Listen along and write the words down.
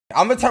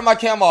I'm gonna turn my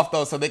cam off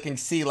though, so they can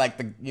see like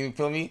the. You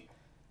feel me?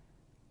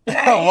 Why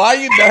are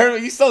you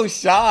nervous? You so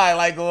shy.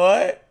 Like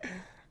what?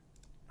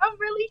 I'm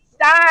really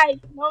shy.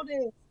 Know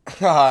this.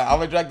 Alright, I'm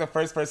gonna drag the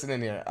first person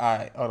in here.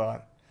 Alright, hold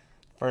on.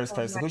 First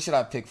person. Who should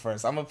I pick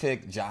first? I'm gonna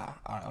pick Ja.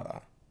 Alright, hold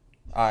on.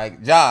 Alright,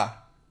 Ja.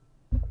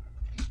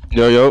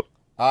 Yo.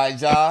 Alright,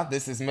 Ja.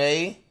 This is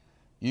May.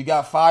 You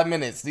got 5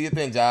 minutes. Do your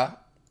thing, Ja.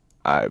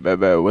 Alright,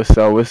 baby. What's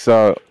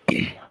up?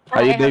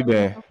 How your day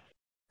been?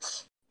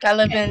 I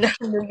live in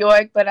New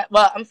York,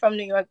 I'm from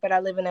New York, but I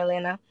live in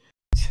Atlanta.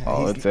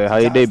 Oh, how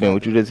your day been?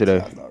 What you did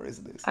today?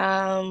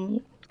 I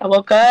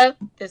woke up,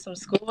 did some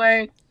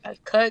schoolwork, I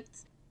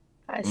cooked,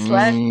 I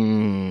slept,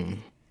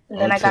 and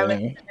then I got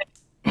ready.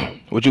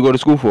 What you go to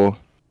school for?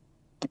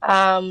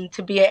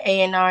 To be an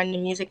A&R in the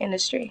music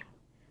industry.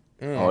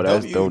 Oh,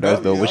 that's dope.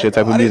 What's your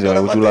type of music?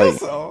 What you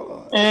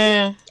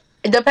like?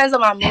 It depends on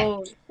my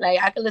mood. Like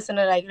I can listen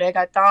to like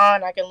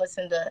reggaeton, I can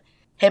listen to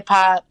hip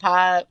hop,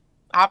 pop,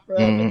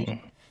 opera.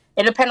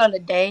 It depends on the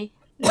day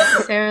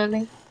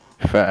necessarily.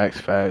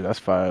 Facts. That's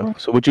fine.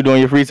 So what you do in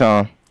your free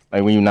time?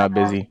 Like when you're not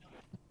busy?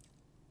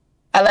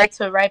 I like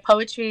to write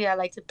poetry. I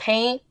like to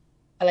paint.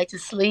 I like to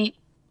sleep.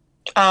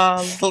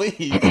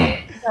 Sleep.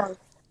 I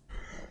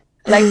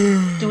like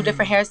to do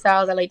different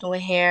hairstyles. I like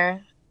doing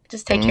hair.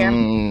 Just take care of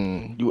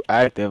me. You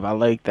active. I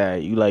like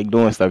that. You like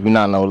doing stuff. You're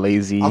not no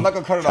lazy. I'm not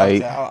gonna cut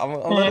it off. I'm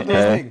gonna do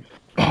this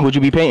thing. Would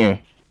you be painting?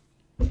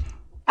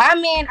 I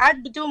mean, I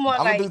do more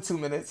I'm like gonna do 2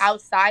 minutes.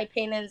 Outside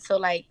painting, so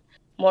like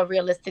more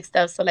realistic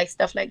stuff. So like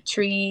stuff like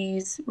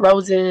trees,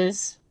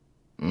 roses,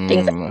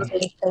 things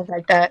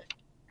like that.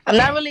 I'm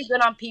not really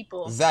good on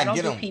people. Zach, I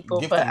don't do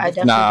people, but I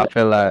definitely. Nah,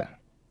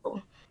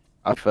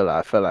 I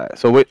feel like.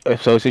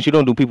 So since you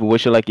don't do people,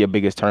 what's your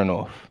biggest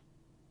turnoff?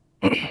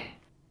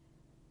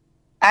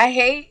 I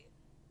hate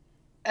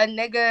a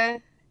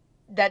nigga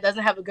that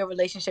doesn't have a good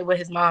relationship with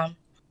his mom.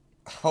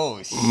 Oh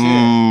shit.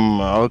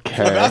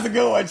 Okay. That's a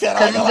good one,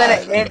 Chad.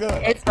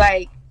 It's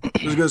like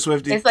it's good,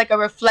 Swifty. It's like a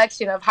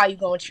reflection of how you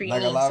gonna treat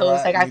me. So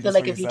it's like I feel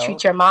like if you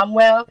treat your mom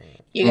well,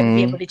 you're gonna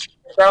be able to treat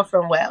your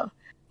girlfriend well.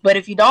 But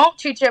if you don't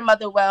treat your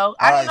mother well,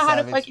 I don't know how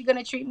the fuck you're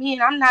gonna treat me,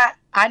 and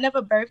I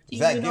never birthed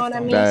you. You know what I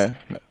mean?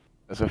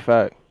 That's a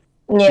fact.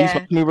 Yeah. Can you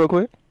smoke me real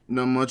quick?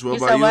 Not much. What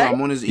about you?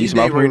 I'm on his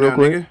E-Day right now,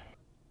 nigga.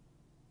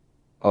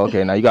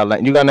 Okay, now you got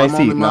nice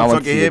teeth. Now I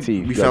want to see your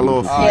teeth. We fell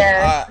off.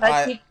 Yeah.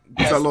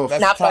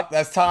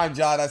 That's time,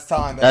 John. That's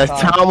time.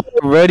 That's time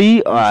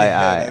already. All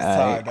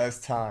right. That's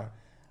time.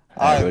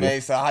 All right,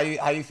 man. So how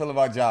you feel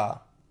about Ja?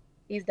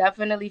 He's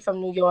definitely from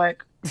New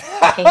York. Is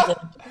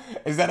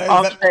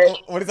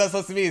that what is that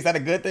supposed to mean? Is that a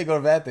good thing or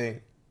a bad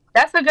thing?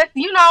 That's a good,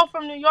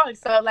 from New York.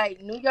 So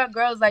like New York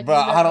girls like. Bro,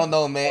 I don't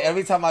know, man.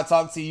 Every time I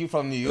talk to you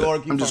from New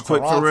York, you I'm from just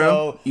quick Toronto, for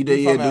real. You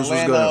from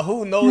Atlanta.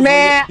 Who knows?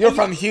 Man, you're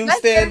from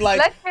Houston.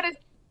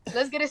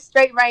 Let's get it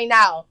straight right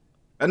now.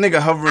 That nigga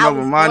hovering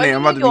over my name.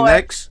 I'm about to be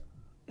next.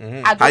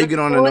 How you get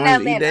on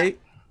the E-Day?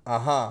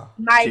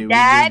 My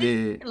dad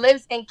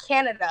lives in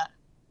Canada.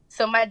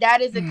 So my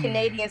dad is a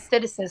Canadian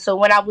citizen. So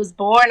when I was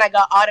born, I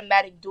got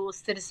automatic dual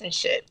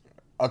citizenship.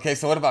 Okay,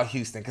 so what about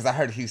Houston? Because I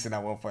heard Houston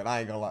at one point. I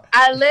ain't gonna lie.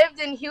 I lived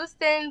in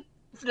Houston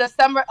for the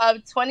summer of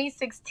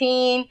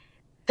 2016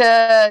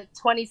 to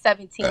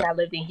 2017. I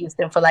lived in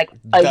Houston for like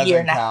a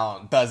year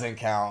now. Doesn't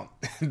count.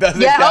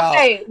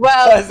 Okay.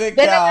 Well, doesn't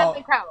count.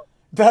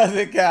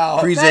 Doesn't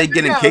count. Freeze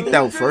getting kicked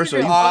out first. Are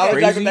you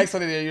crazy? crazy? The next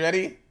one in there. You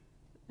ready?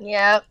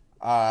 Yep.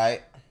 All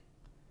right.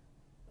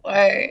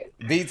 Word.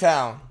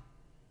 D-Town.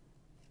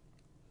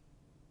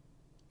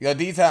 Yo,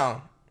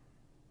 D-Town.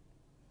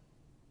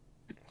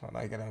 Hold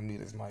on, I gotta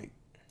unmute his mic.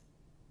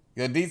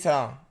 Yo,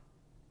 D-Town.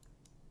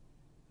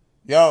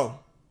 Yo.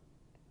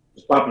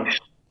 What's poppin'?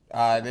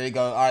 Alright, there you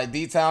go. Alright,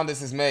 D-Town,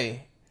 this is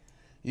May.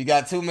 You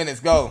got 2 minutes,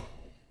 go.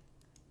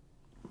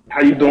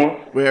 How you doing?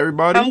 Where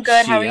everybody? I'm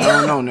good, how are you?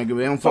 I don't know, nigga.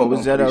 We don't fuck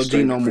with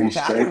ZLG no more. I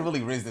can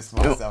really riz this for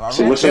myself.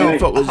 We don't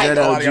fuck with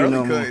ZLG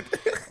no more.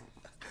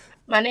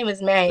 My name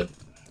is May.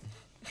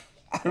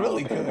 I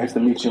really could. Nice to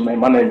meet you, man.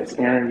 My name is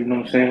Aaron, you know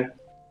what I'm saying?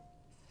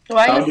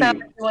 Why you sound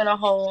like you in a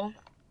hole?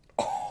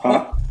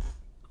 Huh?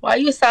 Why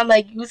you sound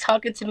like you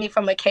talking to me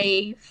from a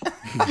cave?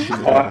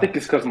 I think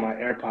it's because of my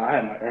AirPod. I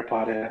had my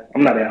AirPod in.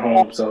 I'm not at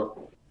home,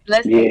 so.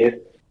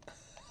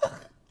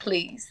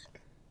 Please.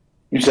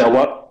 You said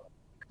what?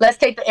 Let's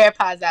take the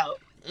AirPods out.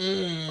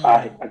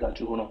 Alright, I got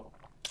you. Hold on.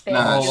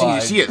 Nah,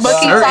 she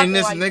asserting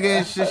this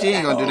nigga. She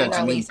ain't gonna do that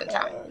to me.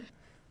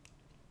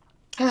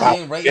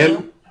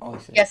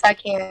 Yes, I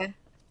can.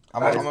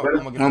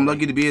 I'm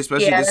lucky to be,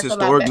 especially this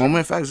historic moment.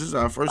 In fact, this is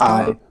our first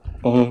time.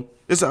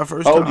 This is our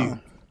first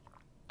time.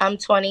 I'm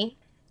 20.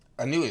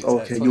 I knew it.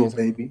 Okay, you a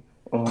baby.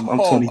 I'm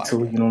 22,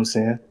 you know what I'm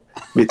saying?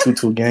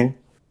 Mid-22 game.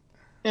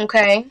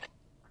 Okay.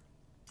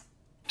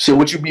 So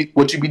what you be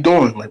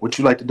doing? Like, what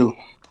you like to do?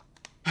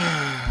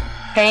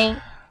 Paint,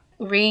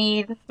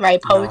 read,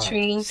 write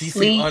poetry,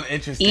 sleep,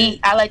 eat.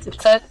 I like to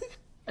cook.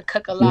 I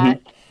cook a lot.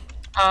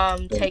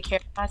 Take care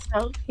of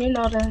myself. You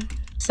know, the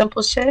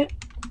simple shit.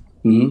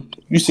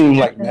 You seem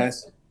like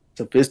nice,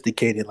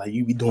 sophisticated. Like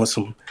you be doing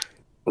some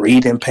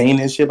reading,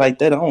 painting, shit like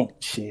that.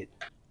 Shit.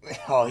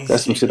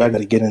 That's some shit I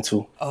gotta get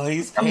into. Oh,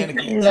 he's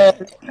panicking.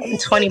 I'm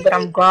 20, but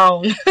I'm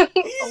grown.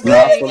 No,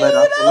 I feel like.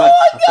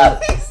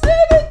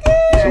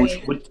 So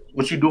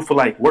what you do for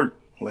like work?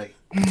 Like,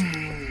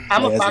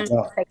 I'm a pharmacy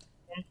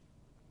technician.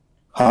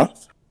 Huh?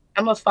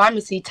 I'm a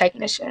pharmacy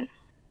technician.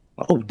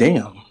 Oh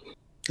damn,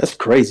 that's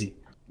crazy.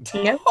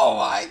 Yep. Oh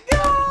my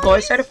god.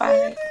 Board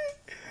certified.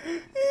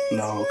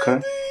 No,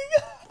 okay.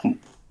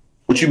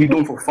 What you be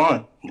doing for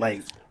fun?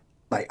 Like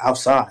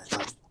outside?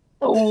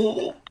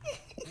 Ooh.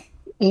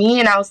 Me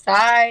and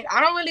outside. I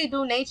don't really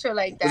do nature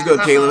like that. What's good,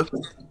 Kayla?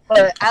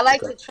 But I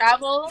like to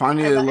travel.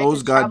 Finding the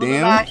Lowe's,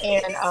 goddamn.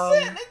 And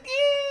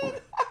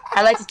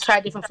I like to try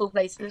different food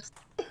places.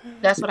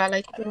 That's what I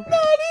like to do.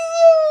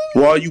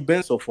 Where you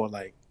been so far?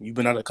 Like, you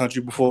been out of the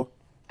country before?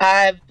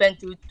 I've been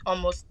through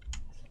almost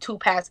 2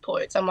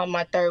 passports. I'm on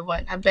my 3rd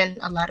one. I've been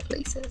a lot of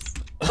places.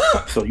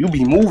 So you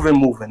be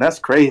moving. That's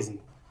crazy.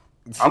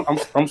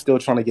 I'm still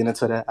trying to get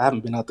into that. I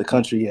haven't been out the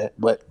country yet,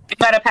 but You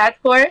got a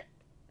passport?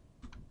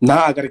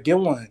 Nah, I gotta get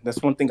one.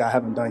 That's one thing I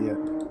haven't done yet.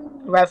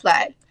 Red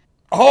flag.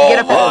 Oh Get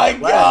a my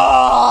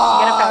god!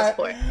 Get a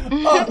passport.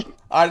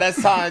 All right,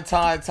 that's time.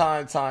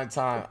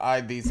 All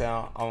right,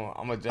 D-Town.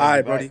 I'm a judge. All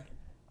right, buddy.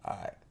 All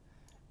right.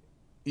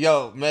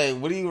 Yo, May,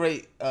 what do you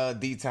rate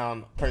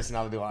D-Town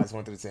personality-wise,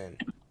 1 through 10?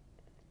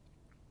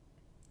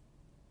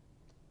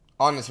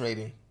 Honest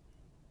rating.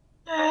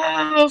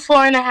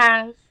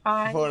 4.5.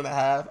 5.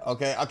 4.5.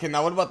 Okay.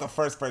 Now what about the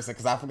first person?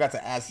 Because I forgot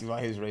to ask you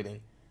about his rating.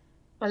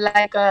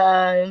 Like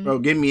bro,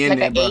 get me in like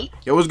there, bro. 8?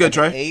 Yo, what's good,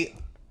 Trey? 8.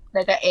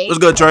 Like an 8. What's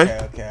good, Trey?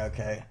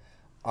 Okay.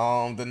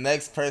 The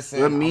next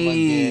person. With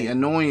me,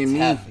 annoying me.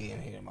 Taffy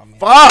in here, my man.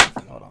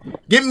 Fuck! Hold on.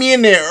 Get me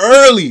in there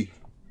early.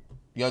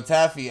 Yo,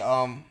 Taffy,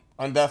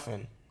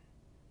 undeafen.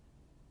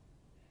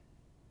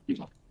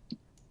 Hold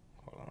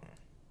on.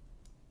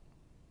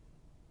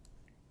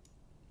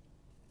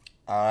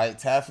 All right,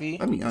 Taffy.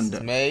 Let me this is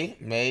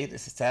undeafen. May,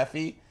 this is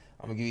Taffy.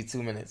 I'm gonna give you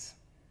 2 minutes.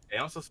 Hey,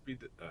 I'm so speed.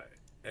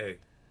 Hey,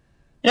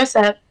 What's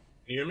up?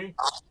 can you hear me?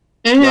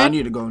 Mm-hmm. Bro, I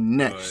need to go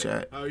next,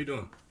 chat. How are you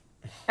doing?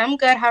 I'm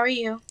good. How are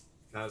you?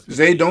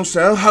 Zay, don't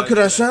sell? How could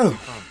I sell?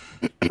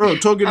 Bro,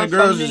 talking to I'm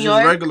girls from is New just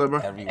York, regular, bro.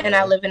 Everywhere. And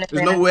I live in There's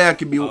Atlanta. no way I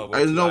could be. Oh,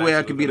 There's no way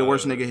I could be the looking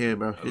worst at, nigga here,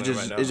 bro. It's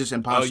just Oh,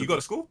 impossible. you go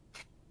to school?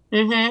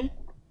 Mm-hmm.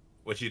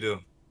 What you do?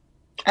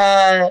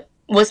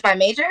 What's my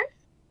major?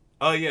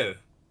 Oh yeah.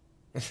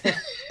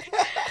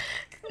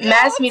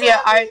 Mass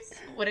media arts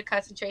with a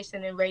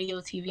concentration in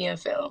radio, TV, and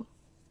film.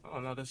 Oh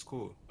no, that's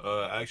cool.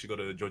 I actually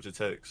go to Georgia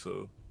Tech,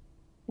 so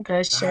Good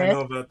I shit.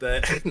 know about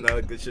that.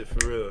 No, good shit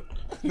for real.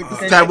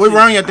 Tab, what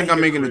round you think I'm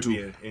making it to?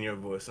 Caribbean in your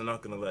voice, I'm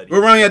not gonna lie to you.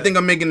 What round you think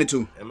I'm making it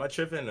to? Am I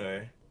tripping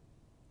or?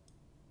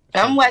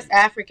 I'm West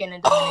African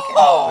and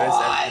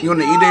Dominican. You on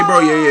the E-Day, bro?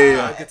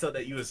 Yeah. I could tell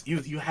that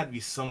you had to be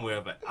somewhere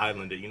of an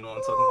islander. You know what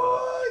I'm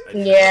talking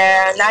about?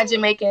 Yeah, not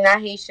Jamaican,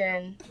 not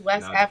Haitian,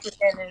 West Nah.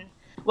 African, and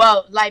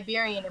well,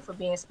 Liberian if we're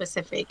being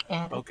specific.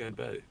 And Okay,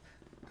 bet.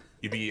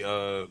 You be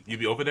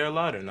over there a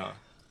lot or not?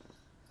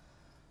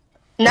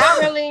 not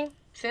really.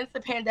 Since the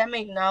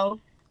pandemic, no.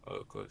 Oh,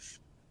 of course.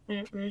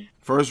 Mm-mm.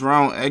 First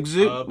round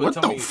exit? But What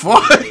tell the me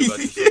fuck? about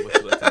yourself,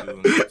 what you like to do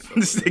and stuff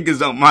This like that.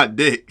 nigga's on my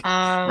dick.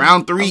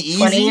 Round 3 I'm easy.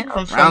 20.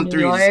 I'm from Round New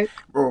 3 is York.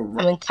 bro.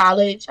 I'm in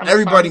college. I'm a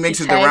Everybody pharmacy makes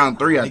it to tech. round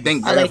 3, I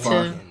think. I Very like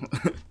far.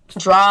 to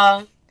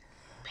draw,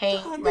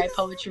 paint, write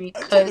poetry,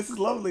 cook, This is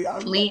lovely.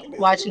 sleep,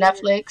 watch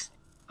Netflix.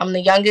 I'm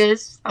the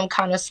youngest. I'm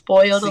kind of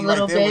spoiled a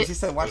little When bit. she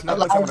said watch A Netflix,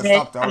 lot I'm of gonna it.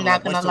 stop there. I'm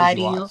not gonna lie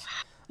to you.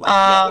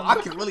 I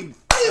can really.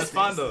 That's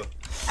fine though.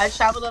 I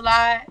travel a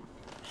lot.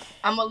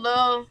 I'm a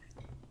little.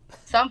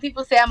 Some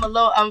people say I'm a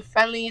little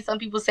unfriendly. Some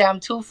people say I'm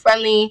too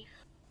friendly.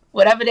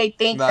 Whatever they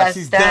think, Nah, that's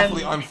she's them.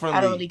 definitely unfriendly.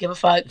 I don't really give a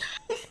fuck.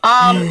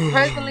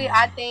 Personally,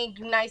 I think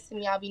you nice to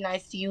me, I'll be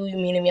nice to you. You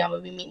mean to me, I'm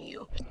gonna be mean to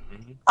you.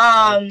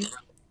 I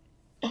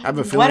have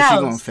a feeling what she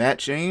else? gonna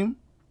fat shame.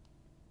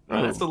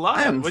 No, that's a lot.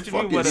 I am What you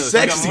mean? fucking What else?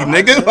 sexy, You got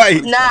more? nigga.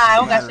 Like, Nah, I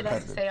don't got shit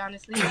else to say,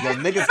 honestly. Yo,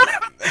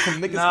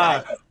 niggas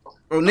Nah.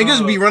 bro,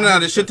 niggas be running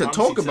out of shit to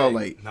Pharmacy talk about. tech.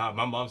 Like, Nah,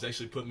 my mom's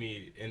actually put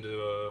me into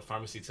a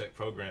pharmacy tech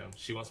program.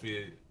 She wants me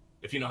to,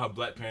 if you know how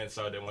black parents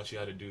are, they want you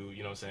how to do,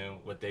 you know what I'm saying,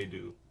 what they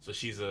do. So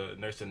she's a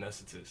nurse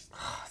anesthetist.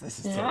 This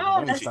is No, terrible. Let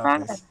me that's stop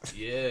fine. this.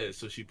 Yeah,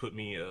 so she put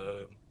me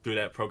through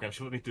that program.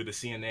 She put me through the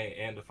CNA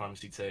and the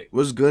pharmacy tech.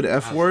 what's good?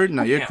 F word?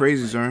 Nah, you're Yeah.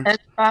 crazy, Zern.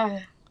 That's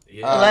fine.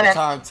 Yeah.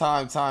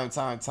 Time.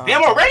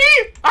 Damn, already?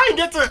 I didn't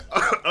get to.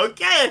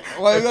 Okay.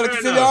 Well, you gotta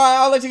continue. All right,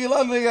 I'll let you get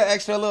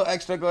a little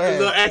extra. Go A ahead.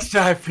 little extra.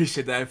 I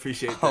appreciate that.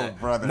 Oh,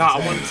 brother. No, I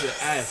wanted to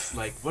ask,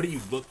 like, what do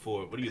you look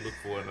for? What do you look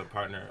for in a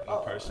partner, in a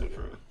person,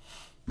 for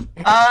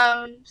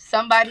real?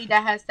 Somebody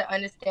that has to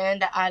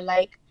understand that I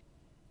like,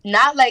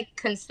 not like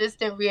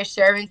consistent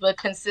reassurance, but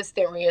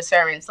consistent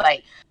reassurance.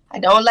 Like, I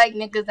don't like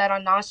niggas that are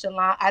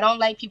nonchalant. I don't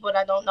like people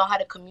that don't know how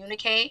to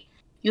communicate.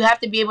 You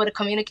have to be able to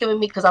communicate with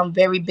me because I'm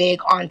very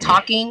big on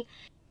talking.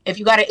 If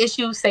you got an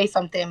issue, say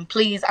something,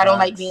 please. I don't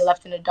like being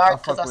left in the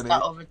dark because I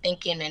start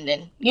overthinking and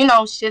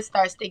then, shit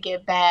starts to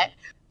get bad.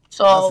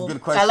 So That's a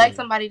good question. I like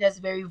somebody that's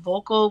very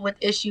vocal with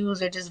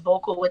issues or just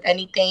vocal with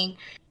anything.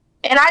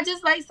 And I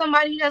just like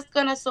somebody that's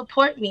gonna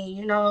support me,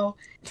 you know.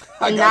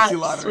 I got you,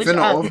 Lottery.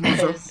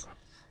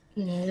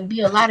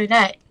 Be a lot of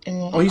that.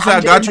 Oh, he said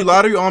I got you,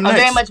 Lottery. I'm next.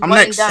 Very much I'm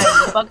next. Done.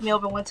 You fucked me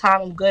over one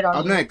time. I'm good on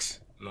I'm you. next.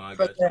 No, I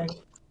got you.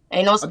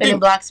 Ain't no spinning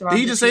blocks around.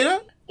 Did he just say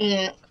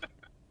that?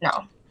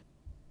 No.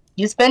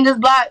 You spin this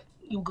block,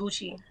 you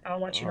Gucci. I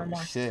don't want you no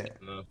more. Shit.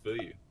 No, I feel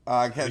you.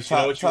 Okay,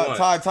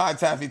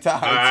 Taffy.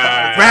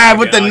 Brad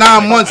with the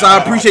 9 months. I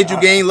appreciate you,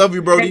 gang. Love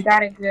you, Brody.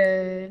 Got it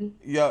good.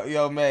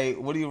 Yo, May,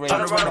 what do you rate?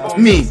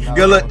 Me,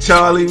 good luck,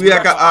 Charlie. We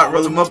like a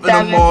roll him up in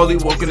the mall.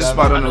 Walking the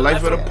spot on the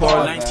life of the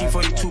party.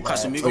 1942,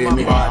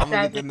 I'm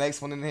gonna get the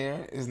next one in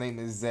here. His name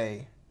is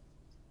Zay.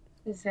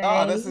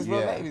 Oh, that's his real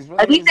name.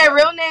 Are these their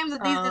real names or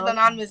these is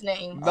anonymous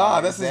names?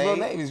 Nah, that's his real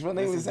name. His real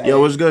name is Zay. Yo,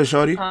 what's good,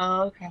 shorty?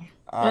 Oh, okay.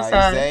 What's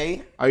up?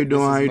 Zay. How you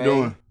doing? How you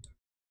doing?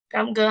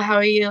 I'm good. How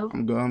are you?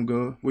 I'm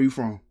good. Where you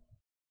from?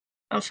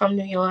 I'm from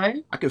New York.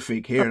 I can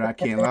fake hair it. I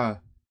can't lie.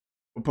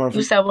 What part?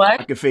 You said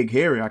what? I can fake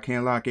hair it. I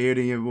can't lie. I can hear it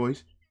in your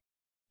voice.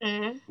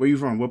 Where you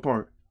from? What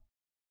part?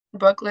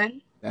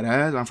 Brooklyn. That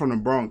ass? I'm from the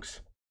Bronx.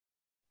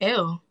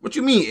 Ew. What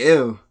you mean,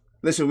 ew?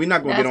 Listen, we're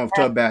not gonna get off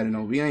tub bad,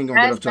 no. We ain't gonna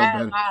get off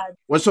tub bad.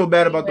 What's so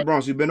bad about the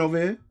Bronx? You been over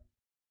here?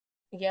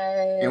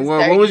 Yes. And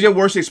what was your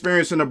worst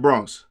experience in the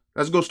Bronx?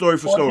 Let's go story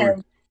for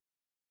story.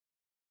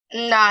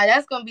 Nah,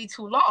 that's gonna be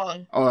too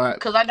long. All right.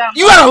 Cause I got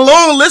you got a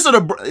long list of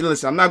the.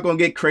 Listen, I'm not gonna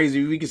get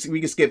crazy. We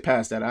can skip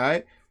past that. All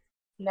right.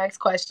 Next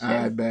question. All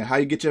right, bet. How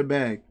you get your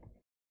bag?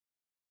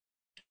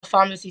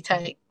 Pharmacy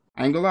tech.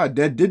 I ain't gonna lie.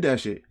 Dad did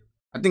that shit.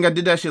 I think I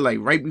did that shit like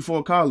right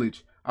before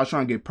college. I was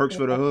trying to get perks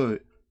for the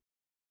hood.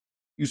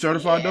 You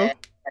certified though?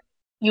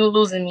 You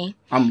losing me.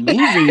 I'm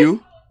losing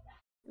you.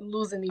 You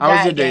losing me. How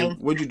was your day?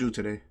 What'd you do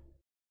today?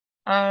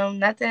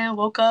 Nothing.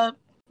 Woke up,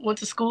 went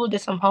to school,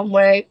 did some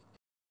homework.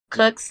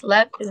 Cooked,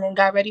 slept, and then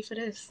got ready for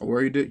this.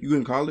 Where you did? You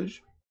in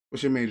college?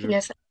 What's your major?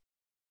 Yes, sir.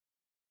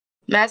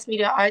 Mass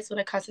media arts with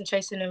a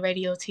concentration in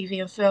radio, TV,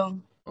 and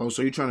film. Oh,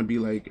 so you trying to be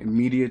like in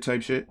media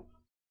type shit?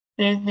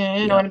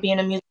 I want to be in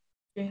the music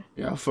industry.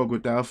 Yeah, I fuck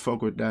with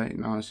that. You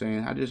know what I'm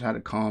saying? I just had a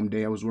calm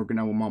day. I was working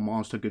out with my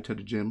mom. Took her to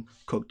the gym,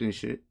 cooked and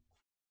shit.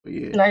 But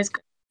yeah. Nice.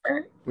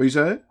 What you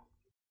said?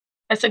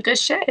 That's a good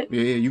shit.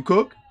 Yeah, you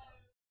cook?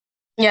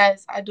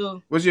 Yes, I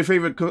do. What's your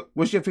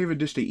favorite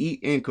dish to eat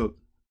and cook?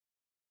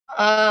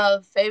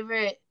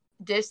 Favorite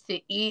dish to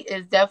eat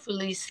is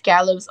definitely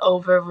scallops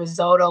over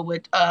risotto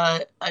with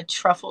a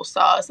truffle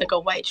sauce, like a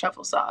white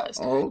truffle sauce.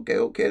 Oh,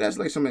 okay. That's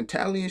like some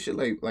Italian shit,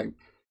 like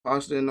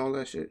pasta and all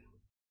that shit.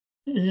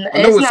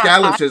 I know what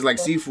scallops is, like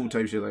seafood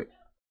type shit, like.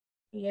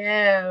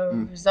 Yeah,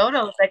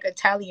 risotto is like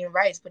Italian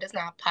rice, but it's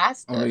not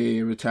pasta. Oh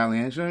yeah,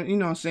 Italian. So, you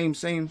know, same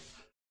subject.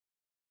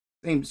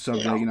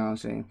 You know what I'm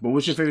saying? But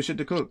what's your favorite shit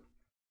to cook?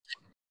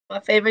 My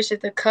favorite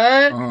shit to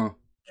cook.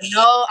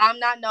 No, I'm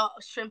not no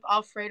shrimp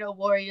Alfredo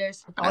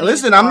warriors.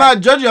 Listen, I'm not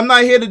judging. I'm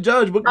not here to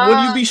judge. What do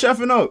you be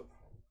chefing up?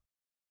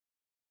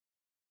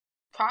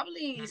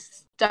 Probably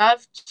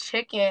stuffed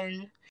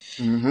chicken.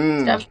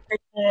 Mm-hmm. Stuffed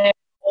chicken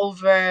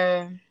over.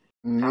 I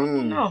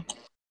don't know.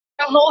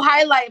 A whole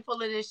highlight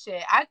full of this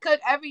shit. I cook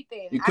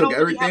everything. You cook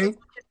everything?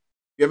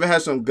 You ever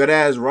had some good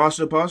ass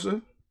roster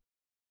pasta?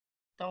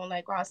 Don't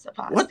like roster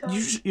pasta. What?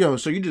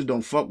 So you just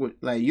don't fuck with,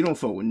 like, you don't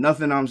fuck with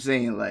nothing I'm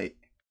saying, like,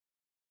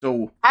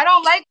 so. I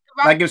don't like.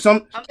 Like if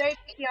some. I'm very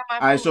picky on my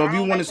food. All right, so if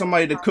you wanted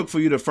somebody to cook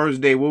for you the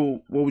first day,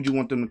 what would you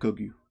want them to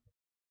cook you?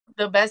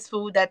 The best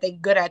food that they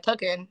good at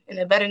cooking, and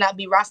it better not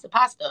be roster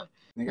pasta.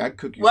 Nigga, I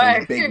cook you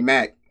some Big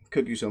Mac.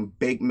 Cook you some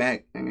Big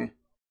Mac, nigga.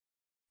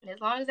 As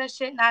long as that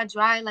shit not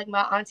dry like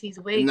my auntie's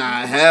wig.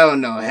 Nah, hell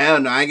no.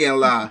 I ain't gonna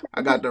lie.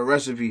 I got the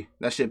recipe.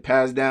 That shit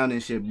passed down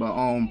and shit. But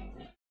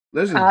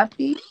listen.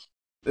 Copy.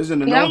 Listen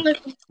to know.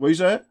 What you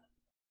said?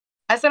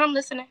 I said I'm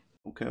listening.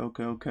 Okay.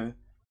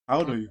 How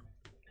old are you?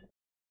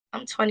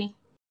 I'm 20.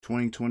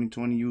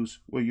 20. You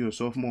a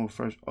sophomore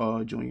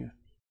or junior?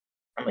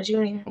 I'm a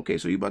junior. Okay,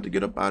 so you about to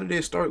get up out of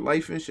there, start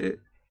life and shit.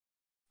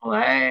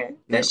 What?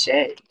 Good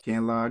shit.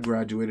 Can't lie, I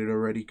graduated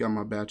already. Got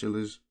my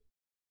bachelor's.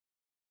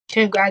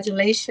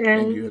 Congratulations.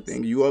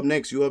 Thank you. You up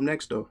next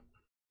though.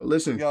 But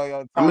listen,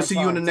 I'm gonna see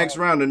you in the next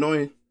round,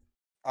 annoying.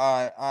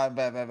 Alright,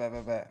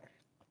 bet.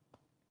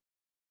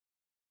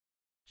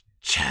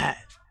 Chat.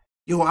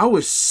 Yo, I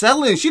was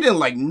selling. She didn't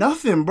like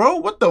nothing, bro.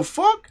 What the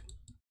fuck?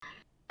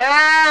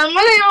 I'm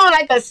gonna give him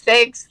like a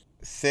 6.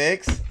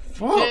 6?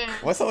 Fuck.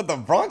 What's up with the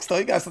Bronx though?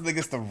 You got something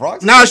against the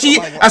Bronx? Nah, as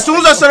soon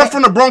as I said I'm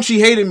from the Bronx, she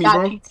hated me,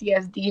 bro.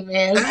 PTSD,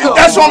 man.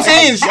 That's what I'm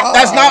saying.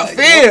 That's not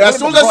fair. As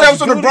soon as I said I'm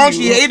from the Bronx,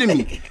 she hated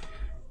me.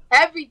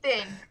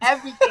 Everything.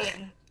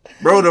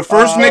 Bro, the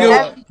first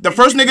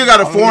nigga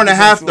got a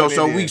 4.5 though,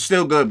 so we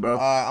still good, bro.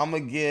 I'm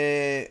gonna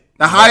get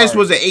the highest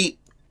was an 8.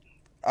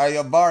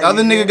 Yo, Bari. The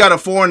other nigga got a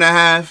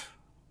 4.5.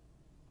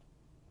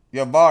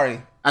 Yo,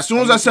 Bari. As soon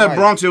as I said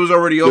Bronx, it was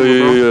already over,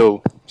 bro.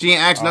 Yo. She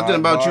ain't asked nothing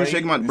about you.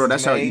 Shake my bro.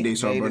 That's how E they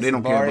saw, bro. They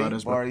don't care about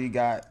us, bro. Bari, you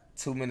got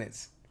 2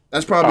 minutes.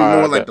 That's probably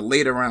more like the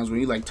later rounds when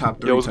you like top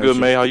 3. Yo, what's good,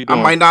 man? How you doing?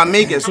 I might not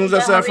make it. As soon as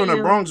I said from the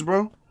Bronx,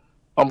 bro.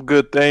 I'm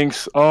good,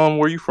 thanks.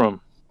 Where you from?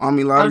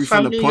 Army Lottery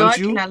from finna New punch York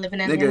you. and I live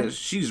in Atlanta. Nigga,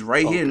 she's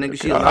right here,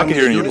 nigga. She I allowed can me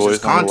hear to your do this voice.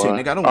 as content,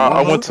 nigga. I don't I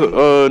want went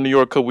her. to New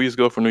York a couple weeks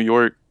ago for New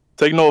York.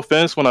 Take no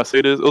offense when I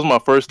say this. It was my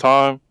first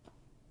time.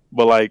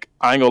 But like,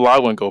 I ain't gonna lie, I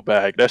wouldn't go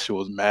back. That shit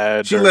was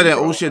mad. She let that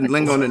old shit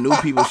linger on the new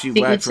people. She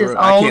To whack each for his her.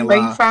 I own. can't Where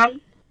you lie.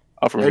 from?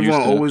 I'm from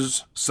Everyone Houston.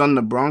 always son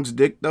the Bronx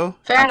dick though.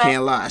 Fair I enough.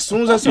 can't lie. As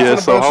soon as I said Yeah,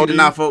 the so Bronx, how she old did are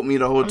not you? fuck me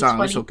the whole I'm time.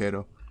 20. It's okay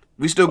though.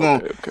 We still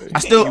going. Okay. I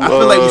feel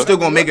like we still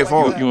gonna make it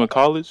forward. You in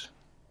college?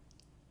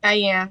 I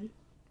am.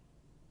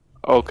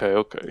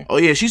 Okay. Oh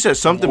yeah, she said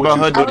something What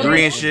about her you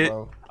degree and studying? shit.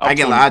 Bro. I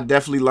can't lie. I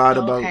definitely lied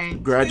about Okay.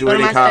 What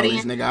graduating am I college,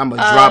 studying? nigga. I'm a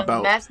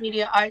dropout. Mass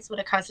media arts with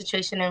a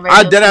concentration in radio.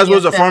 I deadass media,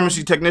 was a film.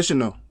 pharmacy technician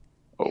though.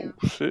 Oh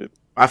shit.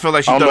 I feel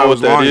like she I don't thought know I what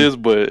was that lying. is,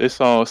 but it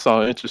sounds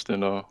interesting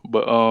though.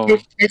 But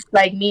It's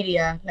like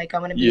media. Like I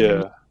want to be.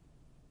 yeah.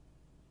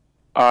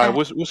 All right.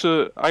 What's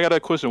your? I got a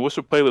question. What's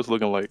your playlist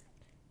looking like?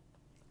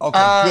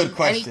 Okay, good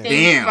question.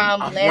 anything Damn.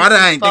 from Why did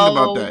I ain't think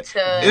about Lancey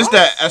that? Foe It's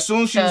that as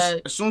soon as she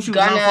to was not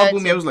Gunna fucking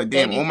with me, I to was like,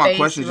 damn, all my Babyface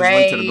questions just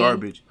went to the Ray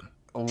garbage.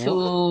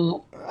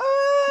 to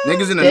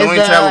Niggas in the there's annoying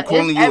chat were it's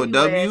calling you a everywhere.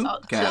 W.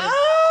 To Cap.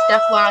 Stefan That's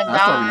probably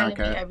Don, not it'd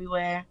be cap.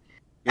 everywhere.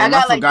 Yeah, I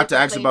got, like, forgot to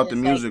different ask about the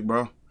playlists, music,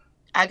 bro.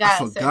 I got I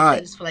certain forgot.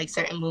 playlists for like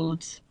certain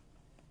moods.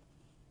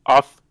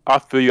 I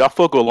feel you. I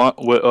fuck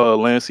with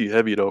Lancey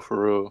heavy though,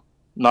 for real.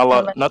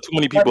 Not too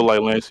many people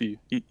like Lancey.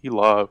 He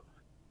live.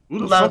 Who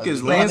the Love fuck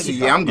is Lancey.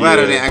 Lancey? Yeah, I'm glad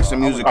I Yeah. didn't ask the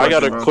music I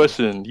got question, a bro.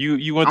 question.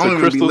 You went I to don't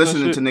even be Crystals and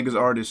listening shit? to niggas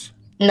artists.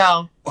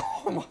 No,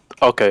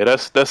 Okay,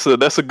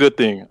 that's a good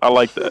thing. I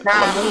like that. nah,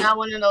 I'm not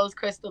one of those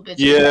crystal bitches.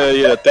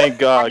 Yeah. Thank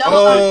God. I know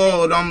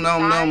Oh, some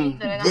num.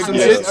 signs, and I Good have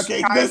shit. those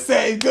Okay, signs. good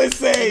save. Good It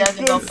save.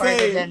 doesn't go Good further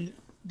save.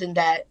 than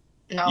that.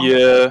 No.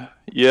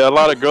 Yeah. A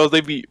lot of girls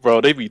they be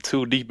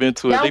too deep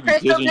into it. Yo, They be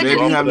Crystal judging bitches you Baby, off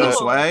you of have no that.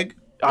 swag?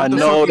 I What the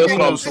know. fuck you That's mean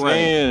what no I'm swag?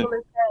 saying.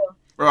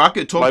 Bro, I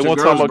could talk Like to one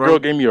girls, time, a bro. girl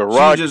gave me a She was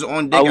rock. just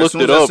on I dick. As looked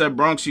soon it as I up. said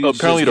Bronx, she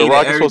Apparently, just the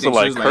rock is hated supposed to everything. She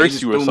like was like, it curse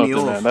just you or threw me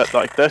something, man.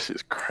 off. That's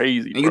just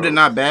crazy. And you bro. did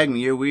not bag me.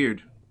 You're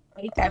weird.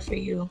 I hate that for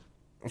you.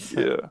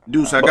 Yeah.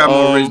 Deuce, I got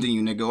more riz than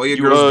you, nigga. All your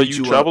girls beat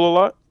you you travel up. a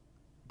lot?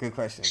 Good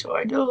question.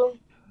 Sure do.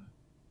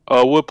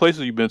 What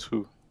places you been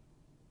to?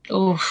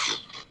 Oof.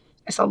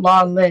 It's a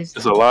long list.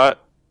 It's a lot.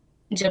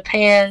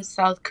 Japan,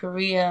 South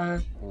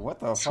Korea, What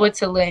the fuck?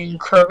 Switzerland,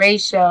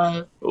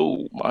 Croatia,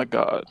 Oh my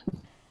God.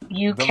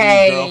 W girl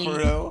for UK,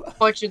 real?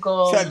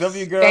 Portugal, Shout out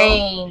W girl.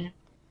 Spain,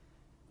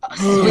 I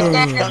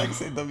Switzerland,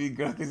 said W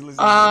girl because listen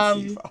to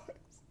C5.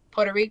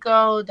 Puerto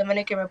Rico,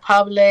 Dominican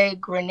Republic,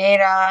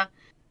 Grenada,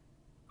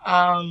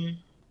 I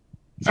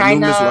knew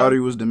Miss China. Lottery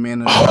was the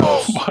man of the Oh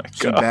house. my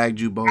She God. bagged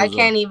you both I up.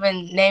 can't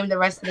even name the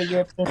rest of the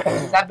European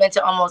countries. I've been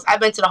to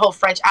the whole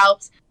French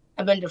Alps.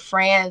 I've been to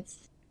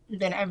France. I've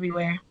been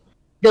everywhere.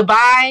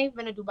 Dubai.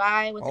 Been to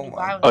Dubai. Went to Oh my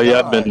Dubai. Oh yeah,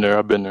 I've God.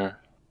 been there.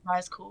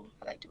 Dubai's cool.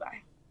 I like Dubai.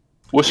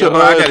 What's Yeah, your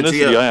bro, I gotta tee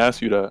ethnicity? I up. didn't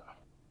ask you that.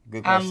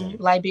 Good question.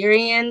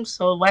 Liberian,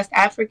 so West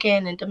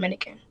African and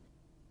Dominican.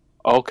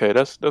 Okay,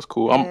 that's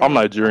cool. I'm Yeah,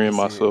 Nigerian I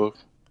can see it. myself.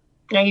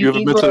 Now You ever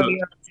been to?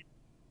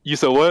 You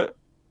said what?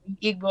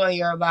 Igbo or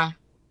Yoruba?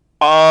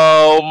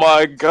 Oh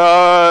my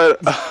God.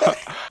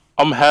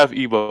 I'm half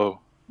Igbo.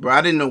 Bro,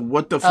 I didn't know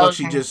what the fuck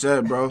she Okay. just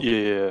said, bro.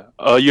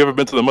 Yeah. You ever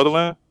been to the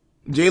motherland?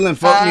 Jalen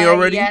fucked me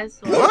already? Yes.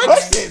 Good What?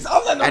 questions.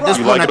 I'm letting At them this rock.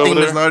 You point, like I it think over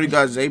Miss there? Lottery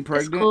got Zay It's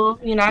pregnant. cool.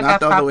 You know, I Not got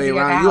the other property, way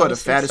I around. got You are the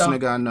houses, fattest so-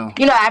 nigga I know.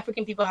 You know,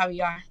 African people how we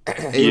are.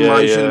 Hey, Yeah,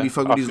 you shouldn't yeah. be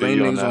fucking I with these feel lame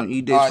you on niggas that. on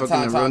E-Days Alright, fucking a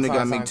real time, nigga. I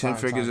time, make time, 10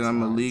 time, figures and time,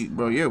 I'm time. elite.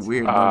 Bro, you're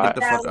weird, bro. Alright. Get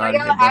the Now, fuck while out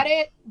of here, y'all bro. at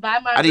it, buy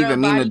my I didn't girl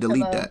even mean to body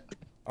delete pillow. that.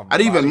 I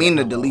didn't even mean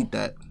to delete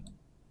that.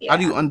 Yeah, How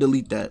do you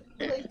undelete that?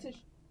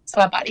 it's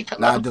my body pillow.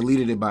 Nah, I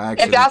deleted it by If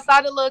y'all accident.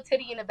 saw the little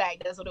titty in the back,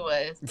 that's what it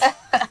was.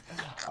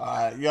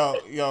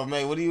 Yo,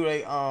 man, what do you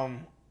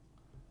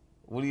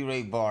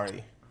rate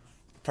Bari?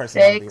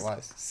 Personality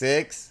wise,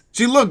 6.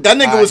 See, look, that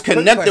nigga was Quick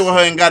connected with her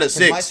question. and got a 'Cause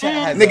my 6. chat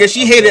has Nigga,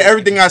 she hated very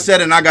everything I trick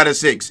said and I got a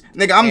 6.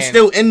 Nigga, I'm And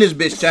still in this bitch,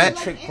 This is a chat.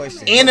 trick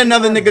question. And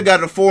another nigga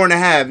got a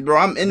 4.5, bro.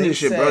 I'm in They this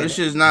shit, bro. This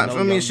said shit's not, no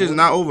for me, this young shit's boy.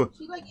 not over.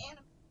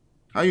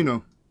 How you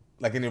know?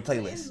 Like in your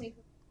playlist.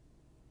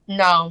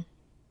 No,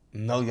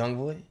 No young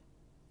boy.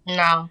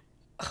 no.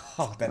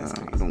 Oh, that is I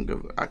crazy. don't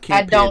give I can't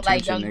I don't pay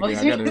like attention, young nigga. boys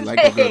I gotta music. like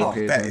a girl to Oh,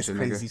 pay that is attention,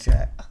 crazy, nigga.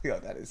 chat. Yo,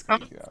 that is I'm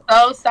crazy. Yo.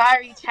 so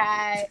sorry,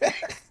 Chad.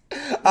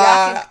 Y'all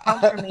can come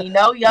for me.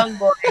 No young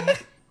boy.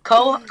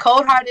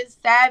 Cold hearted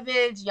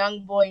savage,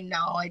 young boy.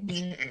 No, I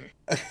didn't.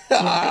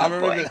 I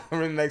remember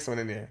the next one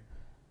in there.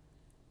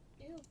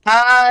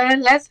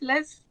 Let's.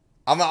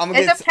 I'm gonna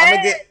It get.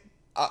 depends.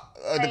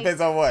 It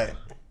depends on what.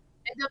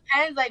 It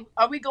depends. Like,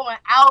 are we going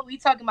out? We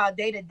talking about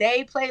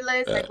day-to-day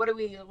playlists? Like, what are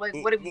we talking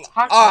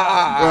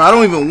about? Bro, I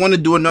don't even want to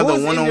do another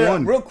Who's in your-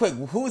 one-on-one. Real quick,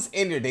 who's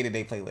in your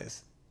day-to-day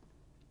playlist?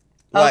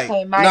 Like,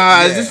 Okay, my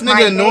Nah, is Yeah. this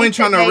my nigga annoying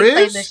trying to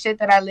day-to-day riz? playlist, shit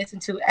that I listen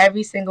to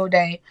every single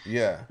day.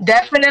 yeah.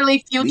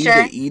 Definitely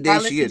Future. E-Day, I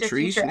she listen a to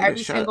tree? Future Nigga,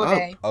 every shut single up.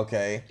 day.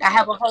 Okay. I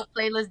have a whole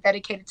playlist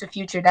dedicated to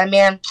Future. That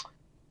man,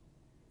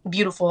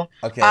 beautiful.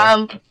 Okay.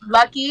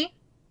 Lucky,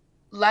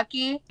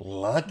 Lucky.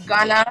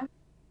 Gunna,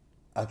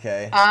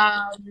 Okay.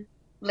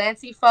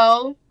 Lancey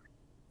Foe,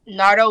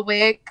 Nardo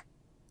Wick,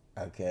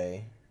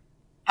 Okay.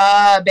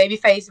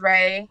 Babyface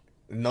Ray.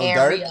 No and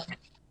Dirk. Rio.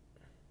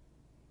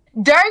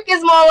 Dirk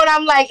is more when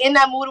I'm like in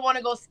that mood to want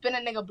to go spin a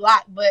nigga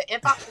block. But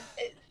if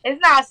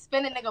it's not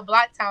spin a nigga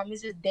block time.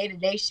 It's just day to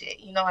day shit.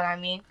 You know what I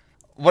mean?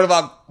 What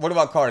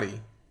about Cardi?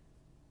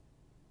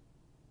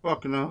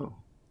 Fuck no.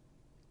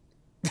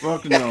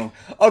 Fuck no.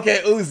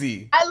 Okay,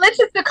 Uzi. I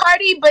listen to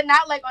Cardi, but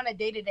not like on a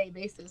day to day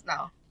basis.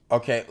 No.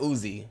 Okay,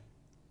 Uzi.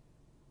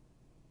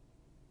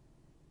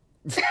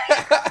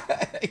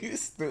 You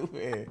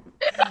stupid.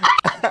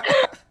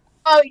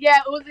 Oh yeah,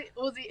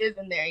 Uzi is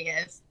in there.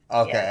 Yes.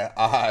 Okay, yes.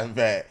 I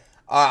bet.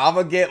 All right, I'm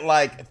gonna get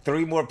like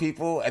 3 more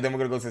people, and then we're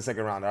gonna go to the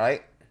second round. All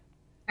right.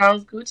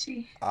 Sounds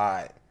Gucci. All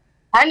right.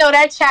 I know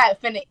that chat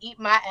finna eat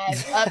my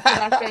ass up because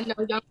I said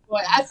no young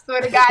boy. I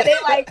swear to God, they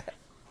like,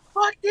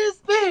 fuck this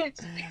bitch.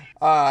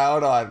 All right,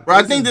 hold on. Bro,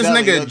 I think this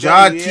nigga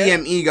Ja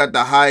TME got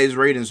the highest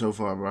rating so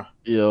far, bro.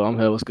 Yo, I'm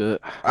hell. What's good?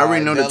 I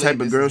already know the type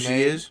of girl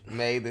she is.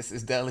 May, this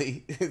is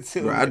Deli.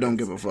 Bro, I don't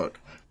give a fuck.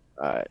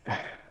 All right.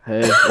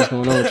 Hey, what's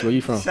going on? Where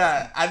you from?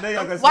 I know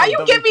y'all gonna Why you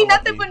give me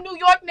nothing but New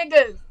York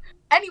niggas?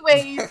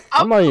 Anyways,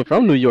 I'm not even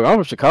from New York. I'm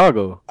from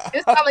Chicago.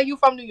 It's not like you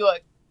from New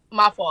York.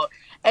 My fault.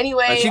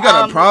 Anyway, like she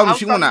got a problem.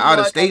 She want an out of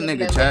York, state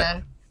nigga,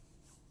 chat.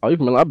 Oh, you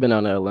from? I've been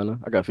down to Atlanta.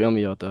 I got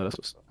family out there. That's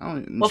what's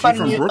up. What part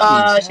of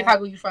Brooklyn?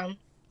 Chicago you from?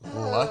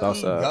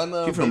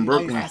 Southside. She from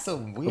Brooklyn.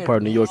 What part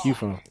of New York you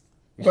from?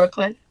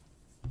 Brooklyn.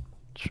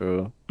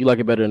 True. You like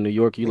it better in New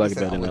York? You like it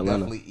better in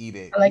Atlanta?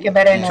 I like it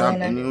better in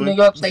Atlanta. New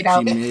York played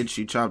out.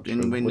 She chopped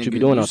anyway. What you be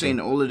doing out there? Saying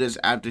all of this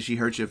after she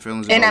hurt your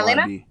feelings in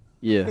Atlanta?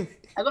 Yeah.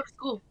 I go to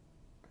school.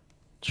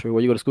 True.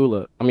 Where you go to school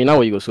at? I mean, not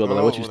where you go to school, but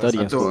like what you study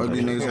in school.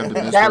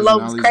 That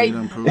logo's crazy.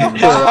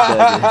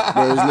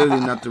 There's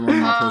literally nothing wrong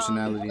with my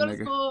personality, I go to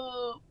nigga.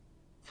 school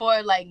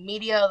for like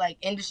media, like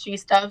industry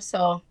stuff.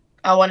 So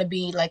I want to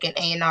be like an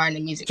A&R in the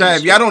music Chat,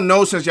 industry. if y'all don't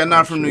know, since y'all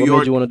not from New York,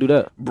 made you want to do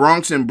that?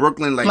 Bronx and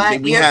Brooklyn,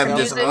 like we have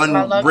this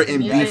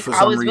unwritten beef for some reason.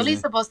 I was really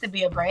supposed to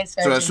be a brain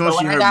surgeon. So as soon as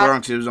she heard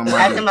Bronx, it was on my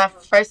after head. my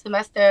first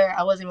semester,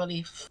 I wasn't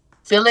really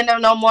feeling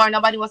them no more.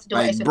 Nobody wants to do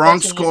it. Like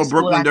Bronx called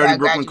Brooklyn dirty,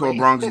 Brooklyn called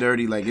Bronx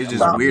dirty. Like it's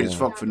just weird as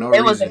fuck for no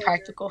reason. It wasn't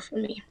practical for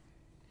me.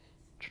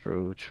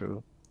 True.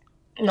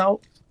 No.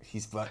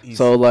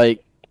 So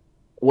like,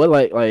 what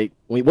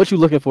what you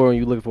looking for when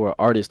you looking for an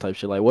artist type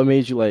shit? Like, what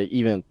made you like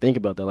even think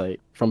about that? Like,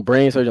 from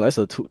brain surgeon, that's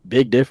a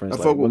big difference.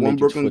 I fuck with one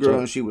Brooklyn girl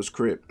and she was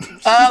Crip.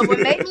 What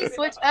made me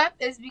switch up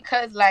is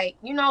because, like,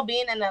 you know,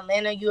 being in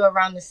Atlanta, you're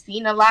around the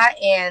scene a lot,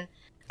 and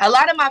a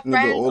lot of my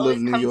friends always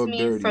come to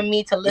me for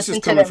me to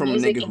listen to their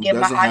music and give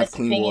my honest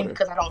opinion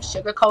because I don't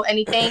sugarcoat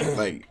anything.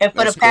 Like, and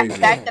for the fact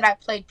that I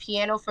played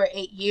piano for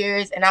 8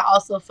 years, and I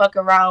also fuck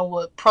around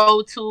with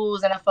Pro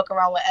Tools and I fuck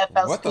around with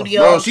FL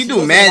Studio. Bro, she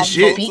do mad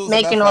shit. Beat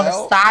making on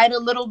the side a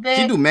little bit.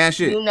 She do mad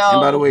shit. You know,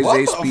 and by the way,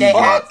 Zay Speed. They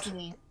asked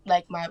me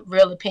like my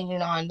real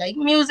opinion on like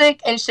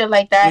music and shit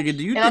like that. Nigga,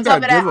 do you think I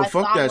give a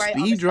fuck that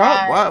Speed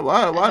drop?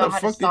 Why the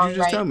fuck did you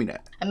just tell me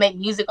that? I make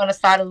music on the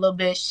side a little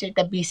bit, shit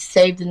that be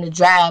saved in the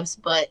drafts,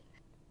 but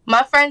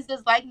my friends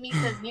dislike me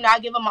because, you know, I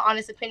give them an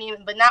honest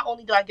opinion, but not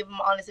only do I give them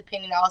an honest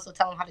opinion, I also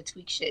tell them how to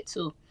tweak shit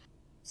too.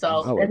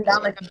 So it's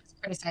not like I'm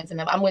just criticizing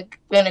them. I'm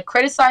gonna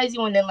criticize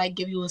you and then like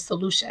give you a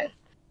solution.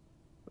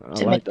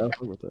 I like that.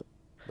 With that.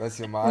 That's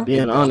your mind.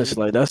 Being honest,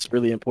 like that's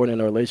really important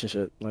in a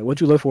relationship. Like, what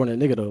you look for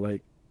in a nigga though?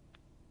 Like,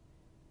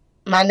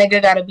 my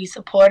nigga gotta be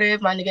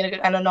supportive. My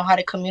nigga gotta know how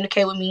to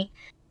communicate with me.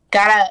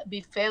 Gotta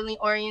be family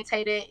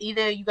orientated.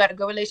 Either you got a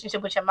good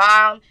relationship with your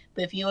mom,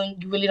 but if you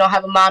really don't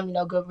have a mom, you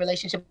know, good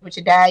relationship with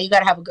your dad, you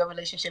gotta have a good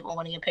relationship with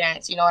one of your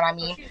parents. You know what I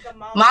mean?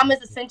 Mom is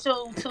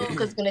essential too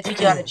because it's gonna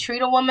teach you how to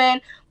treat a woman,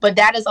 but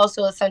dad is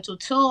also essential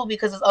too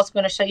because it's also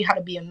gonna show you how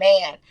to be a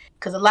man.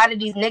 Because a lot of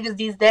these niggas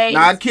these days,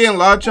 I can't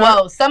lie,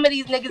 well, some of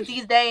these niggas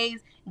these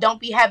days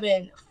don't be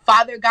having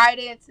father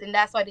guidance, and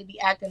that's why they be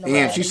acting the way.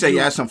 Damn, she said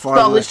you had some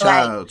fatherless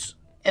childs.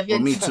 If your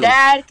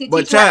dad could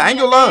teach you I ain't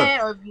gonna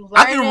lie.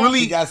 I can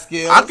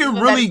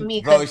really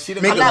make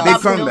a big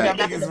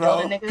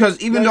comeback. Because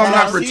even though I'm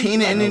not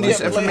retaining any of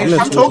this information,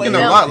 I'm talking a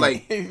lot.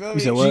 Like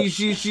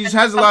she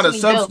has a lot of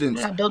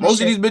substance. Most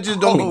of these bitches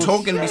don't be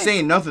talking, be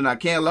saying nothing. I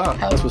can't lie.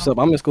 That's what's up.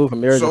 I'm in school for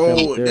marriage and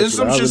family therapy. There's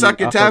some shits I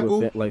can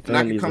tackle, like and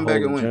I can come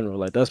back and win. General.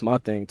 Like that's my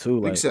thing too.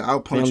 Like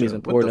family's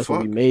important. That's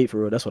what we made for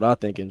real. That's what I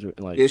think.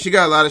 Like, yeah, she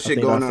got a lot of shit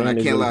going on. I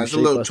can't lie. It's a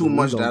little too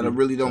much that I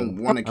really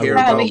don't want to care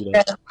about.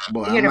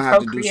 But I'm gonna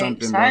have to do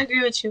something. So I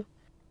agree with you.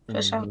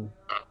 For sure.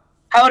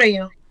 How old are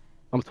you?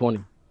 I'm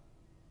 20.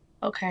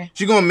 Okay.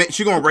 She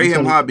gonna rate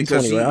him high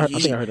because he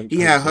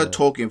had her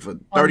talking for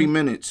 30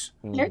 minutes.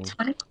 You're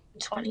 20.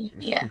 20.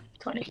 Yeah,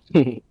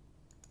 20.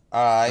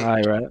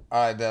 All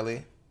right,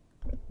 Deli.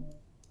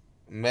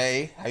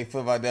 May, how you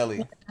feel about Deli?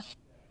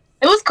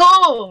 It was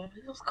cool.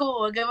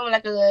 I gave him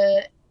like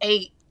a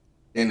 8.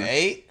 An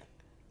 8?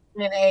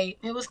 An 8.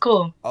 It was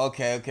cool.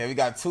 Okay. We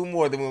got 2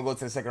 more, then we'll go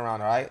to the second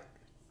round, all right?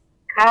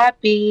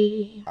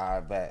 Copy. All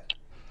right, bet.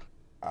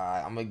 All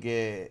right, I'm gonna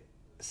get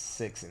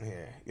 6 in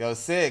here. Yo,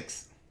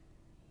 6.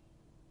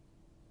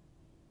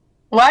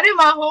 Why did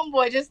my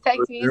homeboy just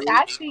text me?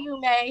 I see you,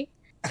 May.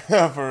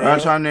 For real? I'm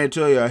trying to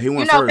tell you, he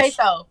went first.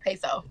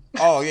 Peso.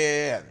 Oh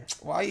yeah.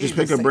 Why you just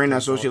pick her brain?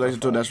 That's what she likes to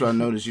do. That's what I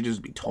noticed. She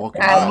just be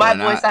talking. My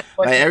voice.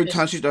 Like every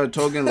time she started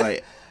talking,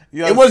 like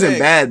it wasn't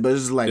bad, but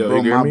it's like,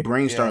 bro, my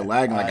brain started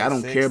lagging. Like I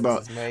don't care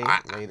about.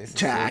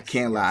 I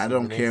can't lie. I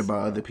don't care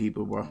about other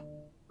people, bro.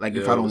 Like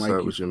if I don't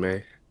like you,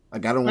 May.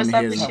 Like I don't want to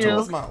hear them.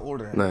 What's my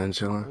order? Nothing,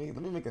 chilling.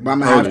 But I'm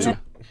gonna have to.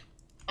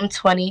 I'm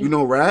 20. You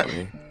know Rat?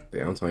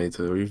 Yeah, I'm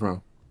 22. Where you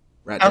from?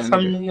 I'm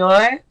from New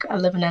York. I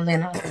live in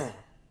Atlanta.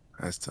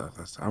 That's tough.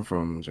 I'm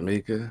from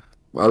Jamaica.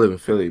 Well, I live in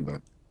Philly,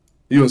 but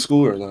you in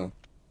school or no?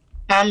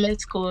 I'm in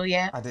school,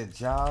 yeah. I did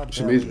job.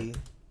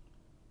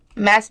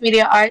 Mass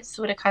media arts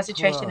with a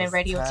concentration in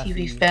radio,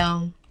 TV,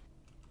 film.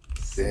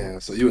 Yeah,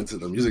 so you into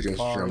the music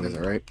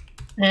industry,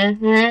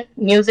 right?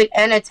 Music,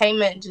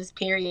 entertainment, just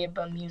period,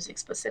 but music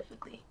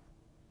specifically.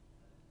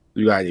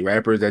 You got any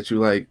rappers that you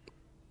like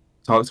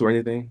talk to or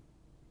anything?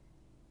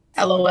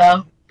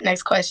 LOL.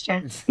 Next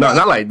question. No,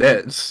 not like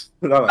that.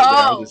 Not like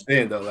that. I'm just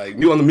saying though, like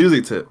you on the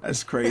music tip.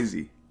 That's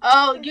crazy.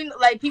 Oh, you know,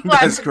 like people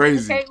That's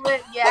crazy.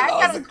 With. Yeah, I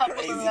got a couple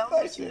of them,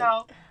 but you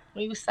know,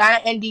 when you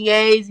sign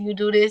NDAs and you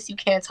do this, you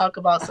can't talk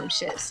about some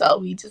shit. So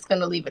we just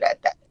gonna leave it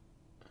at that.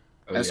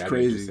 That's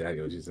crazy. I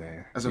get what you're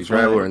saying. That's a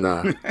travel or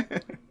not?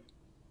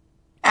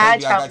 I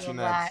travel a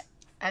lot.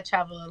 I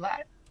travel a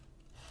lot.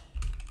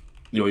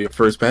 You on your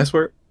first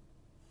passport?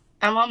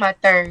 I'm on my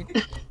third.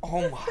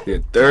 Oh my. Your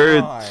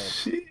third?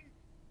 Shit.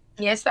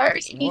 Yes, sir.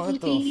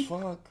 What the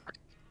fuck?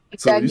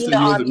 So you said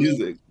you in the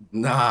music?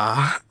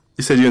 Nah.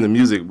 You said you're in the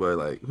music, but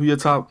like, who your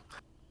top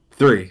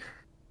three?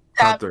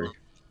 Top three.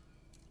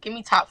 Give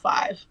me top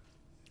 5.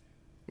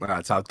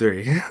 Top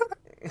 3.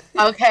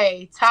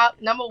 Okay,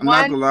 number 1. I'm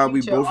not gonna lie,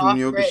 we both from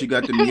New York, and she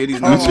got the Yetis.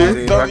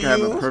 If I can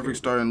have a perfect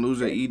start and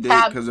lose an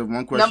E-Day because of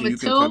one question, you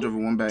can touch over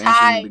one bad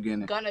answer in the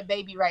beginning. Gonna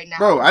baby right now.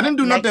 Bro, I didn't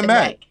do nothing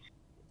bad.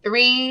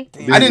 3.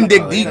 I didn't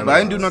dig deep, but I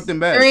didn't do nothing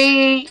bad.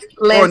 3.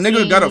 Or a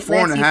nigga got a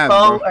 4.5,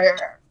 bro.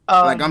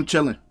 Like I'm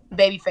chilling.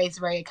 Babyface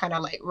Ray kind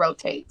of like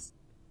rotates.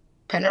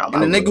 And the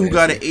nigga who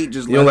got an 8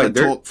 just let her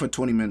talk for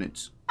 20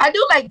 minutes. I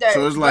do like Dirk.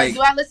 So it's like,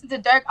 do I listen to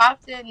Dirk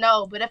often?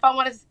 No, but if I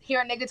want to hear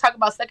a nigga talk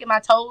about sucking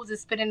my toes and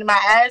spitting in my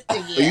ass,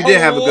 then yeah. You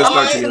did have a good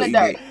start to your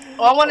Dirk.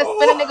 Or I want to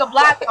spin a nigga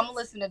block, I'm gonna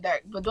listen to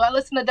Dirk. But do I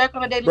listen to Dirk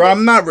on a daily basis? Bro,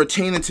 I'm not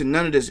retaining to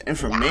none of this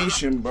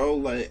information, bro.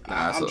 Like,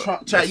 I'm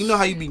trying. Chat, you know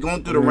how you be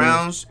going through the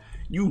rounds?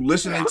 You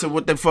listening to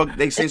what the fuck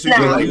they say so you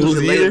can use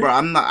it later, bro.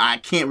 I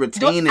can't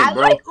retain it,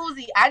 bro. I like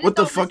Uzi. I just what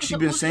the fuck she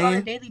been saying? On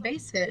a daily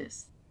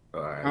basis.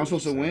 I'm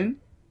supposed to win?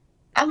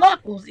 I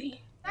love Uzi.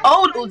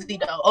 Old Uzi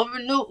though, over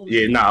new Uzi.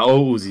 Yeah, nah,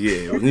 old Uzi,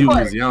 yeah. New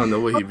Uzi, I don't know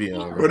what he be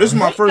on. Bro, this is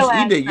my first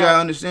E-Day. You gotta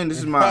understand, this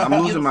is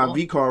I'm losing my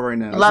V card right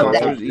now. Love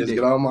that. Just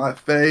get on my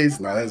face.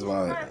 Nah, that's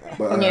fine.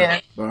 But, yeah.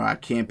 Bro, I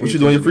can't. What you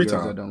doing in your free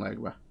time? I don't like,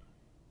 bro.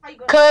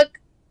 Cook,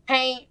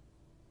 paint,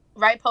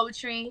 write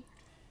poetry,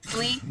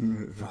 sleep,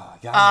 do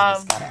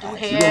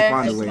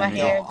hair, do my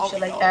hair, shit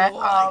like that.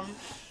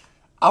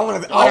 I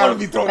want to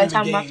be throwing in the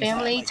time with my games.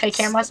 family, take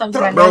care of myself.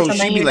 Bro,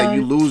 she be like,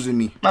 you losing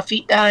me. My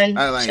feet done,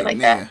 shit like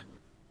that.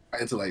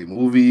 Into like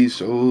movies,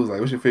 shows. Like,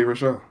 what's your favorite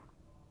show?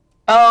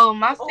 Oh,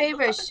 my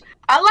favorite.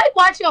 I like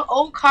watching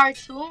old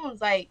cartoons.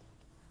 Like,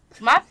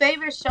 my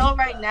favorite show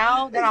right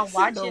now that I'm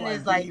watching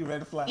is like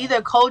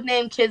either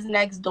Codename Kids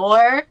Next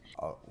Door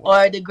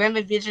or The Grim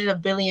Adventures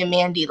of Billy and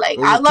Mandy. Like,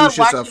 I love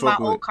watching my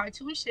old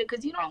cartoon shit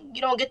because you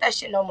don't get that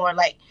shit no more.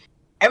 Like,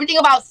 everything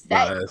about sex.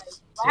 Like,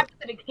 what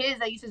happened to the kids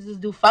that used to just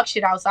do fuck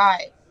shit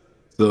outside?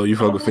 So you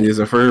fuck with Phineas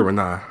and Ferb or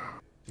not?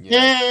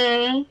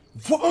 Not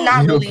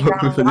really. No.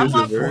 I'm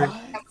not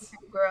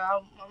girl.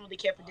 I don't really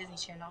care for Disney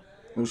Channel.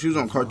 Well, she was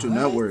on Cartoon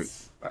Network.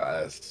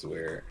 I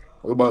swear.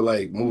 What about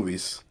like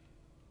movies?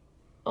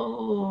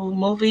 Oh,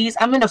 movies.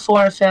 I'm into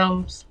foreign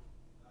films.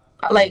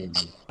 I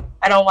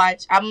don't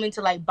watch. I'm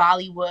into like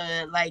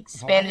Bollywood, like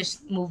Spanish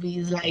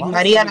movies, like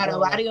Maria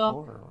del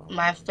Barrio.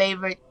 My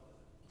favorite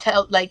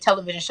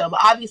television show, but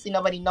obviously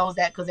nobody knows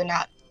that because they're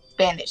not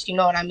Spanish. You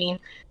know what I mean?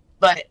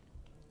 But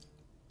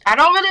I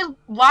don't really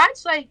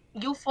watch like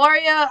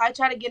Euphoria. I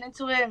try to get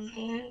into it.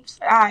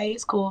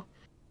 It's cool.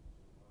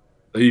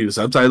 Do you use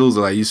subtitles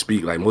or like you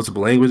speak like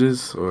multiple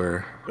languages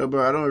or? Yeah,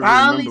 but I don't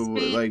really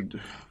remember like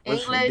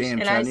what's the damn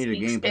English and I need a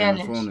game plan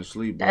on phone to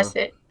sleep, bro. That's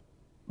it.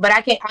 But I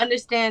can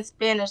understand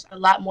Spanish a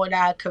lot more than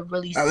I could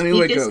really speak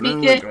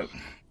it.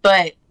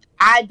 But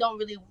I don't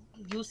really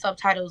use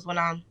subtitles when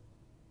I'm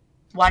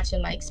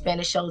watching like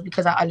Spanish shows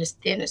because I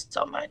understand it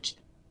so much.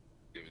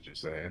 I get what you're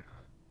saying.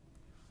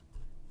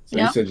 So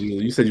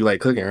you said you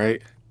like cooking,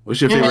 right? What's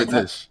your favorite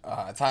dish?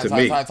 Time.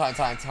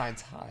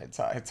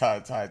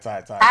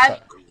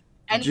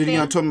 Judy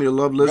told me to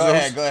love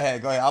Lizzo. Go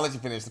ahead. I'll let you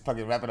finish.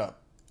 Fucking wrap it up.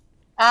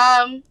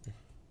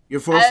 Your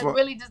first it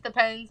really just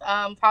depends.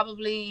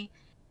 Probably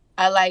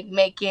I like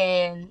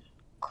making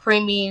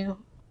creamy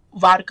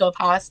vodka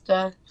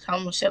pasta,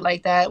 some shit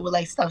like that with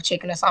like stuffed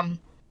chicken or something.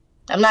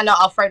 I'm not no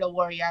Alfredo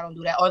warrior. I don't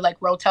do that. Or like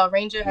Rotel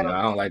Ranger. I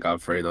don't like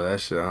Alfredo. That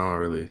shit, I don't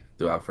really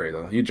do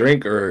Alfredo. You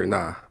drink or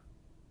nah?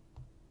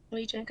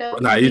 What you drink?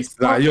 Nah, you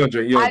don't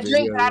drink. I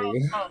drink, but I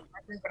don't smoke. I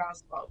drink, but I don't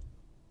smoke.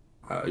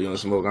 You don't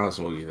smoke, I don't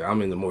smoke either.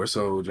 I'm into more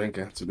so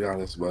drinking, to be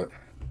honest, but.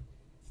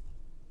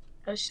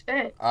 Oh,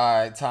 shit. All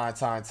right, time.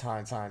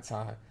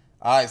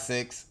 All right,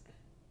 6.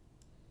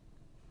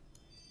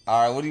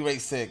 All right, what do you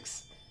rate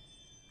 6?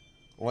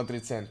 1 through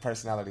 10,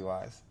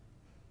 personality-wise.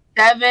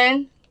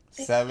 7.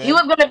 7. He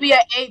was gonna be an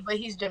 8, but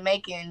he's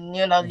Jamaican.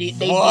 You know, they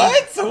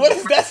what? So what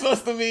is that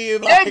supposed to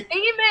mean? Like...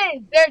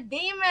 They're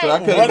demons. So I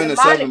could have been a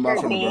 7 by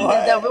from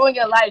They'll ruin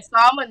your life. So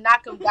I'm gonna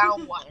knock him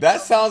down 1.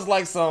 That sounds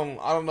like some,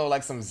 I don't know,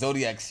 like some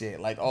Zodiac shit.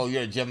 Like, oh,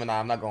 you're a Gemini,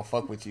 I'm not gonna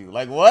fuck with you.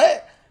 Like,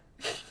 what?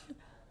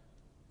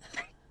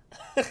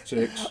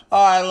 6.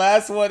 All right,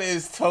 last one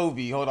is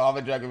Toby. Hold on, I'm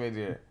gonna drag him in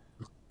here.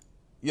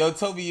 Yo,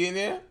 Toby, you in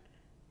there?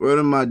 Where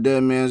are my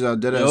dead mans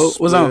out there? Yo,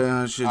 what's up?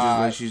 Shit, just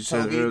like she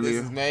said Toby, earlier.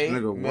 This is May.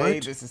 Nigga, May,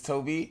 what? this is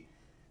Toby.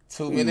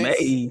 2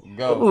 minutes. May.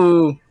 Go.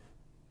 Ooh.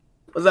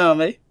 What's up,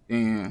 May?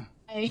 Yeah.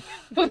 Hey,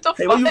 what the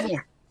Hey, fuck? where you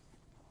from?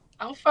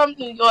 I'm from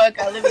New York.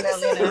 I live in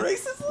Atlanta.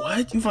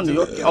 What? You from New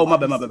York? Oh, my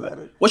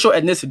bad. What's your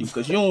ethnicity?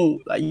 Because you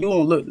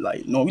don't look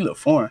like, no, you look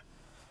foreign.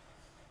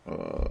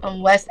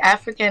 I'm West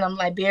African. I'm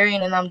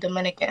Liberian, and I'm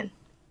Dominican.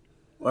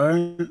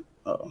 Word?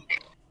 Oh.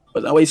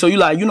 But wait, so you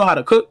know how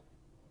to cook?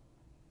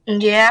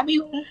 Yeah, I be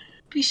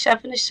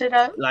chefing this shit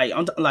up. Like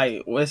I'm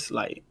what's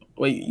like?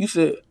 Wait, you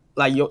said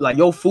like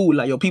your food,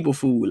 like your people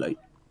food, like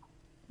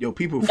your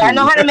people food. I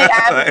know how to make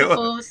African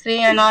food.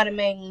 See, I know how to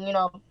make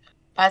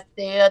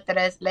pastel,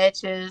 tres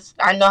leches.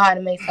 I know how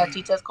to make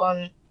salchichas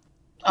con.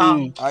 I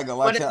ain't gonna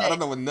lie, I don't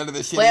know what none of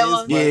this shit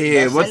is.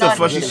 Yeah. What the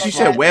fuck? She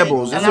said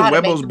huevos. Is it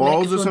huevos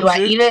balls or something? Do I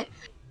eat it?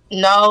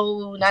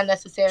 No, not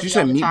necessarily. She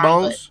said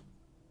meatballs.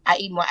 I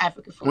eat more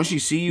African food. When she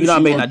see you, know, I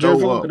made Nigerian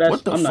food.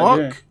 What the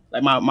fuck?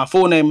 Like my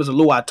full name is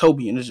Alua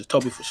Toby, and it's just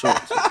Toby for short.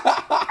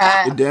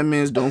 The dead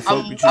mans don't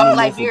fuck with you. I'm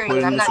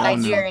Liberian. I'm not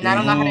Nigerian. I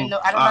don't know how to know.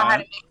 I don't know how to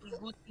make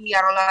booty.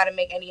 I don't know how to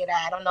make any of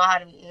that. I don't know how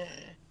to.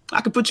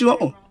 I could put you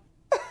on.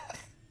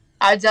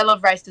 Our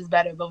jollof rice is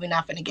better, but we're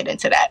not gonna get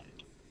into that.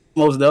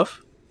 Most deaf.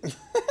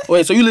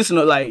 Wait, so you listen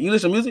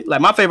to music?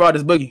 Like my favorite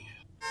artist, Boogie.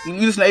 You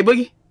listen to A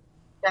Boogie?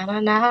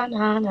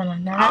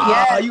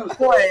 Yeah, you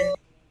could.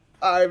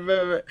 All right,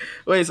 man.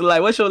 Wait, so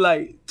like, what's your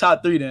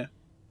top 3 then?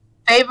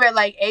 Favorite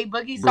A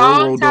Boogie song?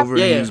 Bro rolled over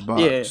in his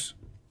box. Yeah.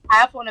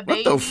 Half on a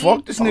Baby. What the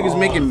fuck? This nigga's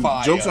making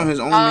jokes on his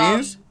own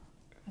mans?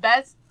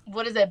 Best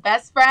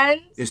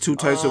friends? It's 2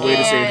 types of way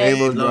to say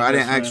Halos, bro. I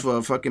didn't ask for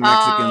a fucking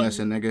Mexican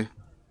lesson, nigga.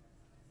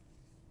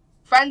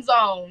 Friend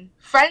Zone.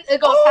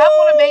 It goes Half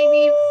on a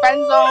Baby,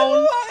 Friend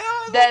Zone,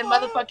 then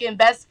motherfucking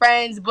Best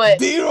Friends, but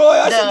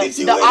D-Roy,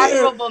 the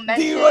honorable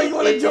mention D-Roy, you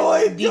wanna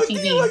join?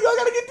 DTV. D-Roy, y'all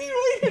gotta get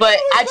D-Roy. But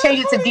I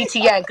changed it to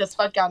DTN because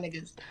fuck y'all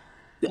niggas.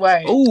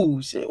 Word.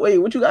 Oh shit! Wait,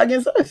 what you got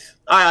against us?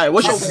 All right,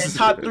 what's your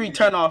top 3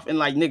 turn off in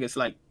niggas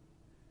like?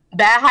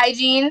 Bad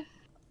hygiene,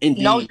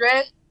 Indeed. No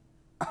drip,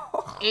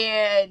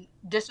 and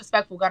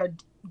disrespectful. Got a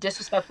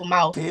disrespectful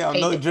mouth. Damn,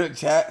 no drip,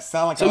 chat.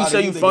 Sound like so you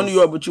say you from New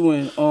York, but you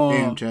in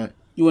damn, chat.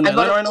 You in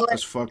Atlanta right now?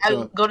 That's fucked up.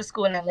 I go to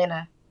school in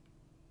Atlanta.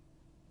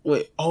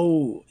 Wait,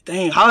 oh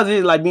dang! How is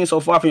it being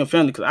so far from your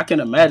family? Because I can't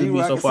imagine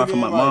being so far from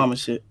my mom and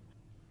shit.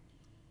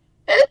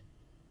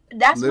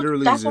 That's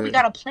what we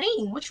got a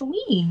plane. What you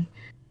mean?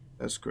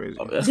 That's crazy.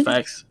 Oh, that's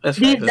facts. That's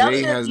facts.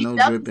 Zay has no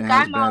drip and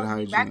has bad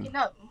hygiene.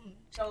 Up.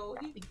 So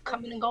he be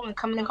coming and going.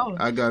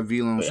 I got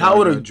V-Lone, so how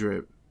old I are got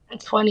drip.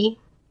 20.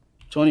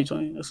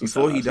 2020.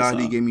 Before he died,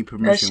 he gave me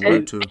permission.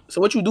 Word too. So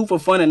what you do for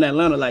fun in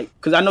Atlanta?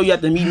 Because I know you have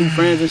to meet new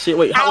friends and shit.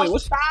 Wait,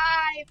 what's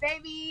outside,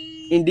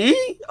 baby?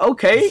 Indeed?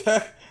 Okay.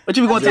 What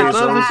you be going to the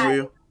club for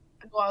you?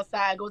 I go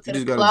outside, go to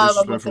the club,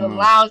 I go to the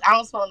lounge. I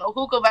don't smoke no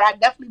hookah, but I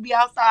definitely be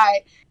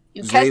outside.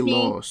 You catch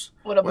me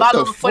with a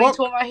bottle of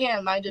 42 in my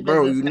hand, mind your business.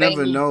 Bro, you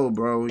never know,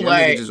 bro. Your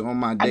nigga just on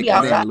my dick.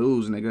 I didn't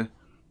lose, nigga.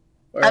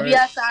 I be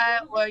outside,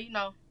 or I be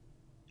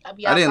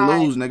outside. I didn't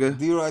lose, nigga.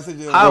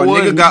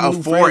 Nigga got a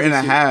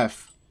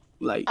 4.5.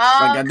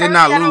 I did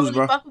not lose, really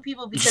bro. Fuck with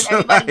people because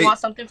everybody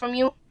wants something from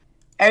you.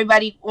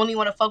 Everybody only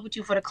want to fuck with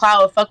you for the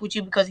clout, or fuck with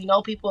you because you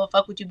know people, or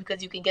fuck with you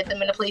because you can get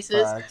them into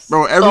places.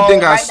 Bro,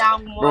 everything I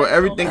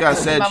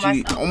said,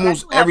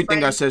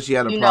 everything I said she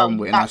had a problem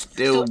with, and I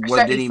still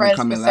didn't even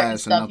come in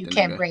last. Stuff, you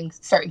can't bring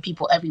certain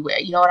people everywhere.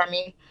 You know what I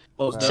mean?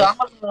 So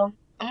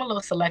I'm a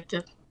little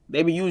selective.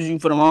 They be using you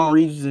for the wrong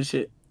reasons and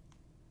shit.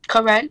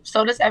 Correct.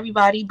 So does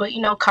everybody, but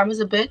karma's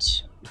a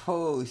bitch.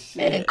 Oh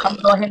shit. And karma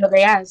don't handle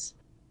their ass.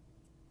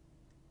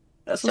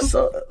 That's what's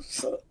up.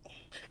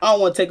 I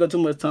don't want to take up too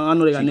much time. I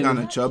know they got niggas kind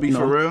of chubby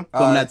for real.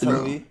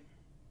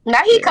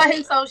 Now he cut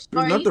him so short.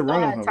 There's nothing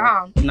wrong with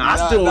Tom.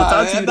 I still want to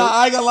talk to you.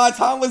 I ain't gonna lie,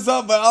 Tom was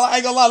up, but I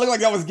ain't gonna lie, look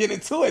like I was getting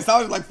to it. So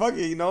I was like, fuck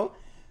it,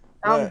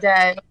 I'm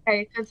dead.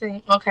 Okay,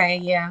 continue. Okay,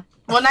 yeah.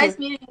 Well, nice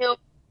meeting you.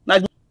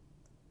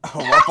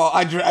 Oh, my fault.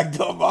 I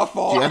dragged up. My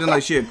fault. She acting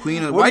like she a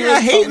queen. Why you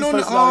hating on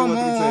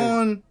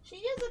the She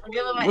is a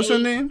queen. What's her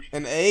name?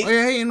 An 8. Why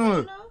you hating on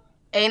her?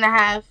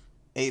 8.5.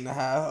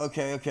 8.5.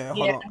 Okay.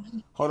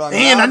 Hold on.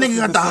 Damn, that nigga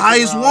got the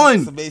highest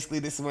one. So basically,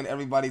 this is when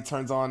everybody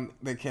turns on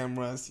their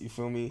cameras. You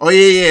feel me? Oh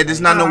yeah. This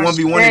is not no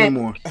 1v1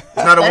 anymore. It's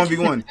not a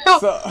 1v1.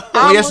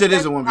 Yes, it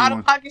is a 1v1. Out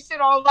of pocket shit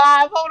on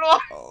live.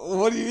 Hold on.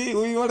 What do you mean?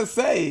 What do you want to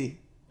say?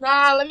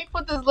 Nah, let me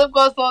put this lip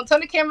gloss on. Turn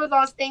the cameras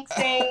on, Stink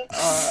Stink.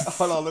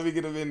 Hold on, let me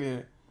get him in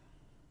here.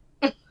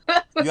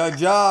 Yo,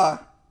 Ja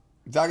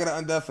gotta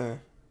undeafen.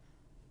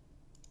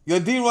 Yo,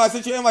 D-Roy, I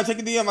sent you in. I check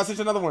your DM. I sent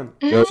you another one.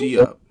 Yo,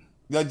 Yo,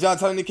 Ja,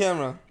 turn on the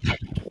camera.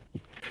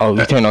 Oh,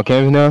 you turn on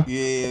cameras now?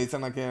 Yeah, you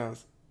turn on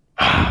cams.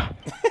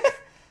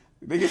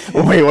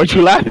 Wait, what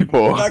you laughing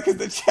for? Not because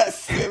the chat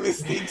said it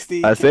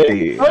stink. I said,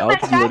 I was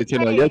telling you to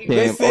turn on your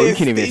cam. Oh, you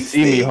can't even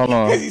see me. Hold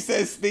on. Because he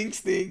said stink.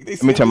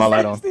 Let me turn my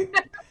light on.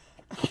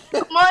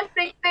 Come on,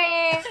 Stink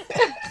Stink.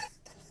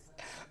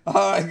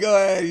 Alright, go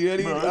ahead. You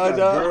ready?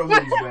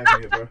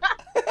 Bro.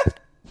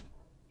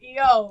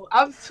 Yo,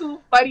 I'm too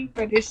funny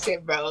for this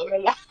shit, bro.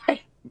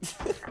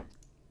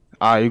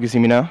 Alright, you can see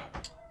me now?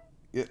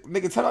 Yeah,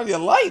 nigga, turn on your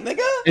light,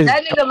 nigga.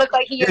 That nigga look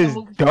like he in the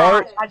movie.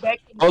 Dark.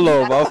 Hold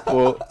on,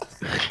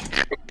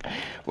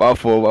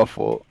 my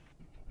fault.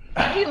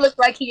 He look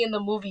like he in the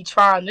movie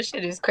Tron. This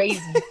shit is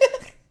crazy.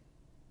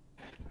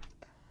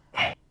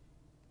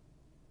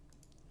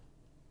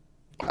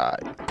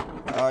 Alright.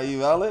 Are you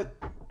valid?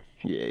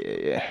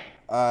 Yeah.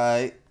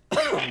 Alright.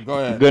 Go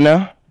ahead. Good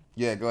now?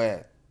 Yeah, go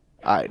ahead.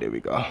 Alright, there we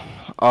go.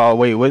 Oh,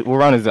 wait, what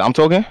round is it? I'm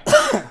talking?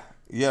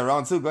 Yeah,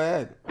 round 2, go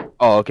ahead.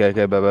 Oh, okay,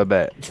 bet.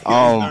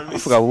 I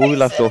forgot where we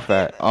left off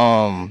at.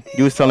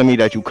 You was telling me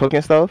that you cook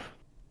and stuff?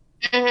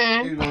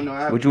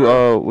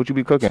 Mm-hmm. What you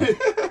be cooking? I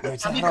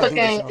be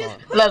cooking.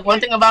 Look, one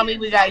thing about me,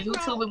 we got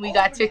YouTube and we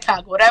got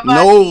TikTok. Whatever no,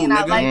 I see and nigga,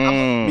 I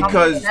like,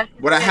 because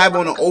what I have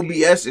on the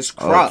OBS is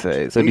cropped.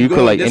 Okay, so do you cook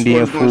like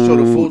Indian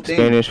food,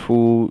 Spanish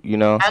food, you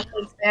know? I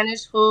cook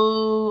Spanish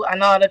food. I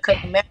know how to cook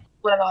Mexican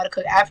food. I know how to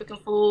cook African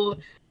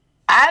food.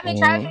 I haven't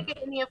tried making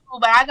Indian food,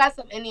 but I got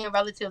some Indian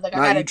relatives. Like,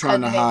 I got a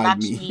cousin named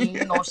Lakshmi,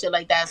 you know, shit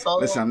like that. So,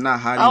 listen, I'm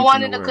not hiding. I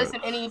wanted to cook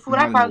some Indian food.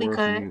 I probably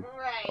could.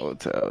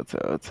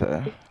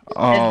 Okay.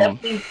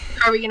 Definitely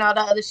curry and all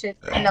that other shit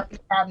in the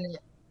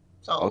cabinet.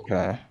 So.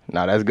 Okay.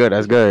 Nah, that's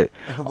good.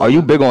 Are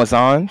you big on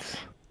signs?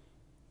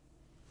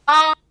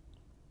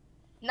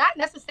 Not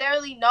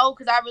necessarily, no,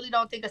 because I really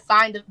don't think a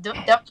sign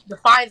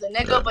defines a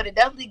nigga, but it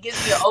definitely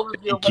gives you an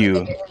overview of what a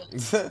nigga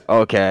is.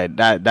 Okay,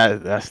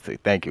 that's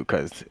thank you,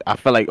 because I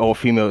feel like all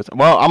females.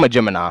 Well, I'm a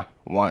Gemini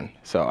 1,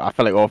 so I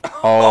feel like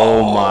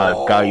oh my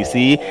god, you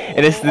see,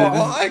 and it's oh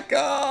my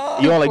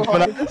god, you don't like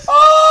Geminis?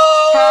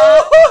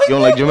 Oh, you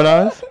don't like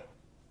Geminis?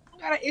 I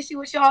got an issue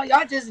with y'all.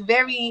 Y'all just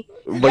very.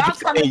 But y'all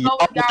kind of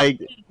like,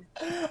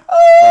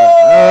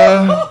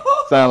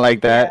 sound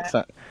like that.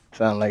 Yeah.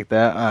 Sound like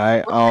that.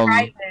 All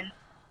right.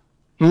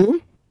 What's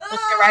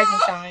your rising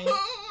sign?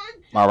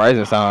 My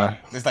rising sign.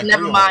 Like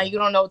never mind. You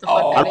don't know what the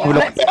fuck that I don't know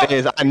what that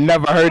is. I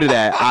never heard of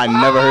that. I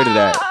never heard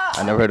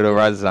of the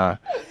rising sign.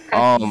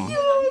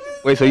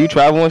 Wait. So you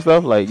travel and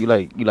stuff? Like you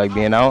like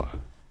being out?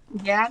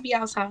 Yeah, I be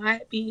outside. I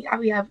be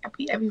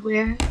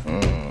everywhere.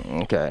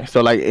 Okay.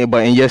 So like,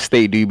 but in your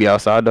state, do you be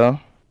outside though,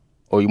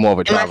 or you more of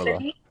a traveler?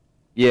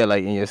 Yeah,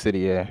 like in your city,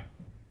 yeah.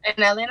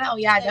 In Atlanta, oh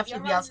yeah, I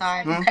definitely be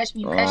outside. You catch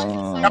me.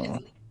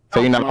 So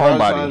you're not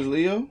homebody.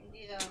 Leo?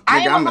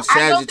 I'm a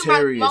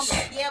Sagittarius.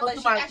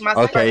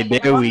 Okay,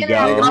 there we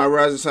go. My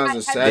rising signs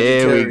are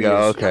Sagittarius. There we go.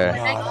 Okay.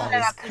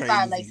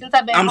 Like since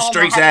I've been home,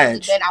 straight I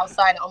haven't been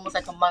outside in almost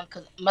like a month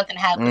and a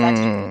half.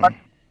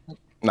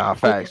 Nah,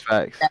 facts.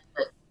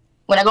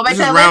 When I go back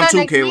to Atlanta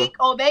next week,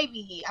 oh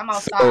baby, I'm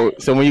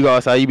outside. So when you go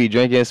outside, you be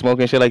drinking,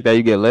 smoking, shit like that.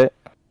 You get lit.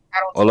 I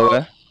don't all smoke.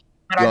 over.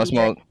 You don't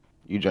smoke.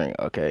 You drink.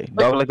 Okay.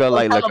 Dog liquor,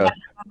 light liquor.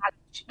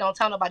 Don't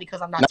tell nobody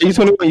because I'm not. Nah, you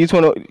 21. You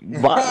 21.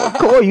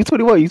 Come on, you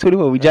 21. You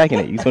 21. We jacking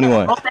it. You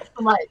 21. Don't say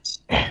too much.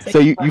 So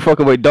you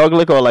fucking with dog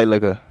liquor or light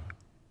liquor?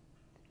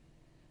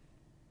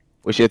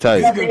 What's your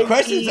type? That's a good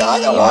question,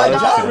 John.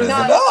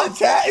 No,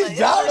 chat is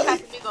John.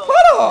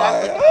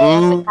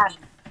 Hold on.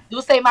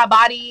 You say my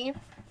body.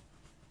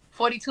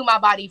 42 my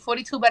body.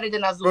 42 better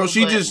than Azul. Bro,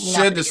 she just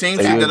said the same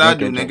thing that I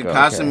do, nigga.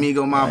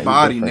 Casamigo my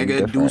body,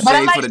 nigga. Do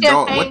say for the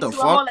dog. What the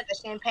fuck? I'm like a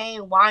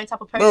champagne wine type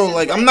of person. Bro,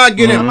 like I'm not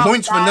getting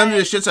points for none of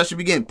the shits I should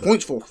be getting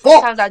points for. Fuck.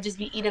 Sometimes I just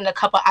be eating a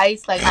cup of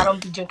ice. Like I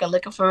don't be drinking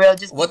liquor for real.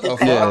 Just what the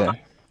fuck?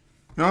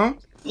 Huh?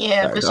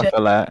 Yeah, for sure.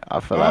 I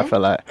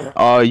feel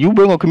that. You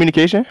big on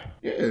communication?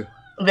 Yeah.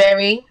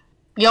 Very.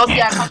 You don't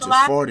see I talk a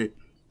lot? Farted.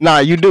 Nah,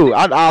 you do.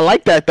 I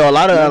like that though. A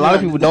lot of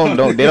people don't.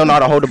 They don't know how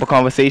to hold up a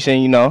conversation.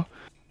 You know.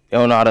 They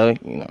don't know how to.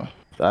 You know.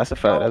 So that's a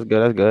fact. That's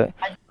good.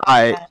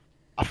 I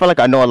feel like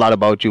I know a lot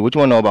about you. What you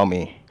want to know about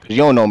me? Because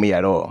you don't know me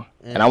at all,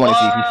 and I want to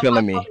see if you're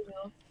feeling me.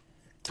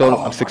 So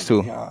I'm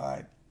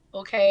 6'2".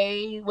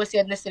 Okay. What's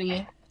your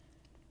ethnicity?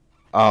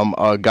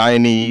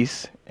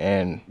 Guyanese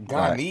and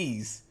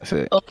Guyanese. That's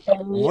it. Okay.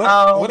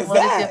 What is that?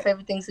 What is your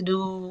favorite things to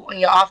do on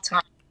your off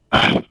time?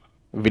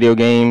 Video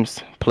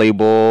games, play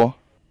ball,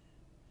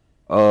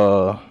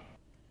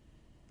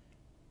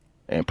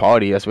 and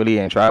party. That's really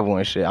and travel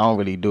and shit. I don't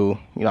really do.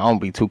 You know, I don't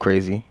be too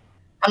crazy.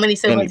 How many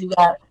siblings you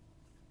got?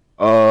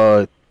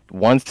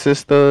 1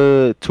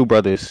 sister, 2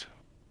 brothers.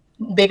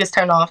 Biggest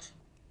turn off.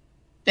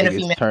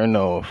 Biggest turn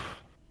off.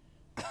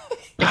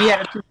 If you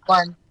had to choose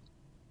one.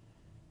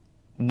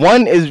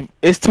 One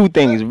is 2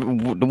 things.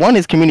 One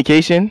is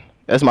communication.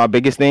 That's my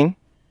biggest thing.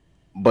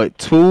 But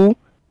 2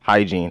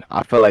 hygiene.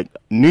 I feel like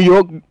New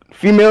York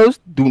females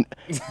do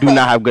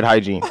not have good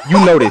hygiene.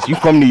 You know this. You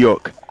from New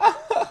York.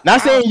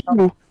 Not saying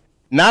you.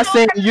 Not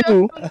saying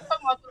you.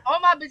 All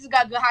my bitches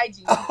got good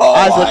hygiene. So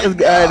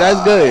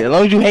that's good. As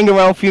long as you hang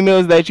around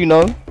females that you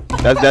know,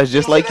 that's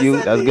just like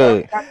you. That's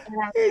good.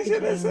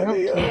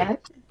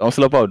 Don't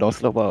slip out. Don't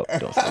slip out.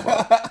 Don't slip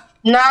out.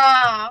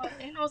 Nah,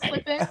 ain't no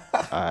slipping.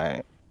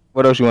 Alright.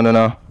 What else you want to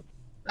know?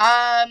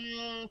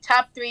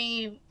 Top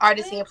 3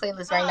 artists in your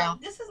playlist right now.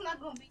 This is not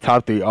gonna be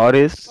Top 3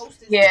 artists.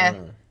 Yeah.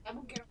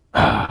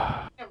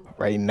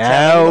 Right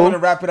now,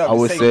 wrap it up. I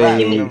would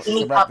say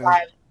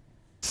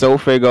So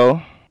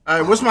Fago.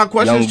 Alright, what's my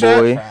questions,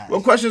 Chad?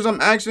 What questions I'm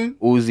asking?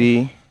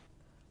 Uzi.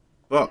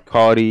 Fuck.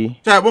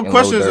 Cardi. Chad, what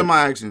questions am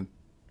I asking?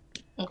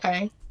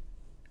 Okay.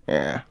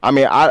 Yeah. I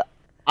mean,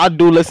 I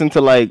do listen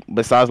to, like,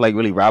 besides, like,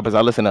 really rappers,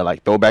 I listen to,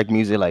 like, throwback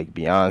music, like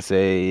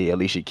Beyonce,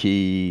 Alicia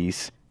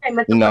Keys.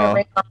 You know,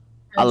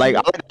 I like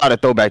a lot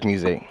of throwback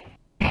music.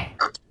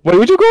 Wait,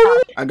 what you call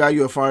me? I got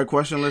you a fire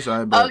question list.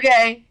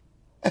 Okay.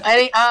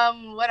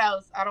 What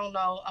else? I don't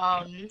know.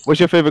 What's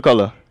your favorite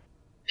color?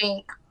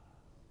 Pink.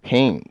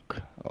 Pink.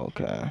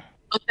 Okay.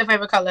 What's your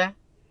favorite color?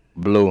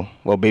 Blue.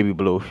 Well, baby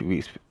blue,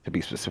 to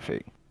be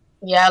specific.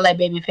 Yeah, I like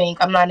baby pink.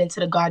 I'm not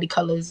into the gaudy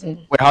colors. And...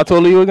 Wait, how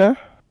tall are you again?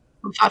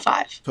 I'm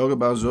 5'5". Talk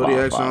about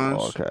zodiac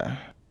signs. Okay.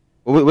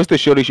 What's the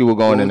shortest you were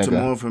going in? To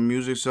more from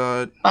music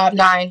side.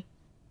 5'9".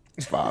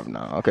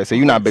 5'9". Okay, so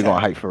you're not big on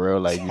height for real.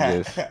 Like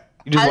you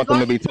just want them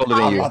to be taller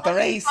than you. About the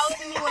race.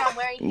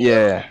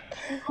 Yeah.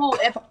 Cool.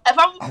 If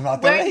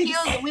I'm wearing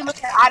heels and we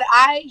look at eye to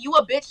eye, you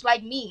a bitch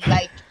like me.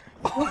 Like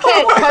you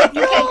can't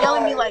yell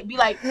at me like be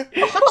like shut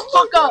the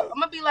fuck up. I'm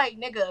gonna be like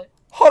nigga.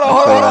 Hold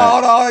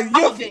on.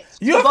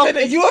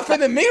 You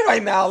offended me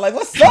right now. Like,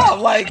 what's up?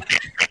 Like,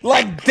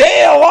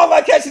 damn, why am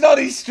I catching all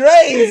these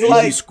strays?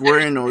 Like, you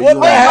squaring or what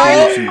you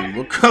on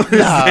What color is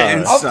that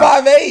inside?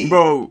 I'm 5'8".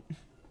 Bro,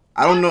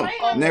 I don't know.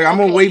 Nigga, I'm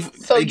gonna wait.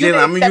 Hey,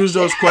 Jalen, I'm gonna use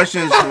those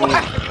questions for,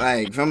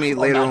 like, for me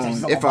later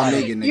on if I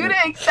make it, nigga. You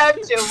didn't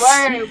accept your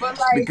word, but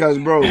like. Because,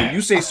 bro,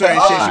 you say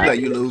certain shit, you like,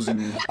 you losing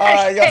me.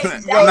 Alright,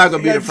 I'm not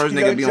gonna be the first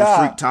nigga to be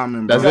on freak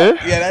timing, bro.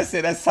 That's it? Yeah, that's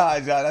it. That's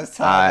time, John. That's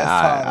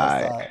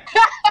time.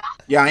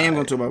 Yeah, I am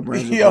gonna talk about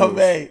brands. Yo,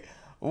 man,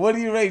 what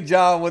do you rate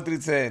John 1 through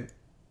 10?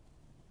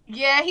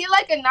 Yeah, he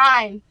like a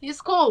 9.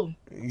 He's cool.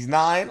 He's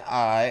 9.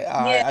 All right.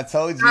 Yeah, I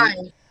told you.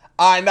 9.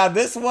 All right, now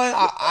this one,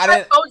 I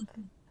didn't.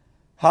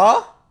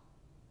 Huh?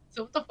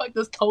 So what the fuck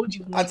just told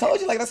you? I told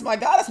you, like, that's my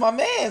guy. That's my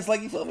man's.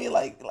 Like, you feel me?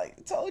 Like, I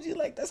told you,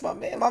 like, that's my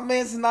man. My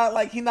man's not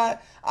like I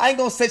ain't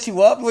gonna set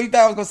you up. What you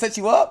thought I was gonna set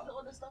you up?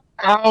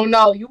 I don't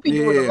know. You be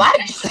doing a lot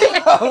of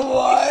shit.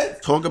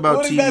 What? Talk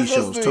about TV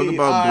shows. Talk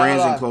about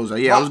brands and clothes.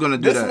 Yeah, I was gonna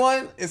do that. This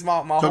one is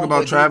my talk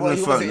about traveling.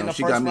 Fuck no,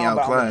 she got me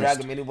outclassed.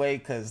 Drag him anyway,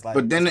 cause like.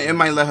 But then it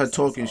might let her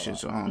talk and shit.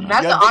 So I don't know.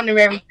 That's the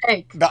honorary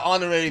pick. The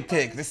honorary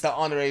pick. This is the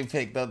honorary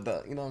pick.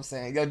 The you know what I'm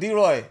saying? Yo,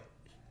 D-Roy.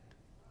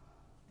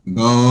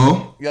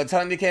 Go. Yo,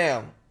 turn your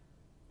cam.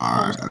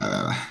 Alright.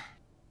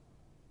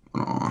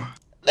 Hold on.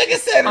 Nigga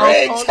said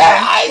red chat.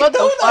 I ain't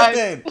do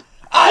nothing.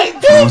 I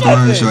ain't do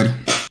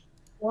nothing.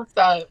 What's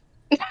up?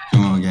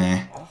 Come on,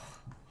 gang.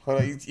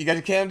 Hold on, you got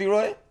your cam,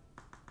 D-Roy?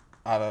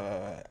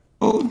 Alright.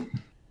 Oh.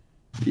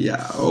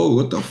 Yeah. Oh,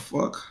 what the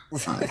fuck? You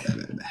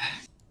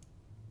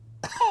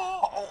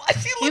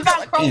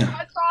got Chrome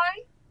Hearts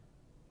on?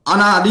 Oh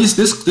nah,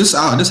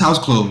 this house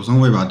closed. Don't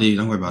worry about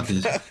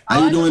this.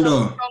 How you doing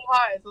though?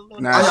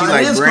 Nah, she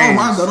like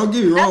brands. Don't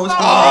get me wrong.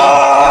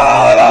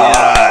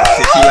 Yeah,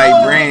 she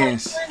like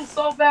brands.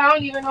 So bad, I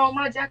don't even know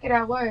my jacket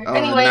at work. Oh,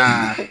 anyway.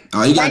 Nah.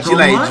 Oh, you got she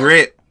like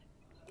drip.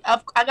 I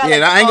got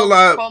I ain't gonna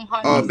lie.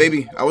 Oh,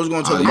 baby, I was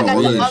gonna talk about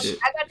all that shit.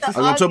 I was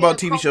gonna talk about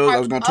TV shows. I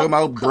was gonna talk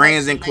about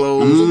brands and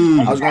clothes.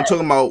 I was gonna talk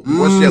about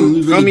what's your.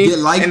 Feel me?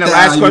 And the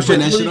last question,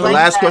 I was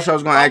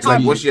gonna ask,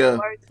 like, what's your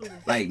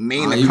like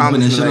main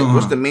accomplishment? Like,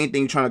 what's the main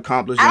thing you're trying to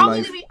accomplish in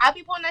life? I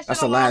be putting that shit.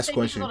 That's the last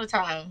question. All the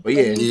time. But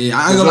yeah,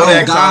 I ain't gonna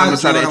lie.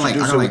 Guys, I got like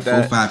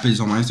 4-5 that. pictures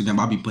on my Instagram.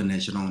 I be putting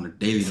that shit on the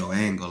daily though. I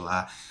ain't gonna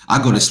lie. I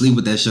go to sleep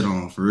with that shit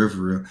on for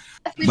real.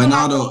 But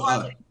now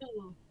though,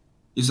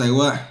 you say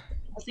what?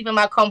 I sleep in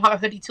my Chrome Heart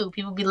hoodie too.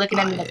 People be looking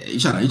at me like, you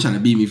trying to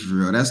beat me for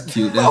real. That's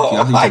cute. That's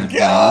cute. Oh my God.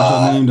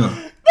 What's your name though?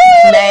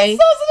 May.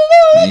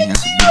 Man,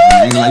 that's beautiful.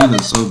 I ain't like you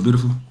look so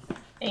beautiful.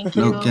 Thank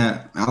you. No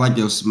cap. I like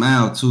your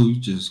smile too. You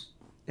just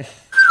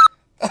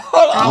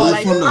Hold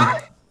on.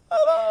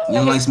 You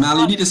don't like smile?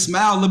 You need to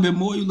smile a little bit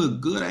more. You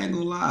look good. I ain't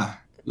gonna lie.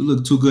 You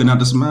look too good not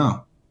to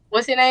smile.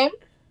 What's your name?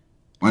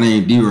 My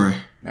name D-Roy.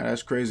 Nah,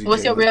 that's crazy.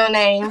 What's your real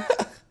name?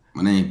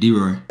 My name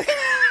D-Roy.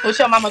 What's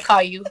your mama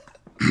call you?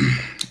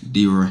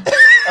 D-Roy.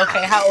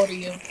 Okay, how old are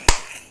you?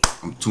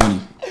 I'm 20.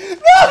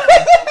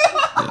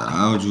 Yeah,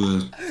 how old you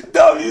is?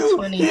 W.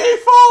 20. He ain't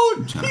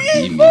phone. Trying to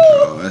beat me,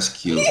 bro. That's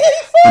cute.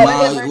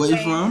 Where you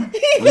from?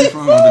 Where you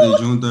from? Over there,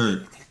 June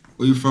 3rd.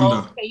 Where you from,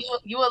 though? Okay,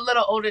 you a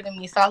little older than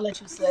me, so I'll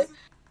let you slip.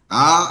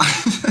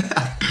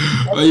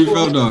 Where you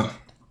from, though?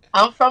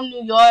 I'm from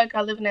New York.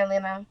 I live in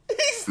Atlanta.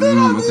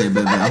 Okay,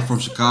 baby. I'm from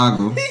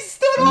Chicago.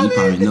 You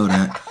probably know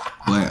that.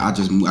 But I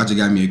just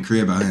got me a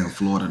crib out here in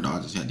Florida, though.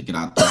 I just had to get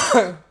out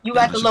there. You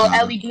got the little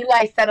LED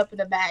light set up in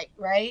the back,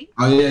 right?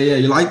 Oh yeah.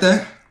 You like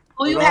that?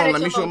 Oh, you had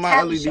let me show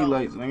my LED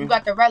lights. You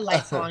got the red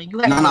lights on.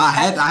 No, I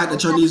had to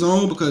turn these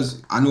on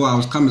because I knew I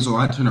was coming, so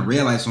I had to turn the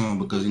red lights on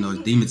because it's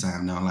demon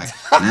time now. Like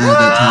now's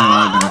that time where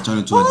I gotta turn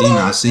into a demon.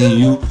 I seen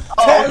you.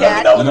 Oh,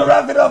 yeah. Let me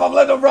wrap it up. I'm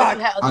letting them rock.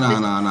 No.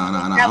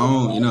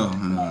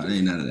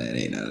 Ain't none of that.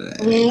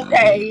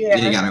 Okay, yeah.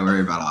 You ain't gotta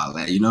worry about all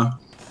that,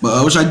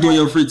 But what should I do in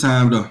your free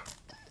time though?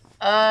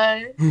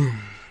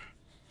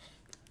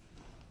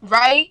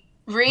 Write,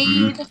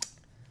 read,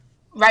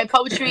 write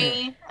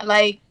poetry,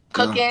 like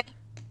cooking,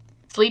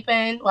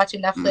 sleeping,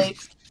 watching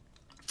Netflix.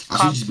 I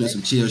should just been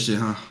some chill shit,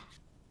 huh?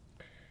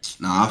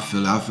 Nah, I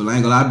feel it. I ain't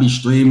gonna lie, I be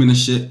streaming and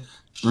shit.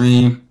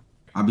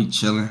 I be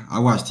chilling. I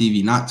watch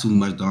TV, not too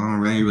much though. I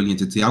ain't really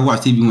into TV. I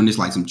watch TV when there's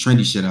like some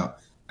trendy shit out.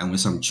 And when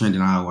something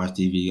trending, I watch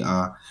TV.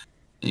 I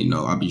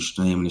be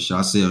streaming and shit.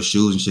 I sell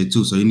shoes and shit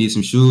too. So you need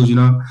some shoes,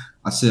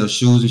 I sell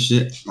shoes and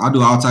shit. I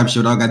do all type of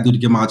shit. All I gotta do to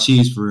get my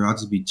cheese for real. I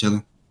just be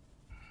chilling.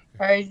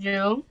 Heard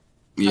you.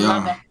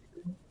 Yeah.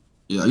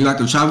 Yeah. You like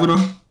to travel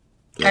though?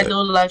 I do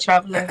love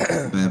traveling.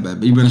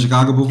 Bad. You been in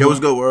Chicago before? Yo, what's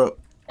good, world?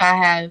 I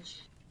have.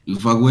 You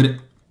fuck with it?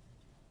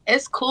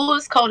 It's cool.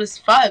 It's cold as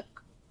fuck.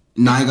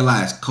 Nah, I ain't gonna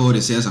lie. It's cold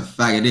as hell. It's a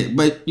fact of it.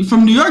 But you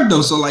from New York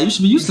though, so like you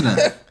should be used to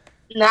that.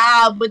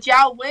 Nah, but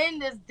y'all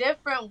wind is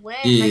different wind.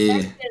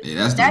 Yeah,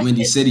 that's the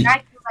windy city.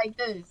 Like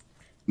this.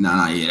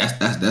 Nah,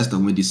 that's the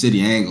windy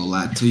city. I ain't gonna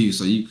lie to you.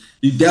 So you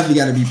definitely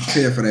gotta be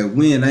prepared for that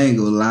wind. I ain't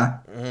gonna lie.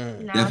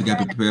 Definitely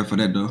gotta be prepared for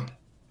that though.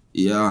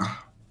 Yeah.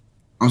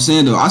 I'm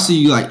saying though, I see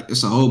you like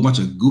it's a whole bunch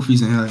of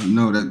goofies in here,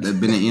 that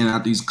been in and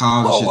out these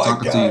calls and shit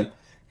talking to you.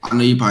 I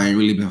know you probably ain't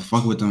really been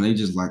fucking with them. They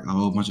just like a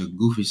whole bunch of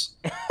goofies.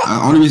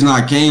 Only reason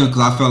I came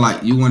because I felt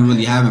like you weren't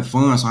really having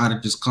fun, so I had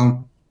to just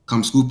come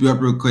scoop you up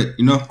real quick,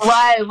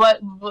 Why?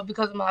 What?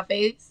 Because of my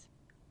face?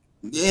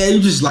 Yeah, you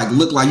just like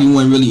look like you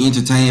weren't really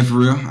entertained for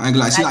real. I ain't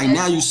like see like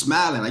now you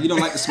smiling. Like you don't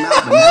like to smile,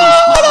 but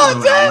now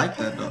you smiling. I like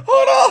that though.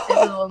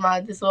 Hold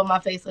on. This is what my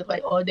face looks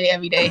like all day,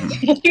 every day.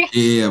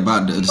 Yeah,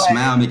 about the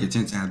smile make it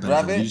 10 times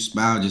better. When you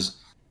smile just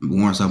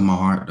warms up my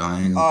heart though.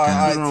 I ain't all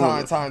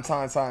right,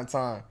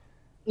 time.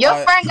 Your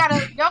friend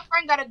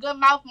got a good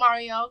mouth,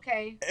 Mario.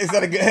 Okay. Is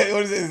that a good?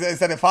 What is it? Is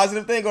that a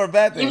positive thing or a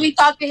bad thing? He be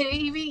talking.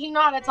 He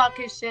know how to talk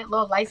his shit.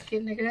 Little light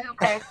skinned nigga.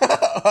 Okay.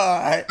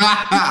 Alright.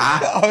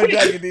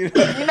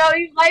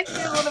 These light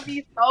skins wanna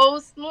be so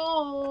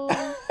smooth.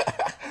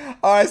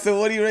 Alright, so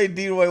what do you rate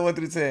D-Roy 1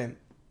 through 10?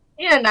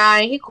 Yeah,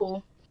 9. He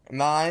cool.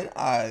 9.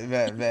 Alright,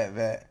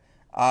 bet.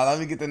 Let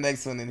me get the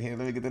next one in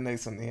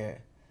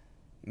here.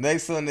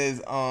 Next one is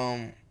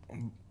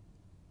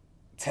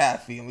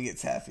Taffy. Let me get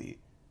Taffy.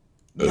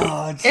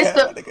 No,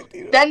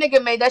 that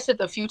nigga made that shit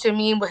the Future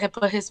meme where he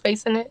put his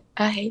face in it.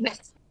 I hate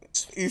that.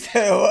 You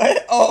said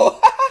what? Oh,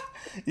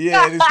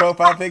 yeah, his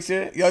profile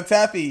picture. Yo,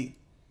 Taffy.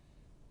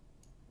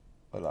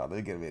 Hold on, let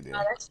me get him in there. Oh,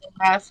 that shit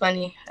mad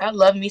funny. I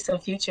love me some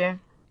Future.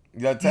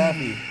 Yo,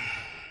 Taffy.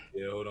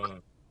 Yeah, hold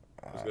on.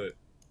 What's good?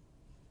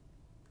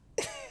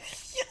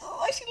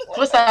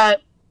 What's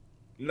up?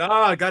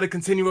 Nah, I gotta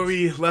continue where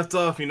we left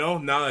off,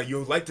 Nah,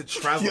 you like to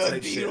travel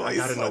type shit. I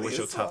gotta know what's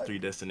your top 3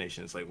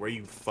 destinations. Like, where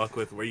you fuck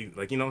with, where you,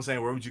 like, you know what I'm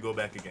saying? Where would you go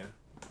back again?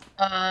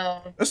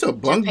 That's a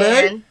bunk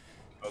bag?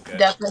 Okay.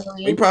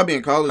 Definitely. You probably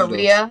in college,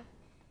 Korea.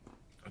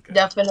 Okay.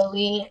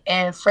 Definitely.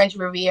 And French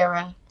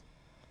Riviera.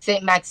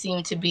 Saint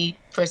Maxime, to be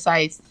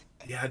precise.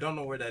 Yeah, I don't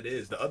know where that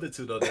is. The other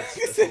two, though,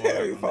 that's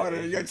Harry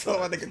Potter. You're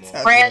talking about nigga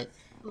Taffy. France.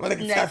 My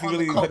nigga Taffy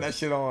really put that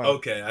shit on.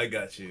 Okay, I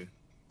got you.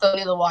 So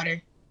near the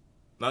water.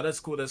 No, that's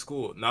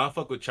cool. Now I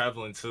fuck with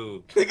traveling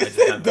too. Nigga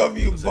said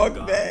W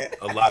bug man.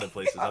 A lot of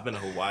places. I've been to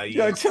Hawaii.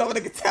 Yo, chill with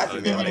nigga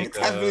Taffy, man. Nigga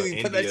Taffy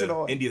really put that shit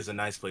on. India's a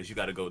nice place. You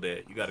gotta go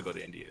there. You gotta go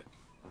to India.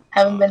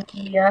 Haven't been to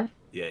India.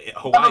 Yeah,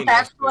 Hawaii. Have a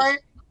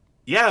passport?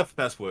 Yeah, I have a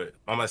passport.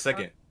 On my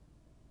second.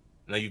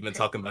 I know you've been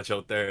talking about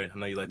your third. I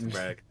know you like to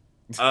brag.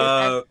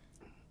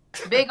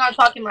 Big on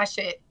talking my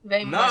shit.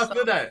 I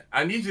feel that.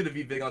 I need you to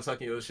be big on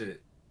talking your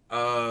shit.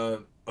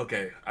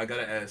 Okay, I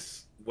gotta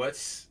ask,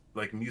 what's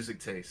like music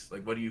taste?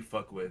 Like, what do you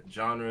fuck with?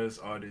 Genres,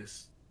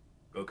 artists?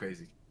 Go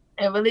crazy.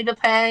 It really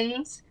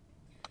depends.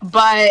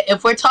 But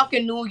if we're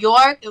talking New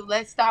York,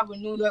 let's start with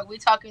New York. We're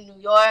talking New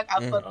York.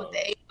 I fuck with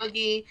the A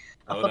Boogie.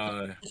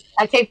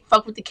 I can't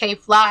fuck with the K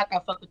Flock. I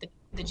fuck with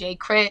the J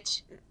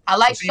Critch. I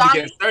like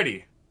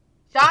Shawnee.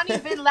 Shawnee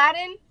Bin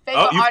Laden,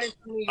 favorite artist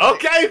from New York.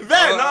 Okay,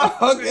 bet.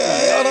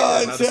 Okay, hold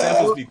on. The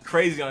samples be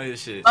crazy on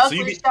his shit. So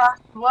you be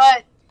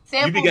what?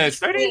 Samples you be getting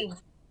sturdy?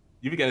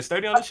 You be getting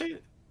sturdy on the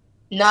shit?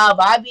 No,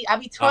 but I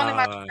be twirling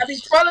my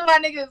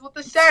niggas with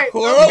the shirt.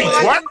 Twirling.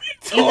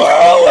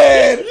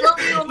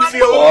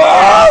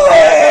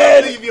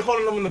 You be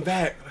holding them in the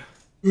back.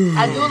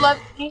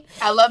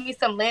 I love me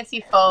some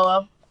Lancey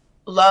Foe.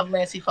 Love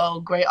Lancey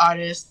Foe, great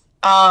artist.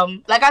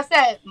 Like I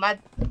said, my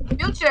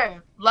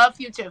Future. Love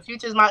Future.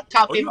 Future's my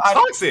top favorite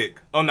artist. Toxic.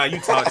 Oh, now you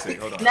toxic.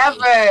 Hold on.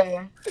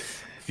 Never.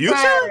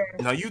 Future?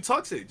 No, you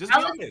toxic. Just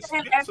be honest.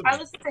 I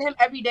listen to him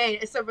every day.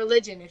 It's a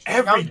religion.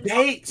 Every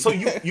day? So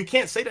you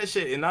can't say that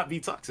shit and not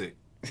be toxic.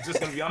 I'm just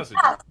gonna be honest with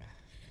you.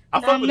 I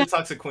fuck with the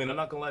toxic queen. I'm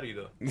not gonna lie to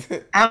you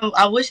though.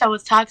 I wish I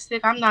was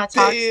toxic. I'm not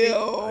toxic.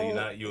 You're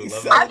not. You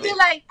love I feel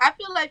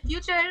like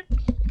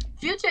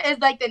Future is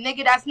like the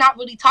nigga that's not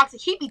really toxic.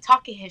 He be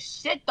talking his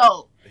shit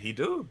though. He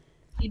do.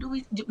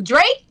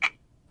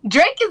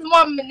 Drake is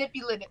more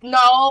manipulative.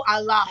 No,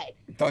 I lied.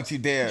 Don't you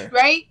dare.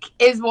 Drake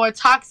is more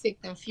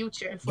toxic than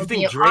Future. You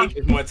think Drake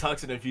is more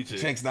toxic than Future?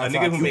 Drake's not a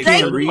nigga toxic. who made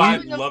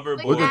Drake Lover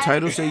Boy. What the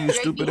title say, you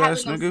stupid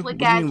ass nigga? What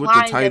do you mean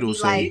what the title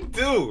say?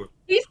 Dude.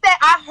 He said,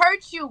 I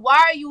hurt you.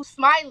 Why are you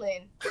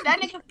smiling? That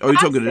nigga. Oh, you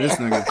talking to this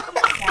nigga?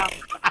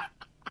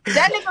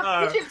 That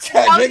nigga Future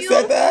tell you,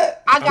 said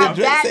that? I got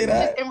bad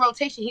bitches in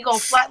rotation. He gonna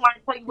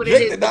flatline tell you what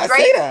it is. Did not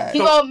say that. He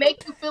gonna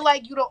make you feel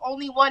like you the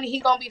only one. He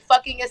gonna be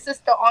fucking your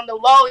sister on the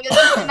low, and your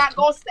sister not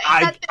gonna say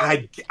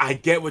nothing. I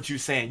get what you're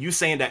saying. You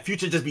saying that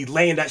Future just be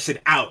laying that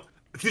shit out.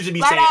 Future be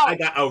Flat saying out. I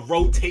got a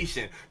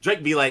rotation.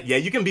 Drake be like, yeah,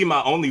 you can be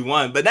my only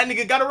one, but that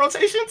nigga got a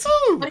rotation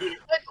too.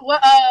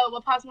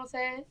 What Pop Smoke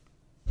said?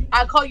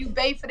 I call you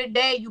bae for the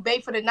day, you bae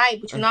for the night,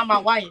 but you're not my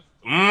wife.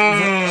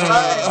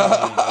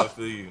 I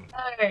feel you.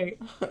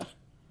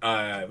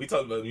 Alright. We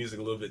talked about music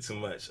a little bit too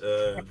much.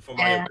 Before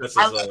That's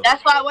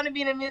why I want to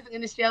be in the music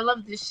industry. I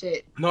love this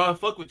shit. No, I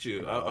fuck with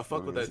you. I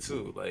fuck with that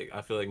too. Like,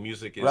 I feel like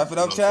music is. Wrap it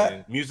up,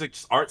 chat. Music,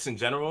 arts in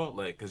general,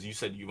 like, because you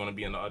said you want to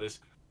be an artist.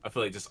 I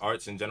feel like just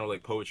arts in general,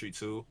 like poetry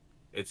too.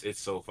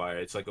 It's so fire.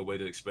 It's like a way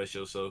to express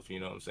yourself.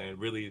 You know what I'm saying?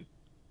 Really,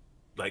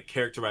 like,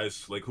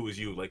 characterize like who is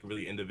you. Like,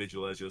 really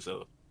individualize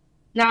yourself.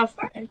 Now,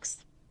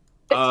 facts.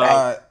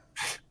 No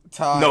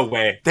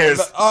way.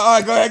 There's. All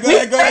right, go ahead.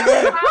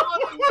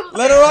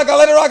 Let it rock.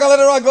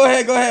 Go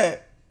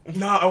ahead.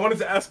 No, I wanted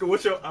to ask her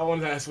what's your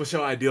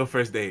ideal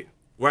first date?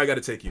 Where I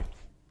gotta take you?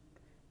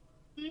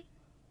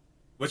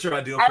 What's your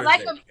ideal first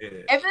date?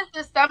 If it's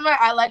the summer,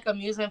 I like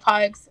amusement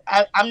parks.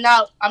 I'm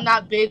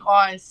not big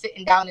on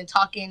sitting down and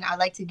talking. I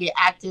like to get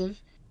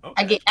active. Okay.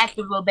 I get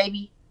active, little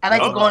baby. I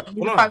like to go on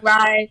amusement park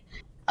ride.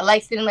 I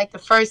like sitting like the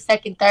first,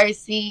 second, third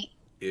seat.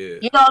 Yeah.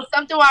 You know,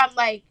 something where I'm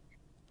like,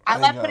 I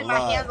like putting my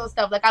hands on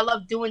stuff. Like, I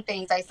love doing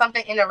things, like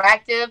something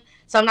interactive.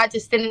 So I'm not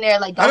just sitting there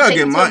like, I gotta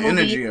get my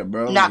energy up,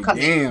 bro. Not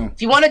coming. Damn.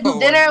 If you want to do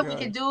dinner, we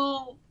can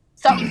do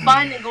something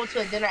fun and go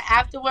to a dinner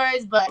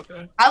afterwards. But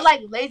I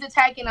like laser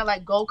tagging. I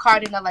like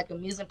go-karting. I like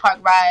amusement park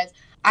rides.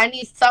 I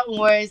need something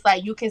where it's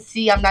like you can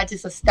see I'm not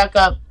just a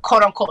stuck-up,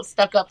 quote-unquote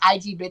stuck-up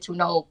IG bitch with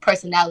no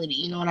personality.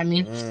 You know what I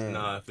mean?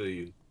 Nah, I feel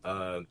you.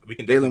 We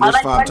can. Jalen,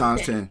 what's 5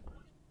 times 10?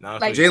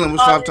 Like Jalen,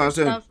 what's 5 times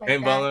 10?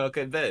 Paintballing,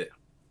 okay, bet.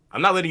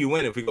 I'm not letting you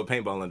win if we go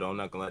paintballing, though. I'm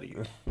not gonna lie to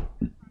you.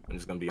 I'm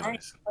just gonna be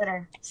honest.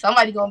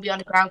 Somebody gonna be on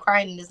the ground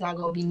crying, and it's not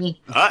gonna be me.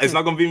 It's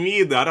not gonna be me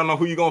either. I don't know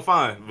who you gonna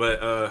find,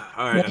 but all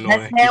right.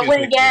 Let's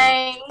win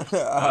gang. All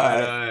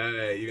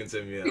right, you can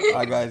take me out.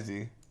 I got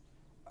you.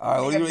 All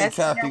right, what do you rate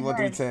Taffy? 1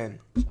 through 10?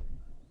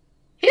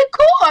 He's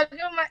cool. I give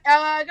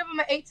him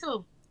an 8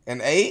 too.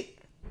 An 8?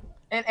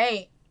 An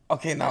 8.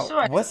 Okay,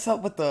 now what's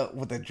up with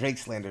the Drake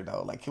slander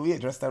though? Like, can we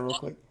address that real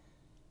quick?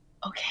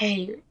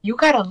 Okay, you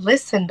gotta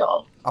listen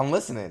though. I'm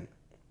listening.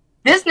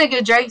 This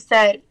nigga Drake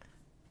said,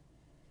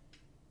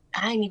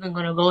 I ain't even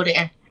gonna go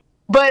there.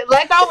 But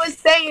like I was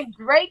saying,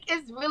 Drake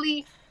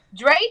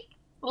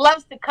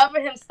loves to cover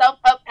himself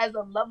up as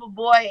a lover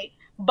boy,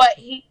 but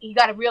he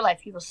gotta realize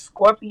he's a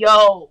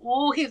Scorpio.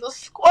 Ooh, he's a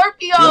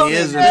Scorpio. He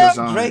is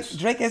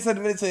Drake has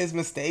admitted to his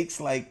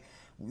mistakes, like.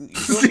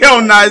 Yo,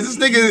 nice. This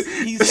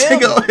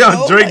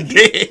nigga, Drake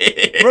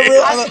did.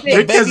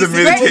 Drake has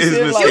admitted to his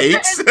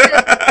mistakes.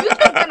 You're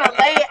just gonna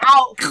lay it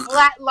out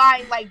flat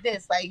line like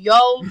this. Like,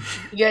 yo,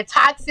 you're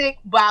toxic,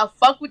 but I'll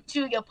fuck with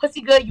you. Your pussy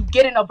good, you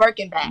get in a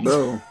Birkin bag.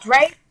 No.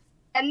 Drake,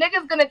 and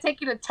nigga's gonna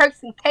take you to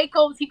Turks and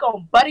Caicos. He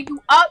gonna butter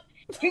you up.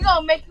 He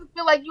gonna make you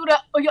feel like you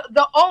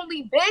the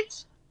only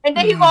bitch. And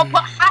then he gonna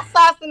put hot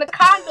sauce in the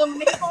condom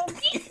and he gonna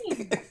beat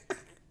you.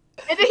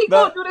 And then he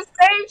gonna do the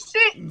same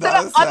shit to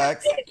the other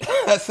bitch.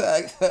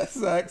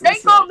 That's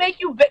Drake's gonna make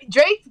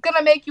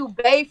you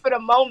bae for the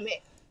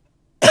moment.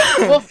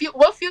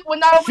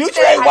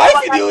 Future ain't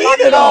wifing you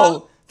either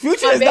though.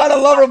 Future is not a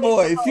lover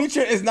boy.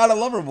 Future is not a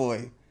lover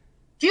boy.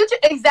 Future,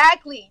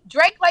 exactly.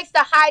 Drake likes to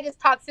hide his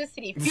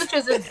toxicity.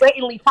 Future's is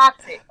blatantly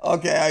toxic.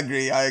 Okay, I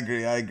agree.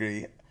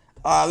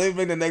 Let me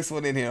bring the next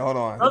one in here. Hold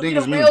on. Those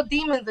are the real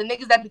demons, the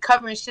niggas that be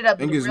covering shit up.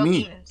 The real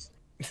demons.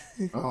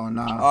 Oh,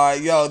 nah. All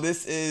right, yo,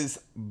 this is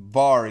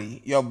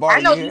Bari. Yo, Bari.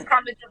 I know these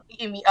comments are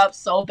beating me up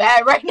so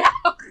bad right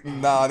now.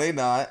 Nah, they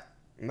not.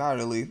 Not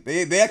really.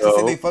 They actually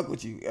said they fuck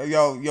with you.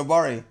 Yo,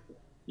 Bari.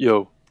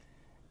 Yo.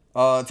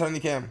 Turn your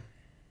cam.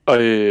 Oh,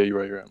 yeah, you're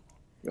right.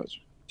 Gotcha.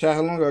 Chat,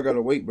 how long I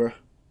gotta wait, bro?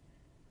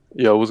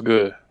 Yo, what's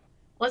good?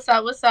 What's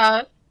up?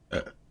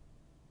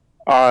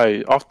 All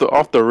right, off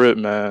the rip,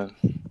 man.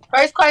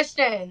 First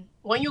question.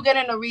 When you get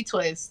in a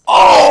retwist?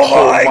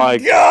 Oh my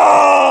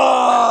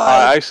god!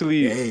 I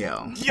actually,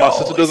 my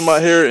sister does my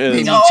hair and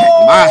maybe check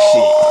my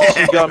shit.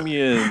 She got me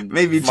in.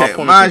 Maybe check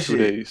my shit.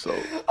 Today, so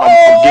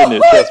I'm getting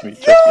it. Trust me.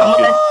 I'm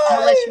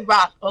gonna let you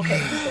rock. Okay,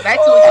 so back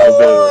to what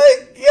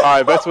All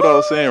right, back to what I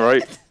was saying,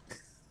 right?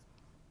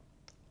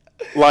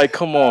 Like,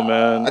 come on,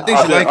 man. I think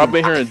I've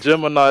been hearing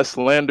Gemini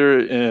slander,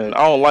 and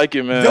I don't like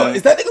it, man. Yo,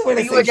 is that nigga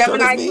wearing the You a same shirt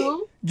Gemini as me?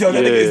 too? Yo,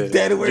 that nigga is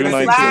dead wearing the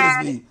same shirt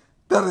as me.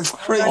 That is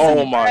crazy.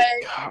 Oh my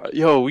god,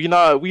 yo, we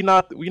not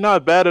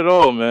bad at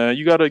all, man.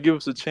 You gotta give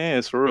us a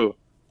chance for real.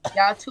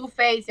 Y'all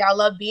two-faced. Y'all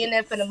love being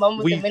there for the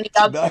moment. The minute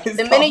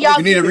y'all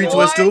you need a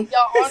retwist too.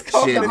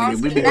 Shit,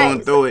 we be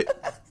going through it.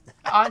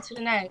 On to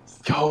the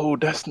next. Yo,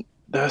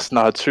 that's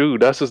not true.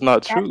 That's just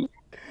not true.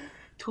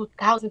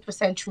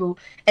 2000% true,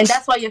 and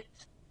that's why you're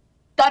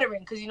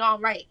stuttering because you know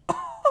I'm right.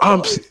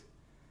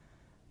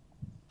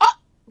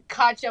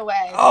 Caught your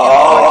ass.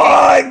 Oh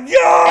my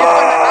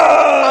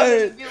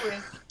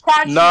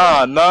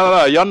god!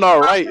 Nah, y'all not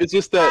right. It's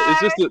just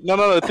that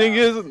no. The thing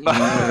is,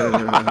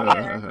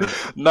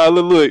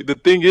 look. The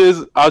thing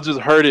is, I just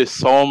heard it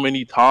so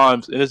many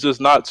times, and it's just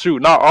not true.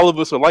 Not all of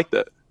us are like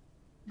that.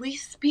 We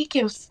speak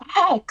in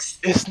facts.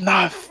 It's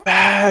not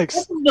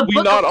facts.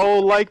 We not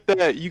all like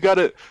that. You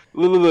gotta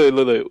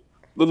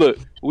look.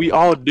 We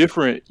all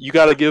different. You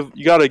gotta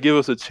give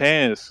us a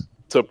chance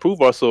to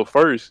prove ourselves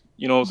first.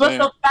 You know what I'm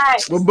saying?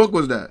 What book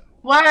was that?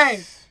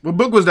 Word. What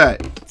book was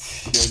that?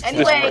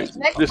 Anyway,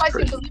 next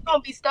question, because we're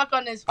gonna be stuck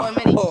on this for a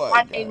minute.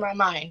 I changed my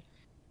mind.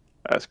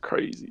 That's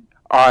crazy.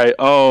 All right.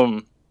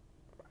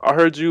 I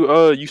heard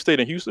you stayed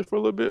in Houston for a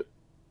little bit.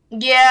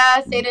 Yeah,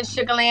 I stayed in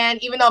Sugarland,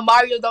 even though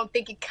Mario don't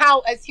think it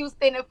count as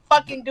Houston and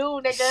fucking do,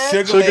 nigga.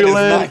 Sugarland is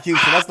not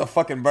Houston. That's the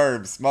fucking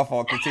burbs. My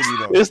fault. Continue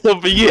though. It's the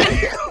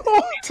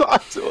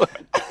Talk to it.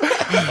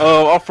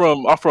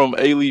 I'm from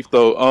A-Leaf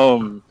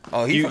though.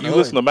 You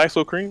listen to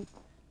Maxo Cream?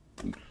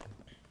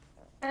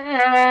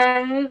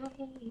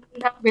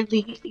 Not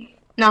really.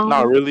 No.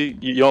 Not really.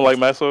 You don't like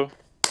Maxo?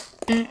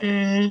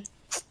 Mm-mm.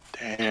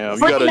 Damn.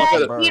 Free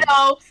Max B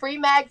though. Free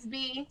Max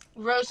B.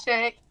 Real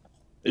shit.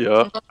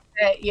 Yeah.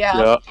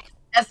 Yeah.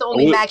 That's the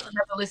only Max I'm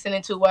ever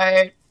listening to.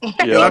 Word.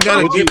 Yo, I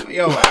gotta give.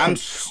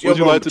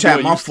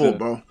 Chat, my fault,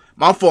 bro.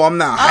 My fault. I'm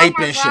not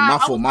hyping shit. My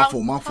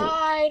fault.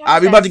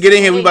 Alright, we about to get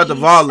in here. We about to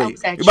volley.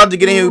 We about to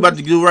get in here. We about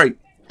to do right.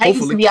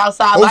 Hopefully, be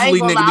outside. Hopefully,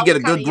 nigga, we get a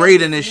good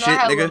grade in this shit,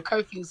 nigga.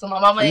 Curfew, so my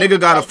mama nigga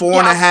got a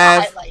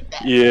 4.5.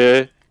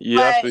 Yeah.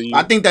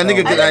 I think that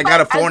nigga that got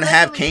a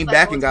 4.5 came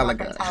back and got like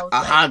a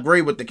high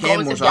grade with the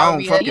camo. So I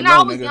don't fucking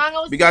know,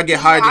 nigga. We gotta get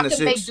higher than a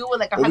 6.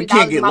 But we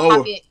can't get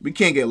lower. We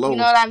can't get lower. You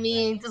know what I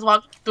mean? Just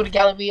walk through the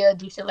Galleria,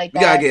 do shit like that.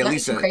 We gotta get at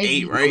least an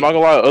 8, right? I'm not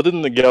gonna lie. Other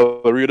than the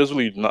Galleria, there's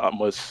really not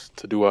much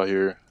to do out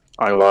here.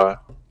 I ain't lie.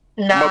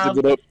 Nah,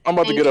 I'm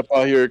about to get up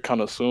out here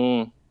kind of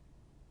soon.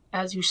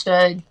 As you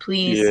should,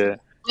 please. Yeah.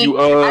 I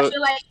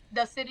feel like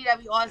the city that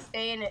we all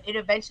stay in, it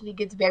eventually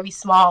gets very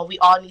small. We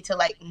all need to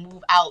like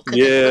move out.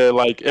 Yeah,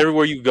 like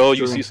everywhere you go,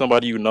 you see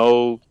somebody you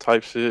know,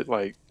 type shit.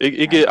 Like I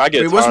get.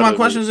 Wait, what's my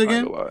questions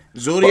again?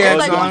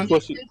 Zodiac sign.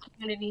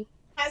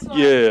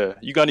 Yeah,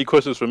 you got any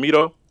questions for me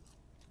though?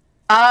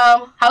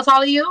 How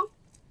tall are you?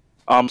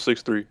 I'm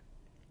 6'3".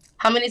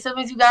 How many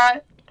siblings you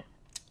got?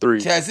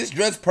 3. Chad, is this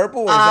dress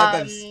purple or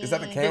is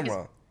that the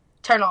camera?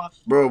 Turn off.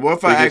 Bro, what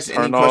if I ask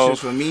any questions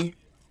for me?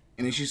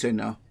 And then she said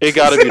no. It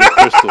gotta be the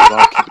crystals.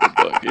 I'll keep it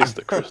buck. It's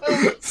the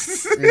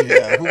crystals.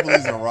 Yeah, who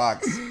believes in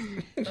rocks?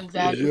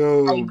 Exactly.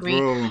 Yo, I agree.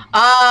 Bro.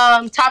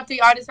 Top 3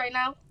 artists right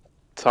now?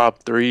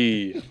 Top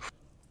 3.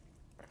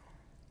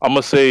 I'm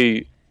gonna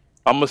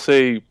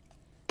say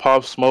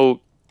Pop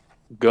Smoke,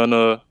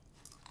 Gunna,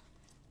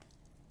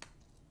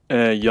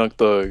 and Young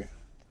Thug.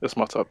 That's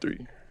my top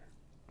 3.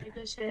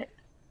 Good shit.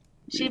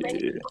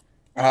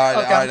 All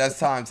right, that's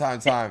time.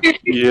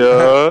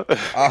 Yeah.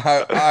 All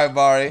right,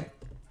 Bari.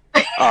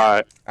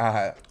 All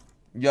right.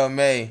 Yo,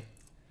 May.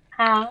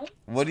 Huh?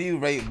 What do you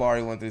rate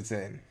Bari 1 through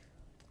 10?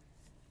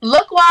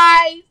 Look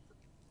wise,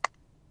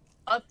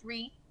 a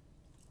 3.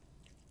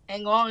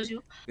 Ain't going with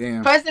you.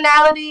 Damn.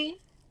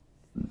 Personality,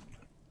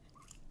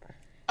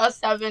 a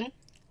 7.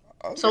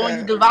 Okay. So when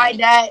you divide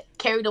that,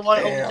 carry the 1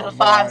 over to the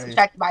 5,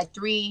 subtract by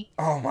 3.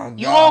 Oh my god.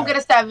 You won't get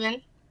a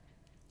 7.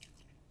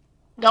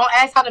 Don't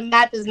ask how the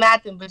math is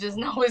mathing, but just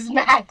know it's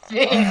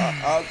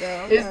mathing.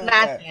 Okay. It's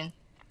mathing.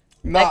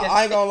 Nah,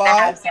 I ain't gonna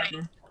lie.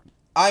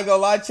 I ain't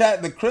gonna lie,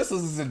 chat. The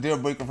crystals is a deal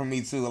breaker for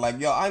me too. Like,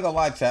 yo, I ain't gonna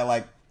lie, chat.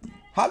 Like,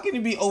 how can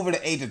you be over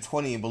the age of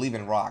 20 and believe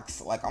in rocks?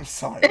 Like, I'm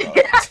sorry, bro.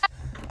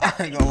 I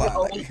ain't gonna lie.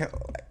 Like, yo,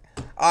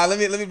 let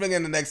me bring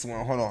in the next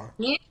one. Hold on.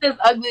 He this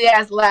ugly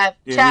ass laugh.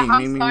 Yeah, chat,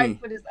 I'm sorry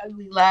for this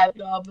ugly laugh,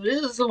 y'all, but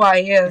this is who I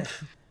am.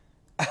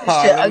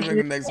 Let me bring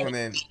the next one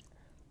in.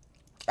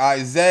 All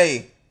right,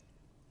 Zay.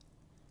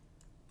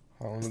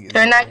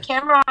 Turn that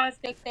camera on,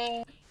 Stick.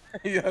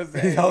 Yo,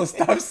 Zay. Yo,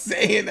 stop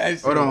saying that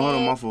shit. Hold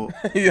on, my fault.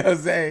 Yo,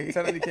 Zay,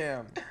 turn on the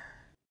cam.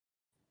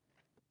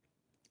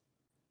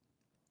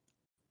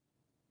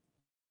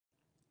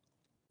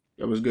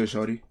 Yo, what's good,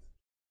 shorty?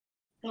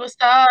 What's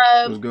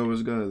up?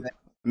 What's good? Let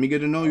me get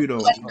to know you, though.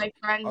 Like my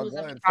friend who's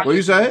a photographer. What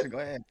you say? Go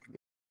ahead.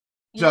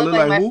 You look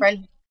like my friend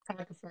who's a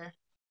photographer.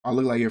 I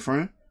look like your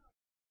friend?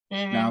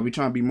 Mm-hmm. Nah, we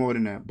trying to be more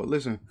than that. But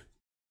listen,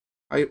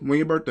 when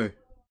your birthday?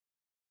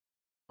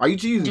 Are you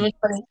cheesing?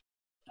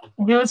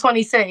 June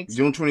 26th.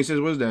 June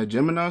 26th, what is that?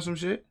 Gemini or some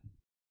shit?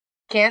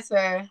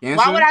 Cancer.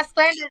 Why would I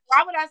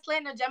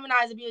slander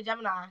Gemini to be a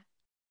Gemini?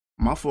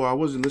 My fault. I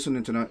wasn't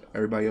listening to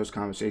everybody else's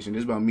conversation. This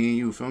is about me and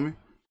you. Feel me?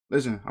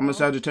 Listen, I'm a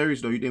Sagittarius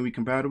though. You think we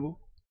compatible?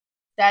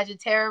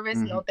 Sagittarius?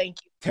 No,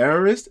 thank you.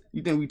 Terrorist?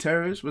 You think we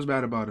terrorists? What's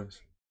bad about us?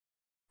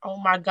 Oh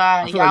my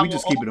God! I feel like we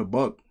just keep it a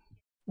buck.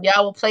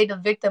 Y'all will play the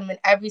victim in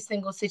every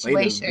single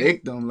situation. Play the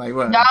victim, like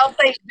what? Y'all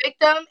play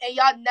victim and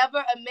y'all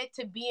never admit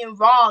to being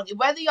wrong.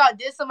 Whether y'all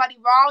did somebody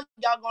wrong,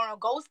 y'all gonna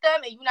ghost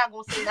them and you're not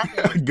gonna say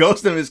nothing.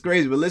 Ghost them is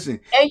crazy, but listen.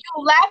 And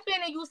you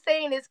laughing and you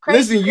saying it's crazy.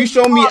 Listen, you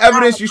show me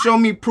evidence, you show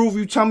me proof,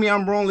 you tell me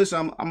I'm wrong.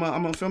 Listen, I'm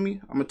gonna feel me.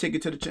 I'm gonna take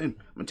it to the chin.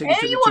 I'm gonna take it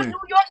to the chin. And you a New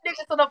York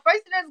nigga, so the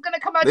first thing that's gonna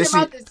come out your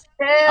mouth is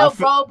chill,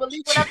 bro.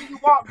 Believe whatever you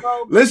want,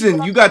 bro.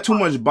 Listen, you got too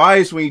much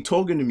bias when you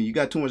talking to me. You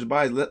got too much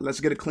bias. Let's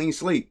get a clean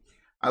slate.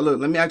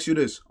 Look, let me ask you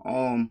this.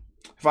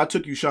 If I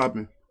took you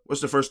shopping, what's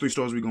the first 3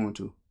 stores we going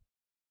to?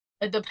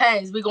 It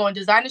depends. We going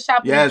designer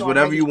shopping. Yes,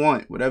 whatever you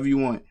want. Whatever you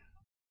want.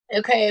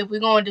 Okay, if we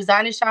going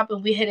designer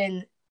shopping, we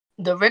hitting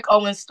the Rick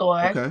Owens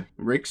store. Okay,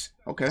 Rick's.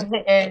 Okay. We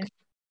hitting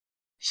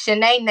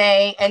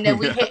Shanae, and then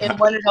we hitting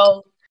one of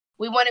those.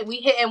 We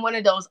hitting one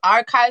of those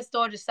archive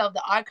stores to sell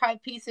the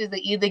archive pieces. They're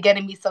either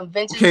getting me some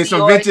vintage. Okay,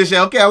 some vintage.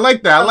 Okay, I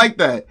like that. I like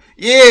that.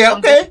 Yeah.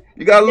 Okay.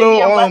 You got a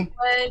little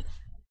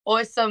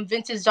or some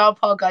vintage Jean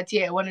Paul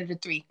Gaultier, one of the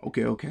 3.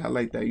 Okay, I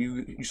like that.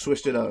 You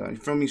switched it up. You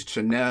feel me?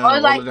 Chanel,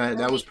 all of that.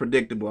 That was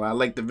predictable. I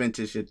like the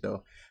vintage shit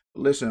though.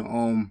 But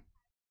listen,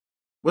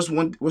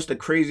 what's the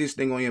craziest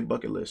thing on your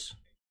bucket list?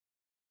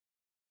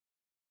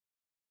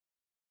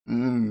 I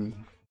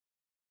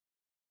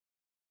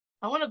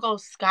want to go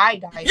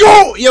skydiving.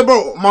 Yo,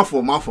 bro, my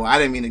fault. I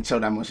didn't mean to show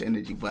that much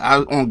energy, but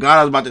on God,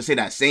 I was about to say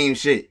that same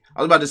shit.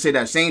 But I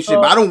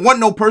don't want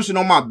no person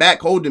on my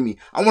back holding me.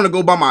 I want to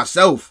go by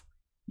myself.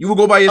 You will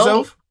go by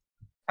yourself?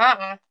 All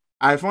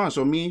right, fine.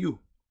 So me and you.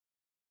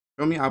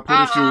 Feel me? I'll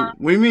promise you.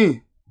 What do you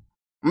mean?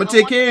 I'm gonna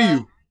take care of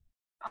you.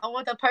 I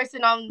want the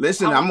person on.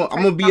 Listen, I'm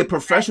gonna be a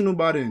professional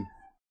by then.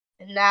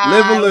 Nah.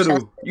 Live a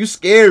little. You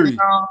scary.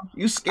 No.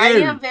 You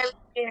scary. I am very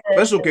scared.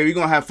 That's okay. We're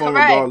gonna have fun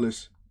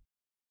regardless.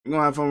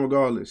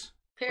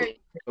 Period.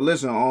 But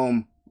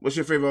listen, what's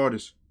your favorite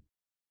artist?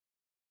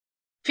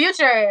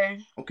 Future.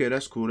 Okay,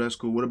 that's cool.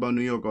 What about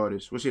New York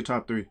artists? What's your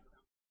top 3?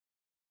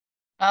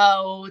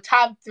 Oh,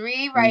 top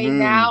 3 right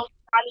now.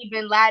 Johnny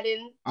Bin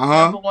Laden.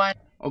 Number 1.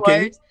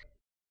 Okay.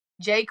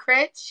 Jay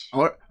Critch.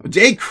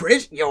 Jay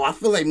Critch? Yo, I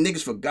feel like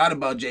niggas forgot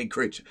about Jay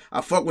Critch.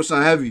 I fuck with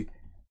some heavy.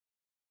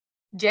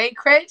 Jay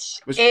Critch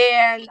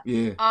and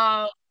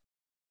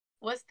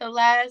what's the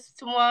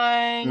last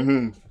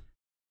one?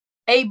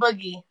 A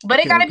Boogie.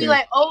 But it gotta be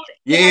like old.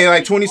 Yeah,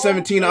 like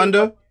 2017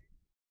 under.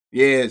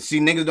 Yeah, see,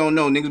 niggas don't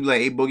know. Niggas be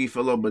like A Boogie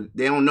fell up, but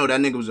they don't know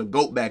that nigga was a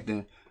GOAT back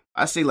then.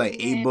 I say like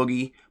A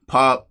Boogie,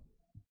 Pop.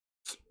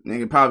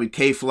 Nigga, probably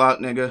K-Flock,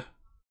 nigga.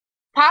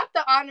 Pop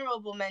the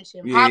honorable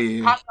mention. Pop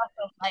got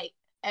some, like,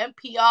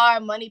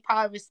 NPR, Money,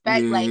 Power,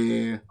 Respect.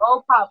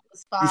 Old Pop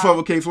was fine. You fuck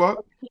with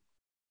K-Flock?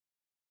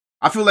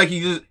 I feel like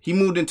he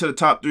moved into the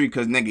top 3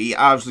 because, nigga, he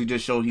obviously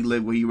just showed he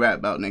lived what he rap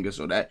about, nigga.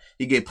 So that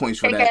he get points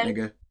for that,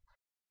 nigga.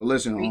 But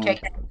listen,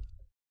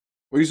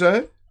 what you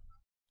say?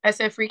 I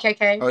said free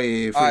KK. Oh,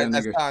 yeah, free that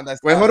nigga.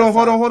 Wait, hold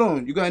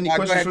on. You got any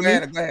questions for me?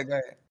 Go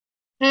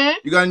ahead.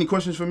 You got any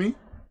questions for me?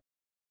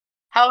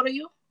 How old are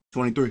you?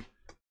 23.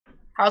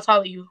 How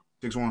tall are you?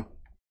 6'1".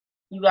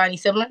 You got any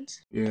siblings?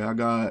 Yeah, I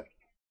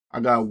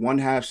got 1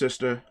 half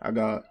sister. I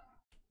got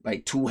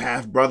like 2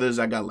 half brothers.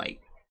 I got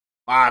like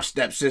 5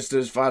 step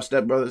sisters, 5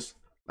 step brothers.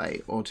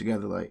 Like all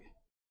together, like.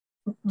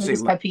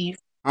 Biggest pet peeve.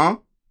 Huh?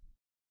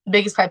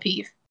 Biggest pet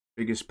peeve.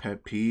 Biggest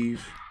pet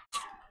peeve.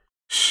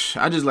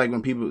 I just like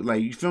when people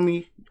like, you feel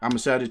me? I'm a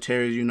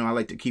Sagittarius, you know. I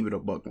like to keep it a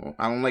buck.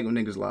 I don't like when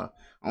niggas lie.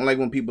 I don't like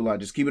when people lie.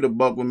 Just keep it a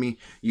buck with me.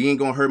 You ain't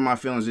gonna hurt my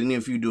feelings, and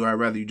if you do, I'd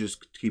rather you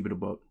just keep it a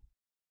buck.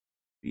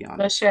 Be honest.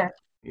 That's shit.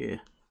 Yeah.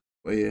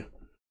 But yeah.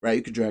 Right,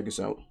 you could drag us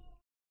out.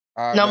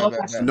 No more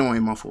questions. No, it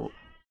ain't my fault.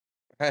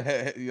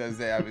 You gotta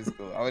say I'm in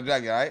school. I'm gonna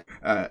drag you, alright?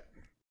 Alright.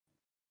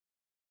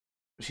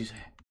 What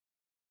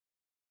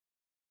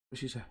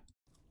she say?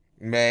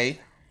 May.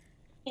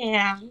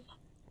 Yeah.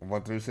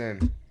 1 through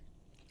 10.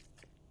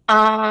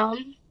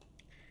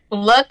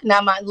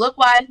 Look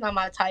wise, not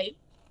my type.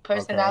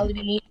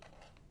 Personality,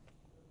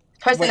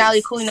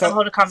 cool enough to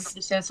hold a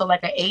conversation. So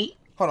like an 8.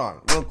 Hold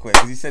on, real quick,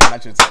 because you said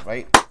not your type,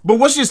 right? But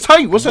what's his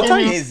type? What's her type?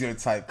 What is your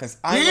type? Because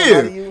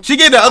she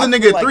gave the other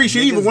nigga a 3. She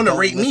didn't even want to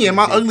rate me. Am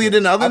I uglier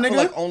than the other nigga? I feel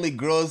like only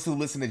girls who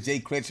listen to Jay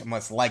Critch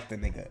must like the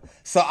nigga.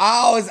 So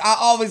I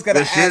always gotta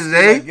ask you,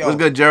 like, yo, what's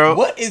good, Gerald?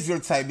 What is your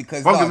type?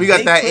 Because we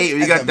got that 8.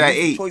 We got that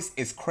 8. Choice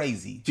is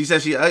crazy. She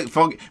said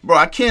bro,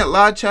 I can't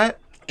lie, chat.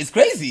 It's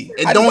crazy.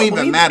 It don't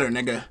even matter,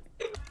 nigga.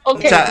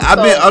 Okay, chat, I've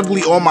been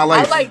ugly all my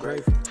life. I like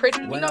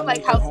pretty, you know,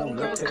 like how some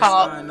girls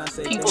call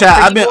people.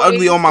 Chat, I've been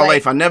ugly all my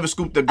life. I never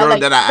scooped a girl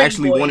that I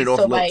actually wanted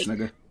off looks,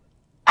 nigga.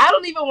 I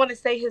don't even want to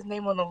say his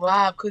name on the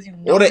live because you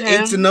know all the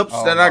 8s and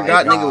ups that I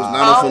got, nigga, was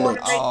not off of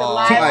looks.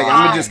 Like,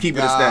 I'm gonna just keep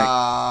it a stack.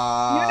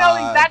 You know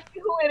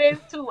exactly who it is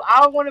too.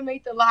 I don't want to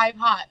make the live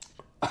hot.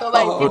 So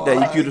like, Fuck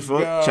that, you cute as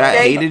fuck. Chat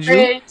hated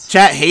you.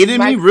 Chat hated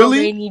me,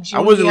 really?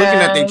 I wasn't looking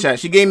at their chat.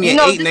 She gave me an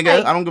 8,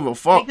 nigga. I don't give a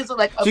fuck.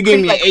 She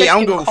gave me an 8. I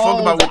don't give a fuck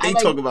about what they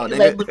talk about,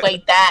 nigga. Look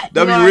like that.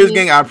 W Riz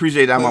gang, I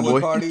appreciate that, my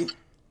boy.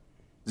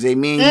 Zay,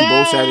 me and you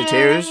both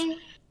Sagittarius.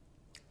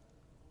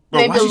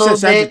 Bro, why she said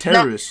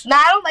Sagittarius? Nah,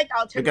 I don't like the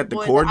alternative. They got the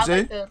chords,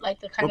 I like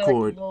the kind of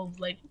like little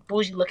like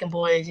bougie looking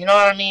boys. You know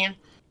what I mean?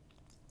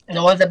 And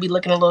the ones that be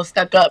looking a little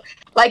stuck up,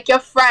 like your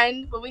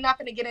friend. But we're not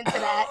gonna get into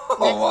that.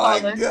 Oh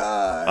my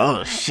god!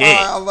 Oh shit!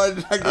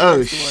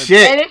 Oh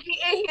shit! And if he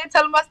ain't here,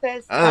 tell him I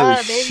said. Oh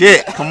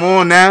shit! Come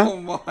on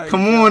now!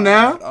 Come on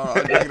now! All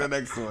right, take the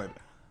next one.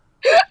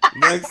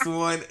 Next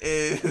one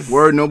is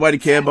word. Nobody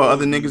care about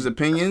other niggas'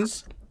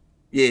 opinions.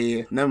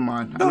 Yeah, never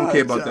mind. I don't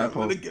care about that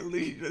part.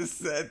 Just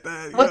said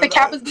that. What the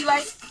Kappas be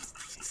like?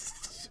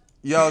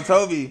 Yo,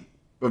 Toby.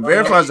 But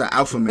Verify's an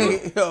alpha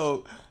male.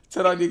 Yo,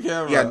 turn on your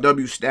camera. He got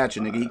W stature,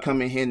 nigga. He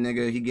come in here,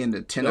 nigga. He getting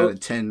a 10 out of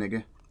 10,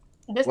 nigga.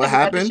 What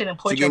happened?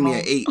 She gave me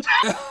an 8.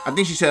 I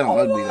think she said I'm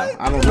ugly, though.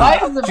 I don't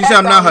know. She said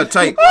I'm not her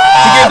type. She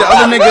gave the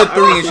other nigga a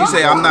 3, and she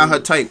said I'm not her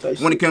type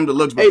when it comes to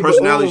looks. But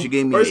personality, she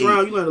gave me an 8. First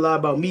round, you learned a lot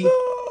about me.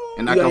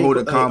 And I can hold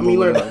a combo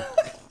with her.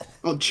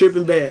 I'm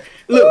tripping bad.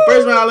 Look,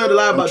 first round I learned a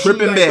lot about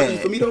tripping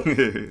bad. For me though.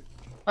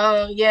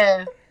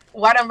 Yeah.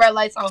 Why them red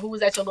lights on? Who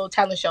was at your little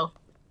talent show?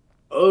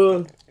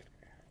 It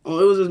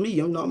was just me.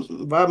 I'm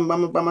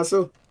vibing by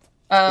myself.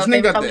 This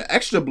nigga got the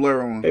extra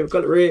blur on. Favorite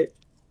color red.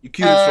 You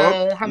cute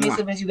as fuck. How many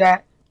siblings you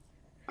got?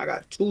 I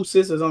got 2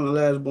 sisters. I'm the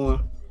last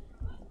born.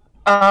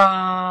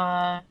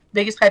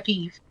 Biggest pet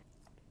peeve.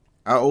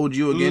 I owed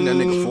you again. That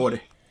nigga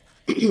 40.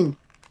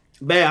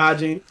 Bad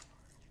hygiene.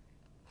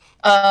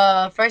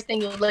 First thing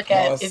you look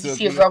at if you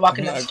see a girl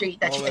walking down the street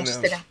that you're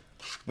interested in.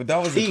 But that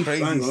was a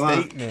crazy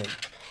statement.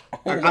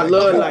 I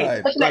love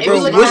like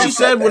bro, what she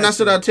said when I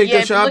said I'd take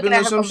her shopping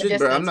or some shit,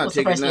 bro. I'm not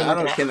taking that.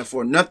 I can't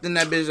afford nothing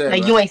that bitch.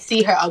 Like you ain't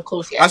see her up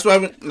close yet. That's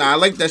why. I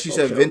like that she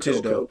said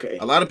vintage though.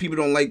 A lot of people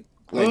don't like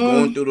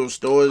going through those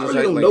stores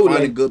and like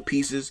finding good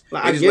pieces.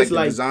 They just like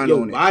the design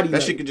on it.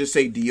 That shit could just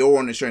say Dior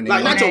on the shirt.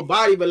 Like not your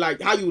body, but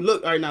like how you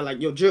look right now,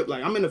 like your drip.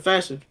 Like I'm into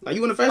fashion. Like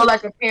you into fashion? Oh,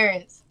 like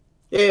appearance.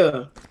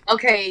 Yeah.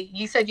 Okay,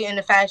 you said you're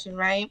into fashion,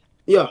 right?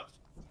 Yeah.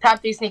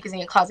 Top 3 sneakers in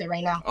your closet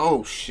right now.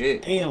 Oh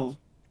shit. Damn.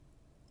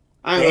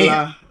 I ain't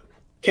gonna lie.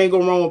 Can't go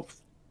wrong with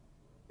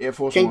Air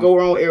Force. Can't go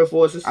wrong with Air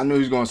Forces. I knew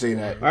he was gonna say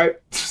that. All right.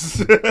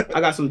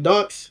 I got some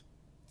Dunks.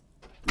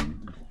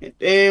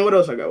 And what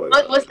else I got?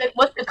 What's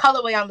the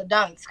colorway on the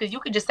Dunks? Because you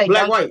could just say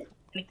black, Dunks white.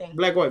 Anything.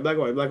 Black, white.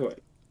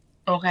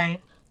 Okay.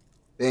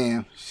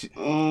 Damn.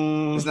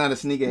 It's not a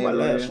sneaker head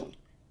right here.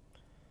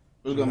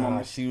 What's going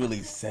on? She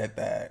really said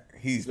that.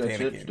 He's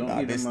panicking.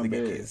 Nah, this nigga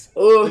is.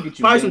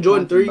 Probably some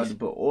Jordan 3s.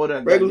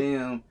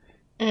 Goddamn.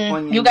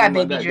 You got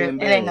baby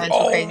drip. It ain't nothing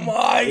too crazy. Oh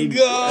my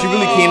god. She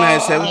really came out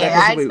and said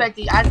I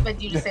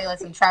expect you to say like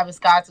some Travis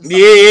Scott or something.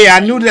 Yeah. I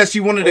knew that she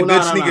wanted a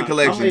good sneaker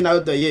collection. I'm not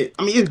with that yet.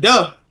 I mean, it's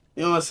duh.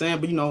 You know what I'm saying?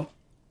 But you know,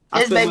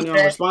 I spend money on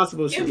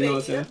responsible shit. You know what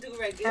I'm saying?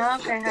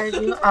 Okay, how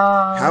do you?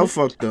 How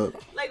fucked up?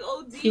 Like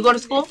OD. You go to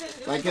school?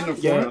 Like in the front?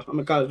 Yeah, I'm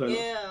in college right now.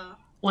 Yeah.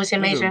 What's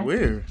your major?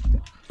 Weird.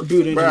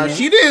 Bro,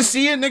 she didn't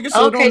see it, nigga,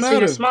 so it don't matter. Okay, so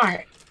you're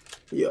smart.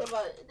 Yeah.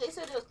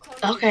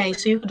 Okay,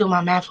 so you can do my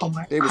math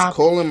homework. They was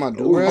calling my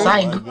dude. No,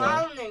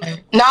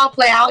 I'll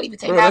play. I don't even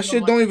take bro, that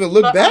shit don't even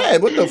look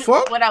bad. What the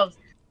fuck? What else?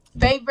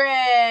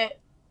 Favorite?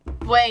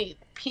 Wait,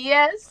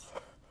 PS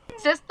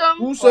system?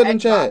 Who said in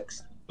chat?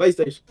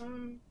 PlayStation.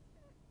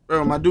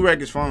 Bro, my durag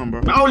is fine,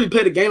 bro. I don't really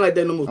play the game like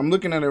that no more. I'm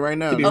looking at it right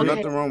now. There's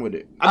nothing wrong with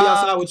it. I be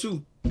outside with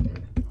you.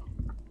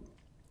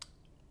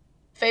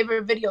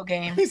 Favorite video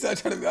game? He's not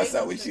trying to be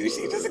outside with you.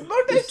 She just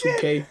ignored that shit.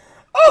 2K.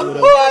 Oh my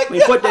god.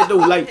 Man, fuck that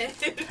dude. Like you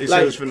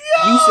said it's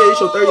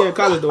your 3rd year in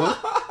college, though.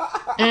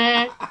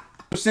 Huh?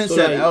 Since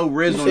said L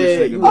Riz on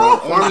this nigga, bro.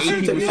 Only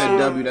 8 people said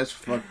W. That's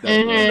fucked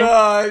up.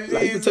 Nah,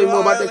 like, you can tell me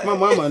more about that. My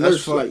mama a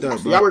nurse. Fucked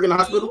up, bro. Y'all work in the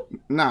hospital?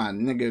 Nah,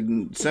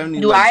 nigga.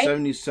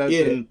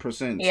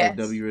 77% said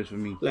W Riz for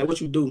me. Like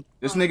what you do?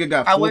 This nigga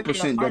got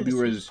 4% W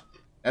Riz.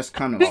 That's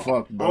kind of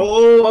fucked, bro.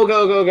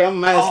 Oh, okay.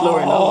 I'm mad slow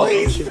right now.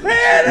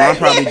 Mine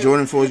probably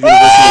Jordan 4's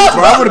University.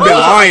 Bro, I would have been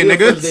lying,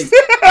 nigga.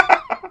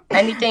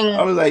 Anything.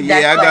 I was like,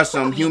 yeah, I got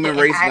some human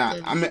race now.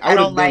 I mean, I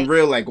would have been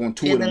real, like on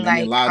two of them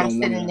and lied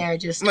on one. There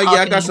just I'm like,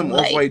 yeah, I got some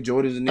off-white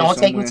Jordans in there. Don't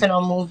take me to no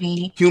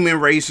movie.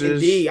 Human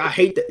races. Indeed, I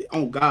hate that.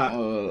 Oh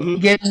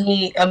God. Give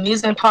me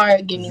amusement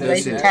park. Give me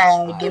laser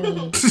tag. Give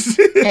me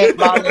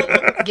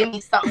paintballing. Give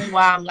me something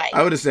while I'm like.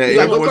 I would have said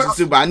Air Force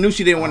too, but I knew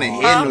she didn't want to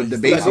hear no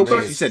debates.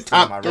 She said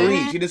top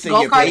 3. She didn't say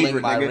your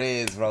favorite. My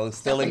Riz, bro.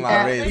 Stealing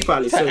my Riz.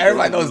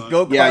 Everybody knows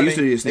go. Yeah, I used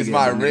to be a sneaker. It's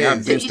my Riz.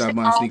 I've been stopped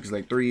buying sneakers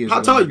like 3 years ago.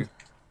 How tall you?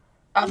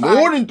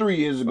 More than 3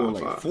 years ago,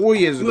 like 4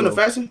 years ago. You in the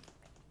fashion?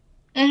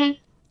 Mm-hmm.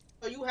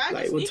 Oh, you have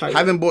like, what type? I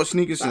haven't bought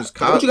sneakers since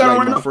college. What you got like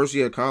right my now? first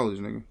year of college,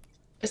 nigga.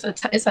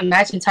 It's a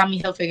matching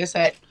Tommy Hilfiger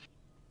set.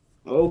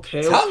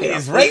 Okay. Tommy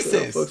is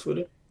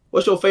racist.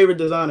 What's your favorite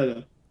designer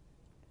then?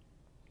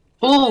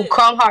 Ooh,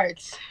 Chrome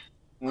Hearts.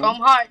 Chrome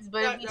Hearts,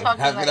 but if we talking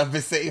Have like it up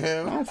and save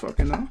him. I don't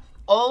fucking know.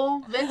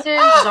 old vintage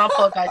Jean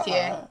Paul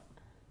Gaultier.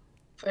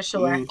 For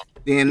sure.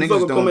 Damn,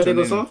 niggas don't turn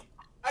in.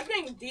 I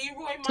think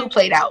D-Roy too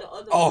played out.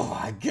 Oh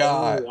my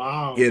god. Oh,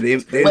 wow. Yeah, they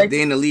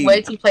in the league.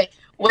 Way too played.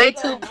 Way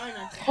too.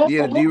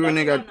 Yeah, D-Roy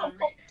nigga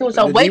got.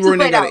 So way too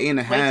played got out. an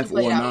 8.5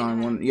 or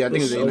 9. Yeah, I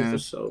think it's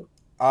 8.5.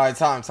 All right,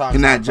 time.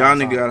 And that John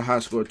nigga got a high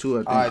score too. I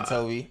think. All right,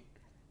 Toby.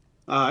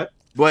 All right.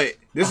 But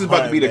this is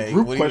about to be the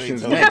group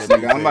questions next,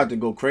 nigga. I'm about to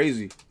go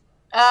crazy.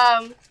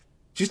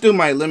 She still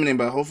might eliminate,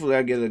 but hopefully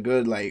I get a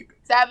good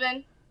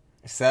 7.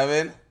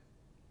 7.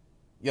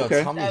 Yo,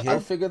 okay. Tommy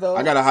Hilfiger though.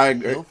 I got a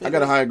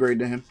higher grade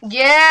than him.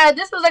 Yeah,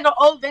 this was like an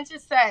old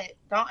vintage set.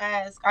 Don't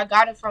ask. I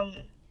got it from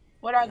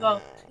where'd I go?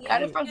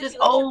 Got it from this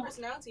old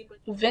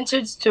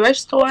vintage thrift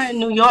store in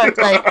New York,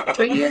 like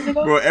 3 years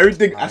ago. Bro,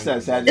 everything I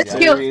said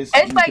Sagittarius.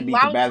 It's like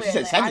loungewear. She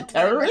said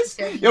Sagittarius.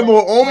 Yo, bro,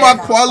 all my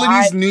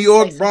qualities, New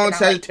York, Bronx,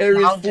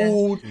 Sagittarius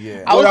food.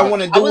 Yeah. What I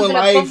want to do in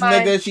life,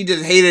 nigga. She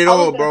just hated it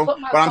all, bro.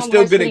 But I'm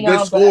still getting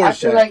good scores,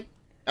 chat.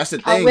 That's the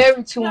thing. I wear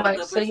it too much,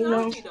 so you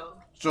know.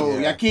 So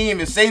y'all can't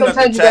even say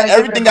nothing, chat.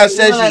 Everything I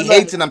said she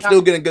hates, and I'm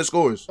still getting good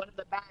scores.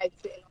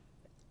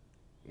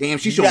 Damn,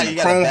 she's showing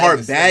Chrome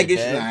Heart baggage.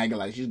 Nah, I ain't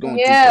gonna lie, she's going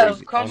too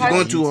crazy. She's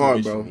going too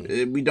hard, bro.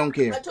 We don't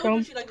care.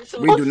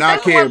 We do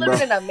not care, bro.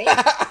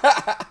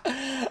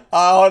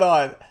 Hold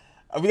on.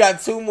 We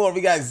got 2 more. We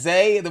got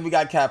Zay, and then we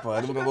got Kappa.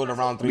 And then we're gonna go to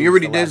round 3. We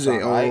already did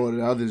Zay. Oh,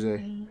 the other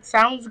Zay.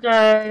 Sounds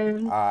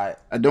good. All right.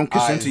 I don't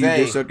consent to you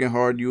get sucking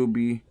hard. You'll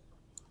be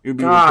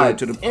referred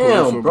to the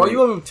damn, bro. You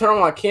want me to turn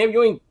on my cam?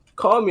 You ain't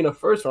called me in the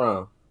first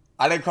round.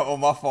 I didn't come on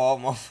my fault.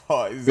 You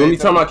want me to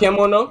turn my cam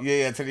on though?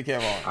 Yeah, turn the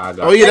cam on.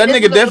 Oh yeah, that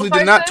nigga definitely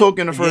did not talk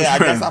in the first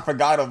round. I guess I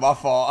forgot on my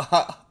fault.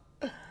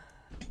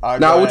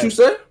 Now what you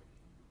said?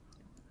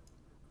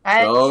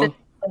 Well,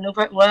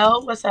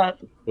 what's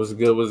up? What's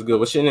good?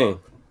 What's your name?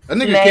 That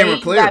nigga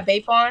camera clear. You got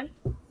vape on?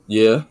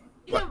 Yeah.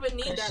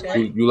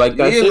 You like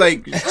that shit?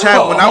 Like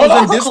chat when I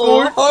was in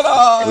Discord. Hold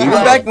on. Even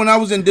back when I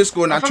was in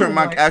Discord and I turned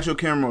my actual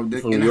camera on,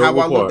 and how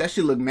I look, that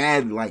shit look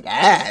mad like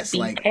ass.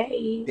 Like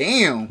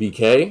damn.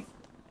 BK.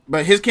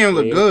 But his camera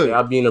look good.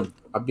 I'll be in a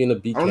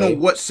BK. I don't know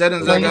what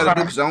settings I gotta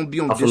do because I don't be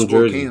on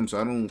Discord cam,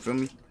 so I don't feel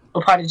me.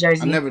 What part of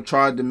Jersey? I never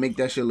tried to make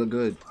that shit look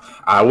good.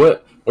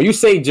 When you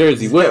say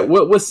Jersey,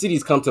 what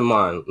cities come to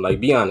mind? Like,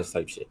 be honest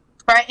type shit.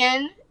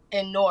 Trenton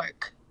and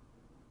Newark.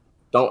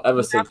 Don't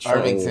ever say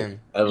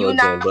Trenton. You're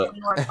not but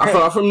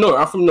I'm from Newark.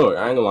 I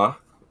ain't gonna lie.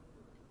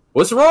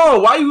 What's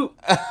wrong? Why you?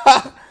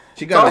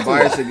 She got a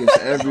bias against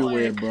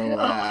everywhere, bro.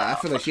 I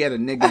feel like she had a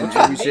nigga in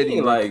every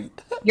city. Like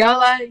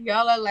y'all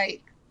are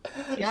like.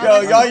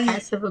 Y'all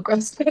passive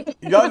aggressive.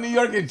 Y'all New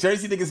York and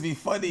Jersey niggas be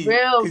funny.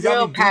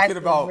 Real passive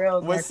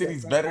about what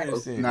city's better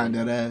and shit. Nah,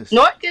 that ass.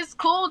 Newark is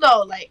cool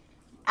though. Like,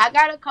 I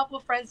got a couple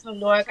friends from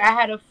Newark. I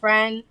had a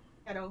friend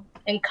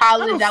in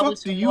college that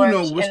was from Newark.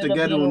 How the fuck do you know what's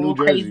together in New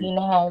Jersey? Crazy and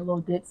they had a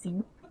little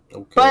ditzy.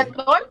 Okay. But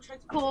Newark's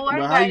cool.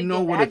 How do you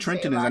know what a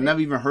Trenton is? I never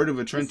even heard of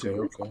a Trenton.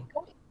 Okay.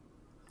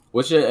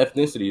 What's your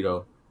ethnicity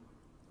though?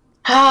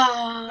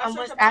 I'm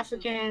West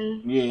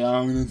African. Yeah,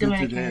 I'm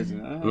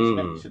Dominican.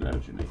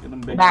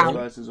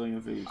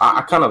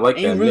 I kind of like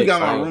that. You really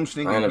got my room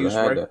stinking. I never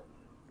had that.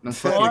 No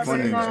fucking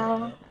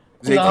funny.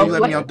 Zay, can you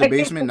let me out the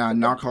basement? Nah,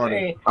 knock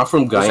harder. I'm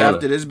from Guyana.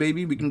 After this,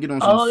 baby, we can get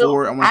on some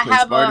Fort. I want to play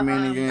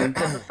Spider-Man again.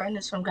 A friend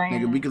is from Guyana.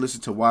 Nigga, we can listen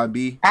to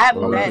YB. I have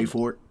a play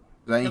Fort.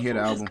 I ain't hear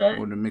the album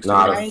or the mixtape.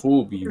 Nah, the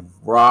food be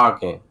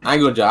rocking. I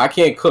ain't gonna joke. I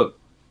can't cook,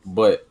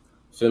 but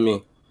feel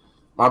me.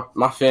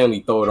 My family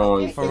throw it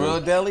on. For real,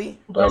 Deli?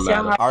 I was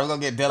gonna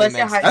get Deli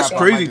next. That's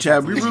crazy,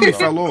 Chad. We really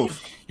fell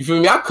off. You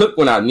feel me? I cook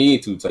when I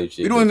need to, type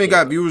shit. We don't even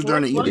got viewers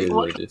during the eating.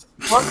 What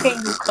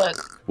can you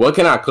cook? What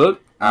can I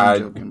cook? We're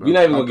not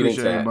even gonna get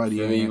into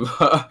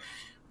that.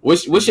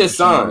 What's your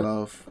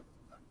sign?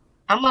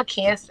 I'm a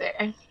Cancer.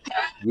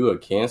 You a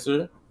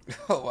Cancer?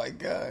 Oh my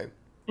god.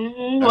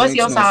 What's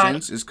your sign?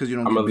 It's because you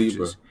don't I'm get a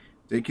Libra. bitches.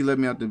 They can let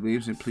me out the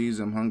basement, please.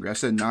 I'm hungry. I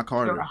said knock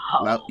harder.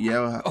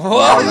 Yeah,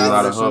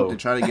 not a something.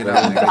 Try to get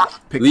out, nigga.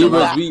 Pick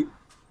Libras,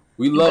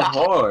 we love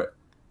hard.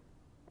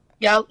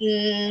 Y'all.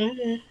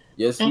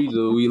 Yes, we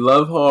do. We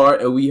love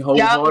hard and we hold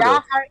harder.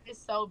 Y'all heart is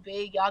so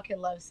big. Y'all can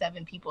love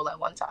 7 people at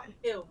one time.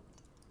 Ew.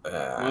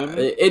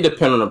 It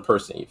depends on the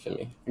person. You feel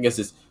me? I guess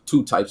it's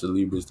 2 types of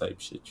Libras type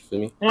shit. You feel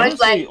me? When's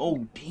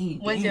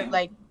when's your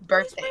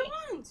birthday?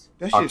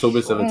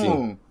 October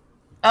 17th.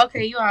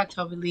 Okay, you are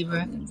October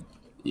Libra.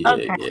 Yeah,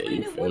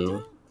 you feel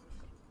me?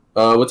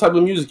 What type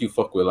of music you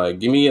fuck with? Like,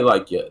 give me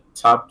your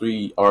top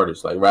 3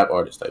 artists, like rap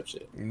artists type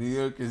shit. New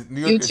York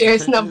Future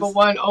is number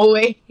 1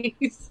 always.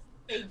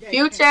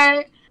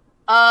 Future,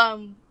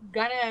 Gunna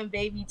and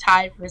Baby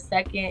tied for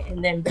 2nd,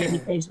 and then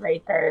Babyface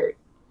right 3rd.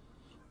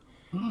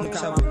 How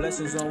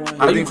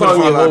you calling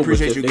me? I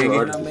appreciate you,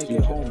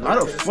 Giggy.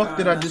 How the fuck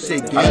did I just say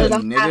Giggy,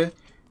 nigga?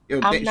 Yo,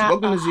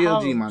 welcome to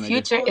ZLG, my nigga.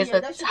 Future is a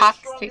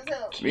toxic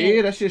kid.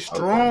 Yeah, that shit's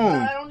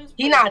strong.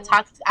 He not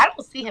toxic. I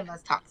don't see him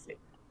as toxic.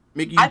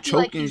 Make you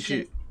choke and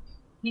shit.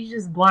 He's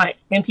just blunt,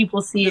 and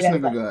people see it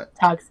as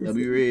toxic.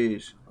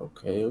 W-Riz.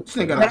 Okay. This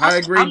nigga got a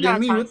higher grade than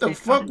me. What the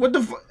fuck?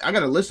 I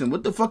gotta listen.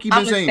 What the fuck he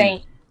been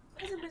saying?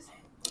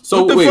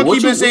 So what the fuck he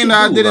been saying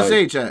that I didn't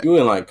say, chat? You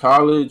in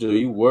college or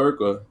you work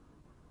or?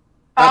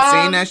 Stop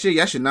saying that shit.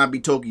 Y'all should not be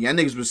talking. Y'all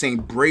niggas was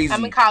saying brazy.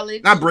 I'm in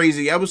college. Not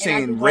brazy. I was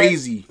saying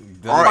razy.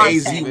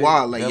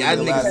 R-A-Z-Y. Like, y'all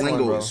niggas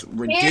lingo is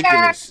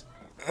ridiculous.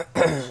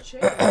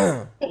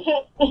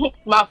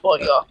 My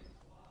fault, y'all.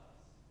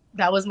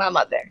 That was my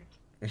mother.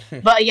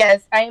 But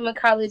yes, I am in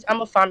college.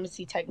 I'm a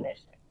pharmacy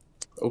technician.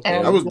 Okay.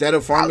 I was dead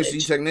a pharmacy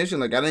technician.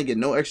 Like, I didn't get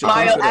no extra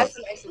time. Mario, ask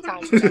some extra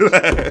time.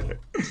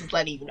 Just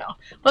letting you know.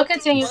 But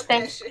continue.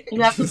 Thanks.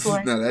 You have the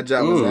floor. No, that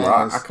job was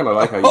ass. I kind of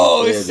like how you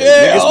holy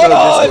said shit. Hold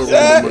on,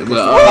 Jack.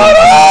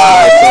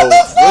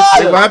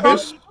 What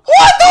happened?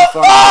 What the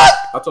fuck?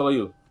 I'll tell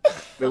you.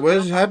 Wait, what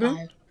just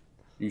happened?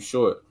 You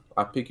short.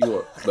 I pick you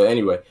up. But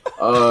anyway,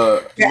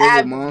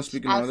 your mom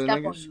speaking to other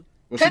niggas?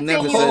 Well, she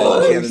never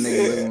said she had a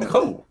nigga.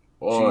 Cool.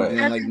 All right.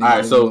 Like, all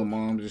right.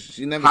 So,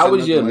 she never how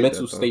is your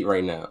mental state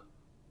right now?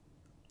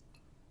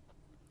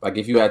 Like,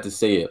 if you had to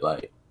say it,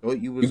 like,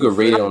 you could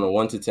rate it on a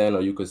 1 to 10,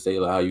 or you could say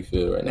like how you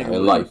feel right now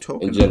in life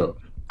in general.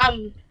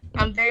 I'm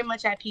very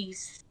much at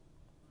peace.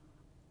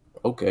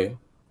 Okay.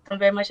 I'm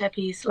very much at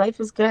peace. Life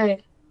is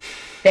good.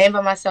 Staying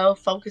by myself,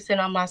 focusing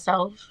on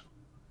myself.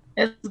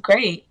 It's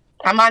great.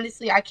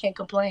 I can't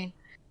complain.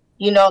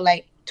 You know,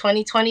 like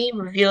 2020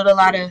 revealed a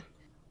lot of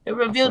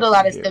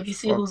stuff. You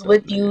see who's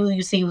with you,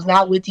 you see who's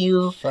not with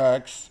you.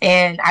 Facts.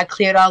 And I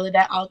cleared all of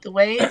that out the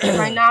way. And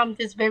right now I'm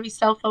just very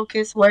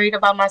self-focused, worried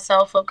about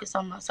myself, focused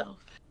on myself.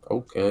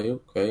 Okay.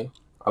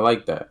 I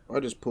like that. I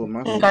just pulled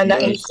my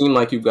You seem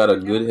like you got a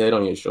good head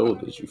on your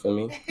shoulders, you feel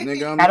me?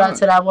 Shout out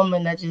to that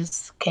woman that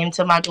just came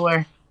to my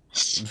door.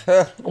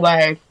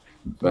 Word.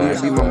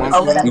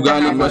 You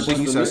got any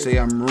questions? I say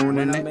I'm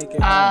ruining it.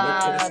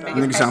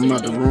 Niggas say I'm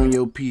about to ruin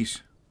your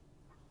piece.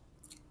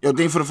 Yo, thank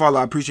you for the follow.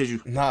 I appreciate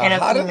you. Nah, and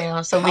a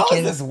female, so we can.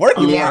 Is this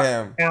working for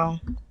him?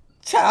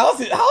 How's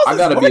this I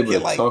gotta working? be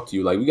able to talk to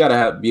you. Like, we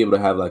gotta be able to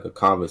have like a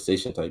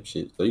conversation type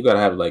shit. So you gotta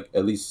have like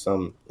at least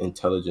some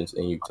intelligence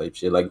in you type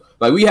shit. Like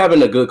we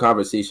having a good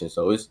conversation.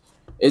 So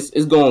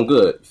it's going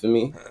good for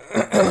me.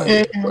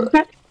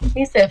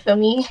 He said for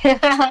me.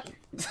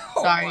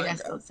 Sorry,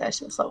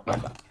 that's so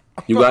funny.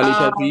 You got any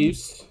pet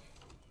peeves?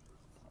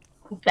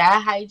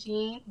 Bad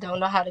hygiene, don't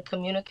know how to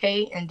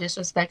communicate, and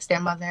disrespects their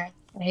mother.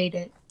 I hate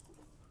it.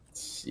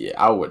 Yeah,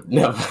 I would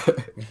never.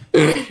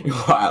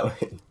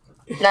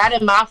 Not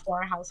in my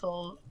foreign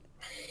household.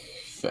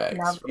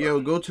 Facts.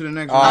 Yo, go to the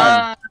next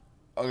one.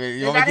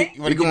 Okay,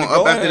 we going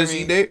up after this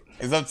E-Date?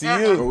 It's up to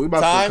you. Bro, we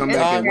about to come back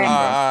at 1,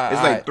 bro.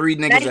 It's like 3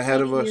 niggas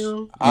ahead of us.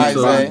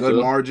 Alright,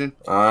 good margin.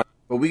 But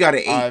we got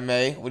an 8. Alright,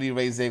 May. What do you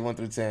rate Zay 1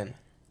 through 10?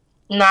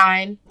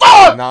 9.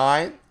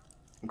 9?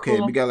 Okay,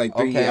 cool. We got like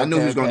 3. Okay, I knew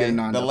he was gonna get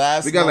 9. The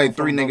last we got like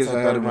 3 niggas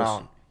ahead of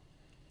us.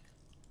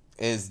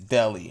 Is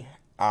Deli.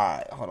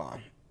 Alright, hold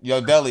on. Yo,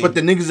 Deli. But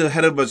the niggas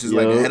ahead of us is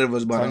like ahead of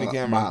us by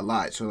a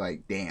lot. So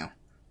like, damn.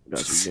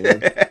 It's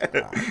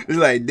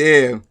like,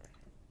 damn.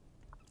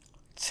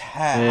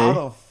 Chad, how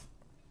the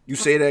you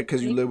say that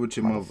because you live with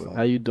your mother.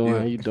 How you doing?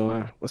 How you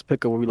doing? Let's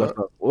pick up where we left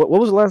off. What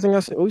was the last thing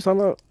I said? What we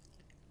talking about?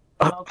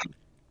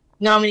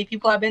 You know how many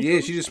people I've been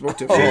to? She just spoke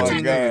to 15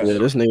 niggas. Yeah,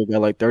 this nigga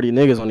got like 30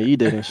 niggas on the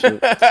E-Date and shit.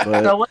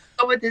 But... So what's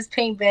up with this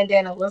pink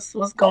bandana? What's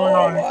going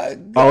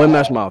on? Oh, it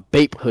matched my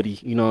Bape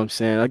hoodie. You know what I'm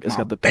saying? It's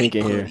got the pink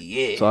in here.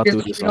 Yeah. So I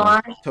threw this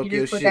on. You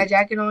just put that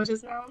jacket on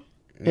just now?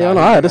 Yeah,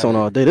 no, I had this on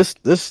all day. This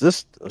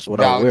is what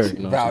I wear. You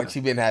know, Vouch,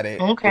 you been had it.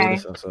 Okay.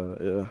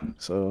 Yeah.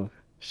 So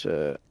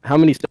shit. How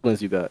many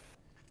siblings you got?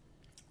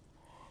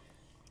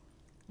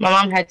 My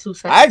mom had 2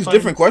 sets. I asked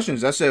different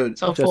questions. I said,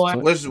 so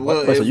 4.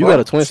 So you got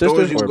a twin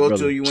sister? You go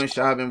to, you went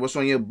shopping. What's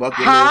on your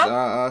bucket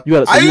list? You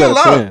got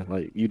a twin,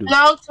 like you do.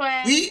 No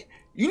twin.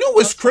 You know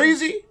what's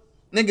crazy?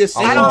 Nigga,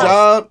 same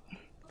job,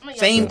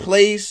 same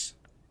place,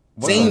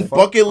 same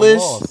bucket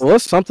list.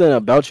 What's something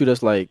about you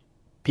that's like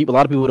a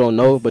lot of people don't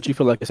know, but you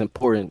feel like it's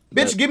important?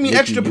 Bitch, give me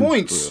extra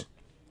points.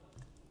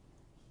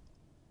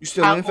 You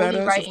still in fat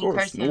ass? Of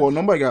course. Well,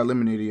 nobody got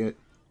eliminated yet.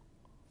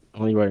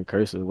 Only writing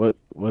cursive. What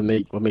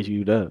made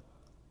you do that?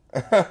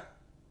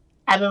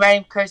 I've been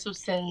writing cursive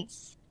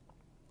since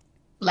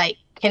like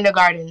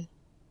kindergarten.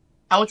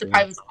 I went to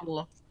private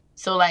school,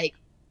 so like.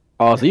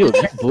 Oh, so you a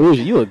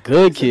bougie? You a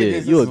good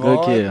kid? You a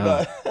good kid,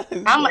 huh?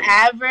 I'm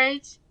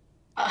average.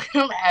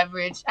 I'm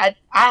average. I've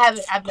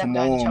never gotten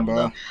in trouble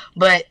though.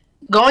 But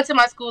going to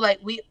my school, like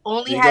we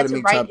only had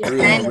to write in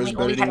pen and we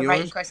only had to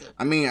write in cursive.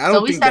 I mean, I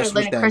don't think that's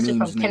what that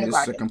means.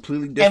 It's a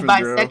completely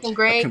different girl. And by 2nd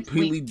grade, a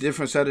completely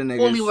different set of niggas.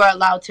 Only were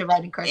allowed to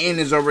write in cursive. And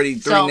there's already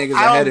 3 niggas ahead of me.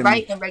 I don't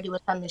write in regular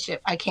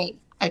penmanship. I can't.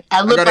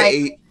 I look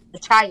like a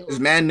child. There's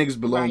mad niggas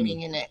below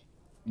me. In it.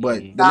 But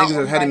the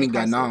niggas ahead of me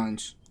got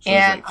 9s. So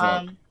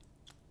and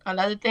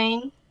another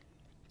thing,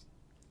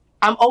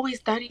 I'm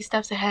always 30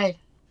 steps ahead.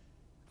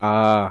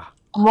 I'm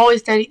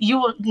always 30. You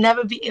will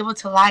never be able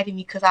to lie to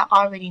me because I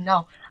already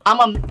know.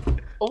 I'm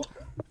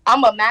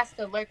a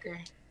master lurker.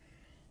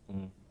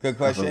 Good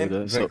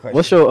question. Great question.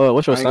 What's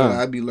your sign?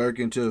 I'd be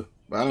lurking too,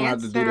 but I don't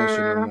have to do that shit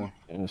no more.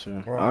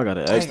 Cancer. Bro, I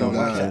gotta ask them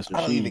about Cancer.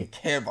 I don't even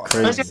care about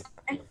crazy.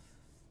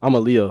 I'm a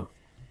Leo.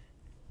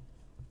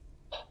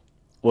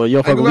 Well, you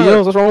don't fuck with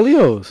Leos? What's wrong with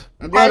Leos?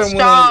 I'm glad I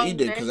went on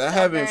E-Day because I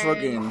haven't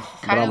fucking.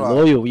 But I'm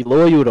loyal. We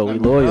loyal though. We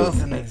loyal.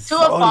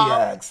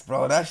 Zodiacs,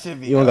 bro. That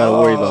should be. You don't gotta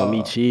worry about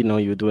me cheating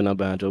on you or doing nothing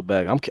behind your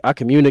back. I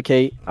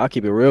communicate. I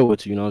keep it real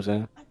with you. You know what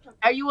I'm saying?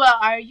 Are you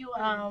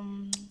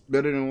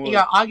better than what?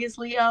 You're August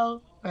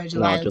Leo or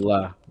July?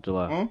 No,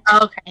 July.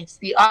 Huh? Okay,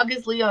 see,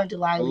 August Leo and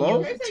July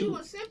Leo.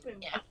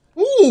 Yeah.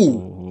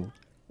 Ooh.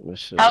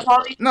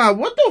 Nah,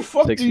 what the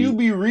fuck do you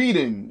be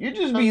reading? You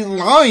just be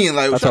lying.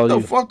 Like, shut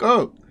the fuck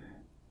up.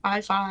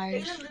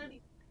 5'5".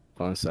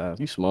 Fun size.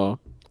 You small.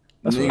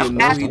 That's nigga,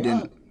 no, he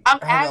didn't. I'm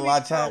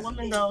average for a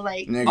woman though.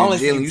 Like, nigga,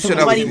 Jalen, you said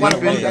I was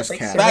limping. That's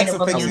cap. I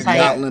was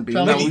not limping.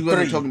 No, we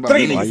wasn't talking about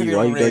me. Why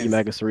you dirty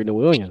Mac Serena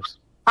Williams?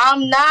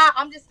 I'm not.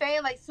 I'm just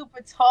saying, like,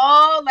 super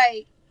tall.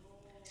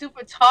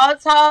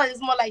 Tall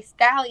is more like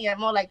stallion,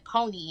 more like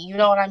pony. You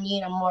know what I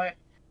mean? I'm more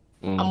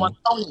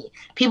pony.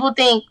 People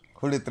think.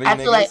 I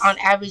feel like on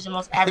average, the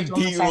most average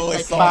woman size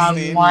is like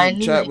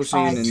 5'1". Chat was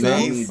saying the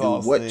name.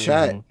 What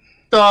chat?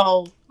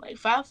 So like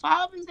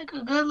 5'5" is like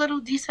a good little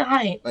decent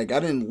height. Like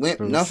I didn't limp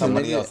nothing.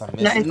 Nothing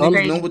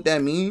Niggas know what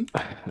that mean?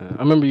 I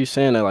remember you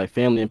saying that like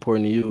family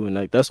important to you, and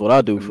like that's what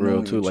I do for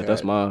real too. Like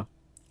that's my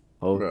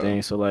whole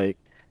thing. So like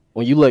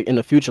when you like in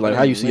the future, like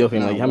how you see your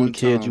family, like how many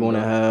kids you want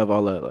to have,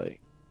 all that, like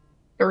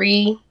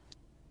 3,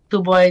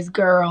 2 boys,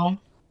 girl.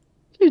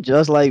 You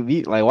just like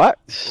me, like what?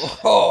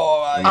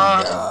 Oh my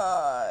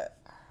god.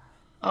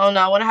 Oh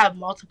no, I want to have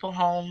multiple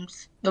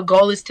homes. The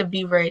goal is to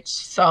be rich,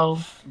 so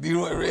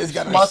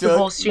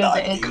multiple streams of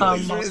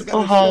income,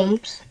 multiple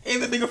homes.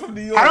 Ain't the nigga from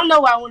New York. I don't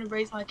know where I want to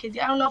raise my kids.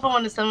 I don't know if I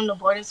want to send them to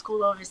boarding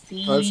school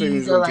overseas. I said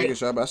you gonna take a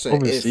shot. I said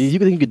overseas. You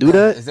think you could do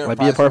that? Like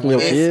be apart from your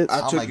kids?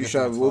 I took you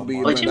shot. We'll be.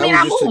 What you mean?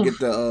 I was just to get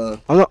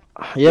the.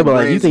 Yeah, but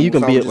like you think you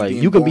can be like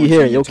you can be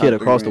here and your kid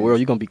across the world.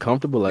 You gonna be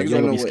comfortable? Like you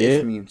ain't gonna be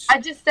scared? I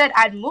just said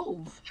I'd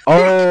move.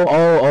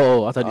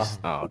 Oh! I thought you.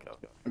 Oh, okay.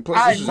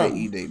 Plus, this is an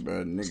E-Day,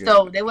 bro, nigga.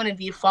 So they wouldn't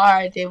be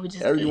far. They would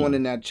just. Everyone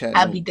in that chat.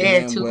 I'd be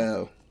there too.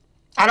 Well.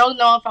 I don't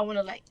know if I want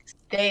to like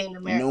stay in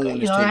America. No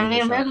you know what I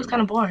mean? America's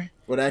kind of boring.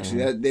 But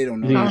actually, they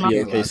don't know.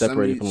 You okay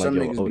separated from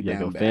like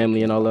your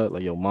family and all that,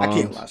 like your mom. I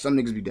can't lie. Some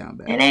niggas be down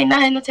bad. It ain't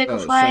nothing to take a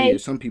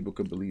flight. Some people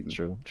could believe me.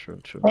 True.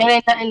 It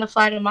ain't nothing to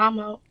fly to mom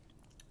out.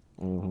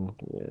 Want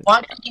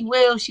to, she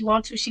will. She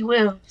want to, she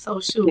will. So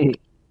shoot.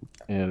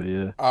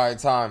 Yeah. All right,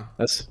 time.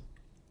 That's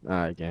all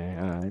right,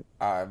 gang.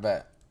 All right,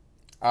 bet.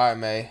 All right,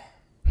 May.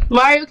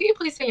 Mario, can you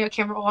please turn your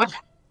camera on?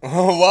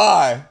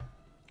 Why?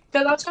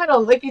 Because I'm trying to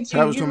look at you.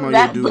 I was talking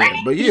about you do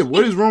that. But yeah,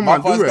 what is wrong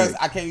with my do-rag?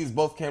 I can't use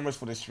both cameras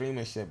for the stream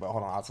and shit, but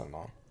hold on, I'll turn it on.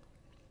 All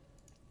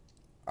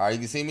right, you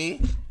can see me?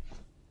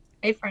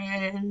 Hey,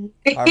 friend.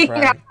 Hi,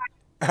 friend.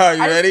 Are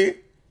you ready?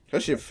 Her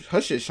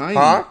shit shiny.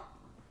 Huh?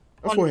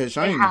 Her forehead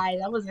shiny. Hi,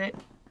 that was it.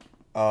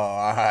 Oh,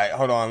 all right.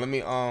 Hold on. Let me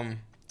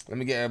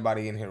get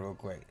everybody in here real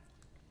quick.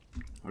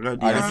 All right,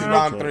 this is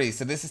round 3.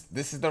 So this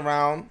is the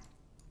round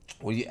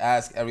where you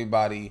ask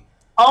everybody.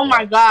 Oh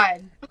my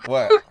god.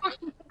 What?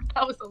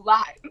 That was a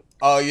lot.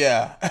 Oh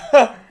yeah.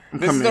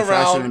 This is the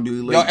round.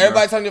 Yo,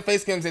 everybody turn your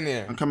face cams in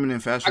here. I'm coming in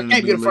faster. I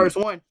can't be the first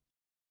one.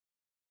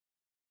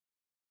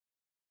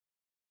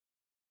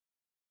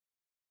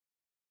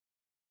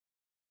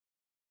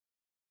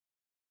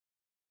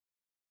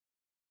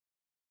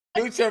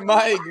 Mute your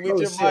mic.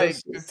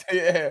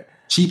 Yeah.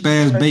 Cheap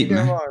ass bait,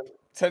 man.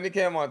 Turn the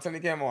cam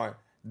on.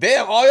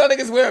 Damn, all y'all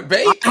niggas wearing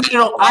bait. I ain't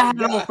gonna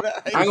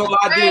lie,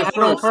 I did it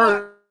first.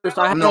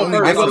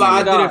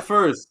 I did it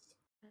first.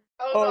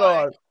 Hold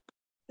on.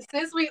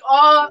 Since we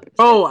all.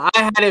 Bro, I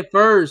had it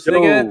first,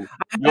 nigga.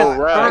 Yo,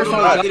 Rat,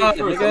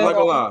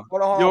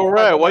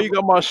 why you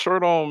got my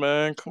shirt on,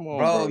 man? Come on,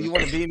 bro. You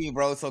want to beat me,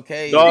 bro? It's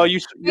okay. Yo,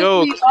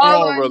 come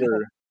on,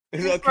 brother.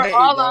 It's okay. We're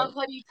all on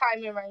hoodie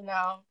timing right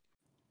now.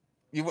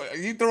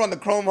 You throw on the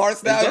Chrome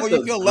Hearts now when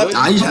you feel left.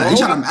 You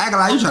trying to act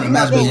like you trying to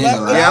match me?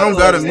 Yeah, I don't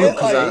gotta move.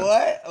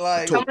 What?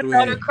 Like I'm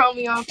gonna throw the Chrome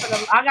on for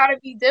them. I gotta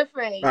be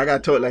different. I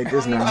got taught like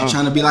this now. I'm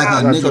trying to be like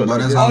a nigga, bro.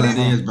 That's all it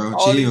is, bro.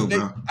 Chill,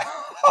 bro.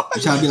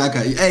 You trying to be like a,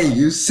 hey,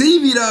 you see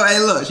me though? Hey,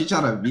 look, she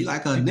trying to be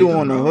like a nigga.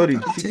 Doing the hoodie.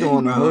 She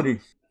doing the hoodie.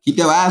 Keep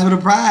your eyes with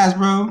the prize,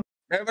 bro.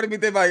 Everybody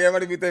beat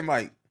their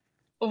mic.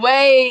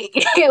 Wait,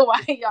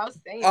 why y'all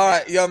saying? All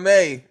right, yo,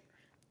 May.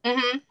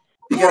 Mm-hmm.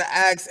 You gotta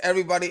ask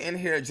everybody in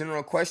here a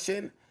general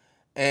question,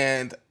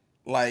 and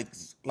like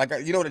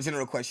you know what a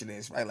general question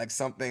is, right? Like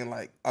something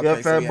like you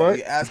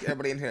ask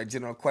everybody in here a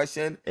general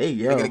question. Hey,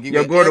 yo,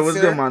 Gordo, what's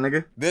good, my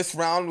nigga? This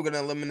round we're gonna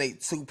eliminate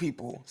 2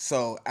 people.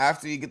 So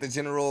after you get the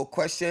general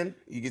question,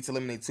 you get to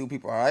eliminate 2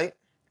 people. All right?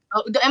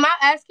 Oh, am I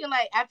asking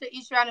like after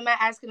each round? Am I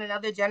asking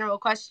another general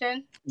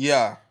question?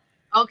 Yeah.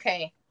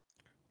 Okay.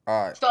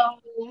 All right. So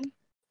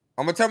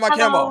I'm gonna turn my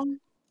camera off.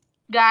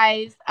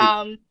 Guys,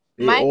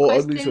 my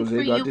question for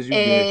you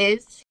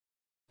is,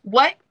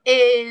 what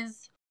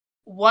is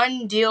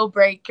one deal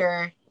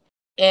breaker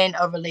in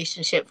a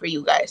relationship for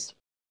you guys?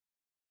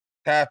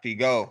 Taffy,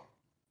 go.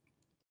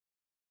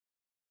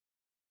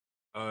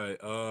 All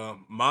right.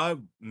 My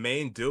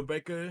main deal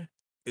breaker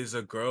is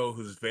a girl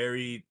who's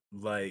very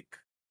like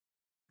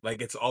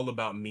like it's all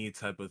about me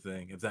type of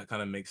thing, if that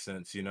kind of makes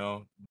sense, you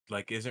know?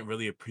 Like isn't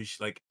really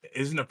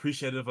isn't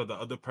appreciative of the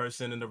other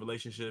person in the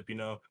relationship, you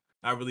know?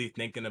 Not really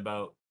thinking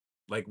about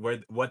like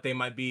what they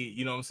might be,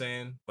 you know what I'm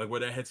saying? Like where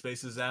their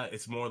headspace is at.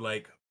 It's more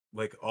like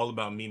all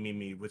about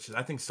me, which is,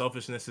 I think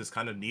selfishness is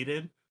kind of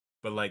needed,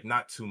 but like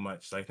not too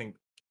much. So I think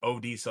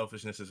OD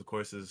selfishness is, of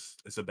course, is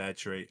a bad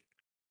trait.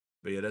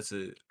 But yeah, that's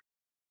it.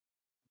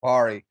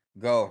 Ari,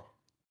 go.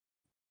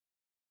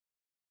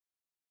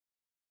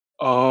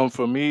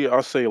 For me,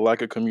 I say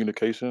lack of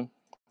communication.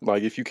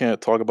 Like if you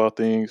can't talk about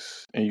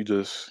things and you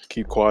just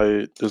keep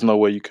quiet, there's no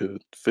way you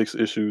could fix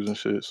issues and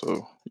shit.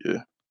 So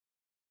yeah.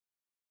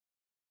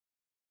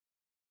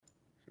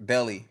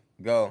 Belly,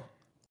 go.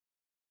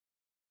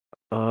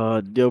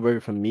 Deal breaker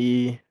for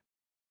me.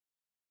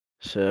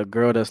 Shit, a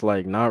girl that's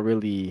like not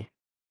really,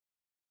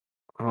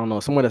 I don't know,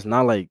 someone that's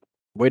not like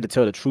way to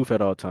tell the truth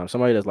at all times.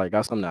 Somebody that's like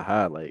got something to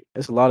hide. Like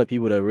it's a lot of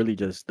people that really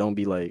just don't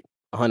be like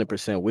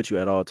 100% with you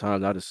at all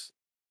times.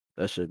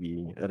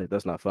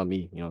 That's not for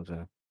me. You know what I'm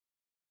saying?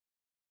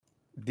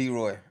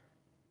 D-Roy.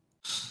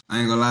 I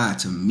ain't gonna lie,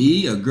 to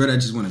me, a girl that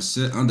just want to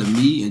sit under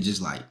me and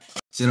just like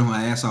sit on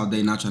my ass all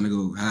day, not trying to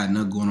go hide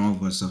nothing going on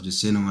for herself, just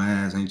sitting on my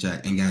ass, ain't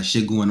got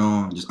shit going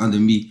on, just under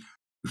me,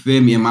 you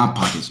feel me, in my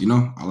pockets, you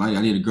know?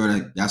 I need a girl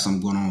that got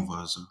something going on for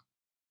her. So.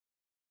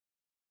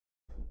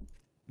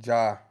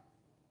 Ja.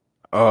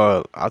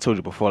 I told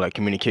you before, like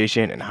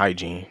communication and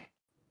hygiene.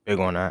 Big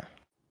on that.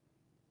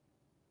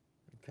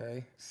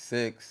 Okay,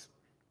 6.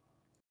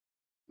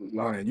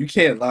 Lying. You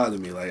can't lie to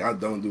me. Like I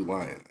don't do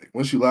lying. Like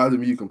once you lie to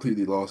me, you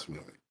completely lost me.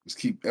 Like just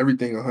keep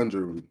everything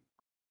 100 with me.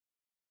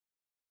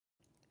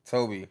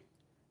 Toby.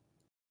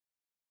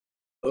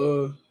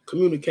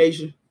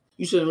 Communication.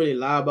 You shouldn't really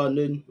lie about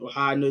nothing or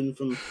hide nothing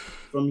from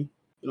me.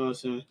 You know what I'm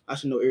saying? I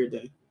should know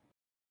everything.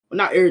 Well,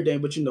 not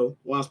everything, but you know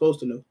what I'm supposed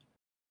to know.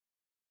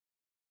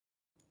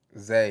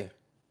 Zay.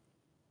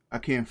 I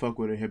can't fuck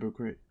with a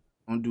hypocrite.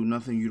 Don't do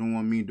nothing you don't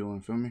want me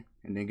doing, feel me?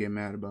 And then get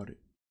mad about it.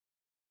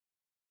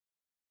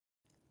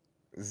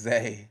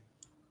 Zay.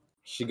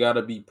 She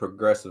gotta be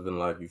progressive in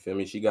life, you feel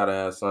me? She gotta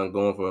have something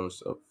going for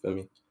herself, feel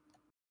me?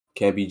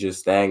 Can't be just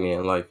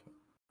stagnant in life.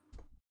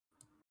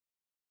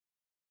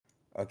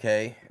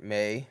 Okay,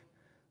 May.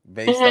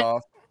 Based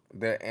off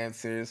their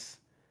answers,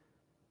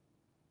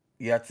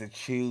 you have to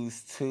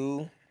choose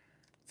 2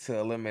 to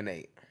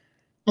eliminate.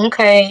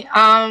 Okay.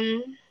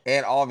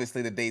 And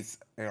obviously the dates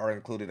are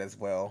included as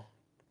well.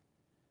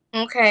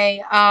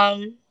 Okay.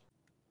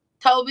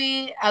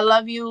 Toby, I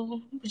love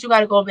you, but you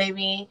gotta go,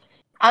 baby.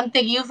 I'm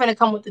thinking you finna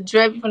come with the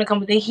drip. You finna come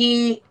with the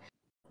heat.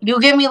 You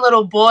give me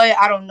little boy.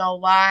 I don't know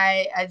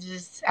why. I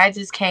just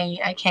can't.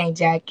 I can't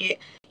jack it.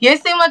 You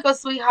seem like a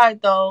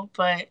sweetheart though,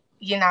 but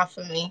you're not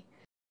for me.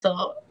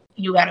 So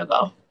you gotta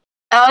go.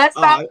 Oh, that's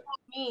not for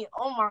me.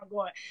 Oh my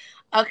god.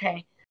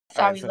 Okay.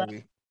 Sorry, love.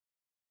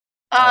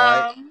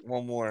 Right,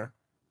 one more.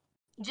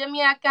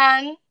 Jimmy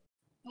Akan,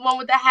 one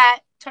with the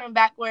hat turned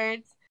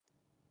backwards.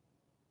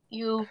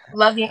 You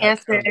love your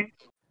answer,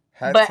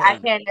 but I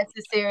can't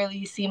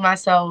necessarily see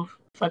myself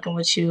fucking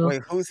with you.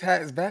 Wait, whose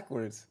hat is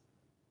backwards?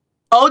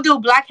 Oh,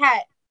 dude, black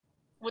hat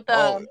with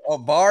the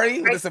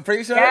Bari with the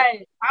Supreme shirt.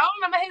 Yes. I don't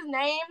remember his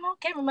name. I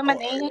can't remember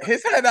his name.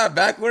 His hat not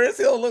backwards.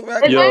 He don't look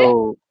backwards.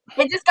 Yo,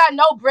 it just got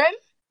no brim.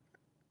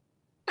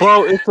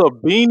 Bro, it's a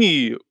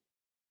beanie.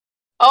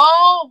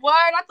 Oh, word!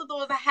 I thought it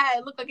was a hat.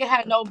 It looked like it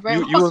had no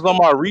brim. You was on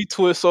my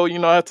retwist, so you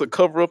know I had to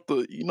cover up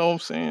the. You know what I'm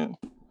saying?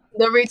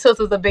 The retwist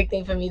was a big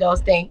thing for me.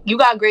 Those things. You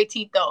got great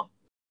teeth though.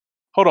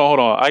 Hold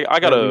on. I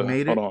gotta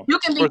hold on. You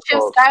can be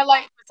Kim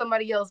Skylight for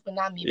somebody else, but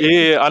not me. Baby.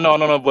 Yeah, I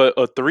know. But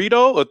a 3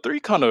 though, a 3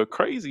 kind of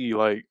crazy.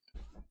 Like,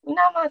 you're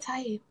not my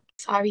type.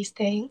 Sorry,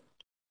 Sting.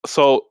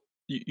 So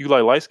you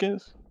like light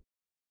skins?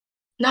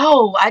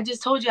 No, I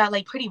just told you I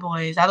like pretty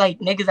boys. I like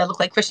niggas that look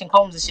like Christian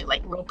Combs and shit,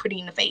 like real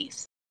pretty in the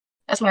face.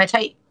 That's my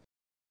type.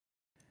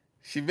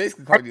 She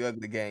basically called you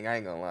ugly, gang. I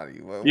ain't gonna lie to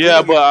you. But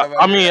yeah, but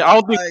I mean, I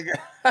don't think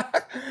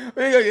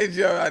we're gonna get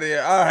you out of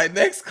here. All right,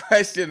 next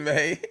question,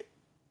 May.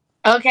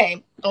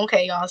 Okay,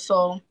 y'all.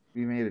 So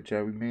we made it,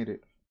 Chad. We made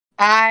it.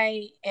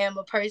 I am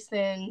a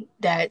person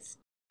that's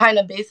kind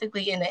of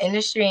basically in the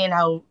industry, and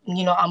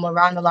I'm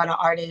around a lot of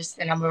artists,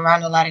 and I'm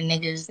around a lot of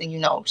niggas,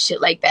 and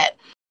shit like that.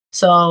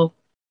 So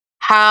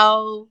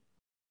how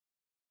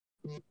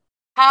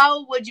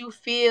would you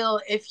feel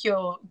if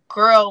your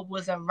girl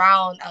was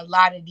around a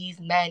lot of these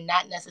men,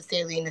 not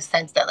necessarily in the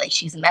sense that like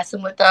she's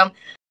messing with them,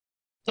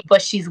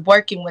 but she's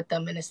working with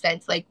them in a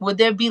sense? Like, would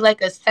there be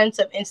like a sense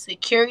of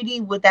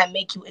insecurity? Would that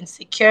make you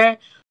insecure?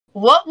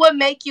 What would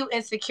make you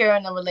insecure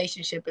in a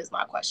relationship is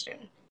my question.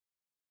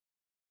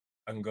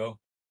 I can go.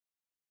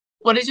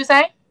 What did you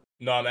say?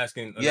 No, I'm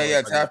asking.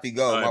 Yeah, Taffy,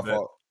 go. My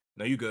fault.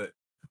 No, you good.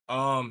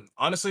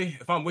 Honestly,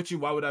 if I'm with you,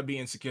 why would I be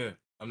insecure?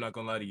 I'm not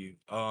gonna lie to you.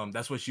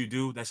 That's what you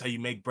do. That's how you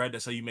make bread.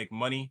 That's how you make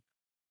money.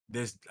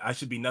 I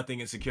should be nothing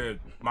insecure.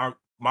 My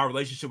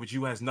relationship with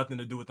you has nothing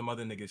to do with them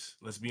other niggas.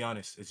 Let's be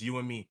honest. It's you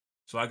and me.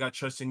 So I got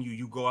trust in you.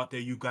 You go out there.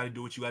 You got to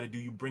do what you got to do.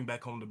 You bring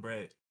back home the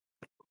bread.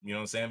 You know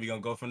what I'm saying? We're gonna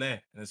go from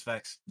there. And it's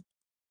facts.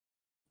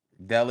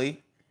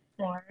 Deli.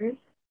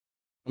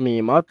 I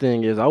mean, my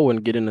thing is I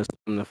wouldn't get into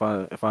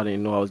something if I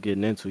didn't know I was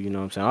getting into. You know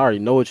what I'm saying? I already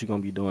know what you're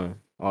gonna be doing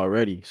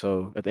already.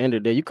 So at the end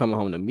of the day, you coming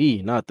home to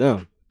me, not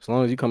them. As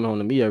long as you coming home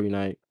to me every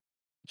night,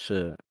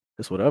 shit,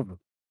 it's whatever.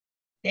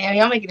 Damn,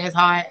 y'all making this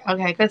hard.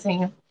 Okay,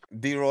 continue.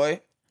 D-Roy?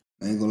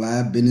 I ain't gonna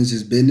lie, business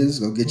is business.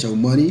 Go get your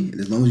money. And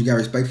as long as you got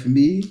respect for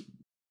me,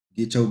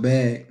 get your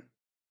bag.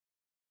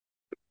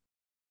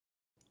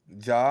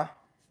 Ja?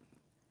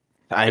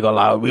 I ain't gonna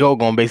lie, we all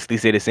gonna basically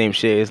say the same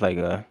shit. It's like,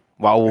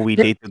 why would we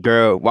date the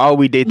girl? Why would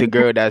we date the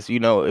girl that's,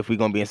 if we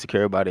gonna be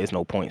insecure about it, it's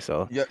no point.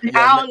 So It'd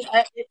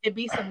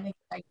be some niggas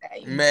like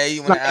that. May,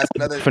 you wanna ask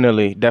another?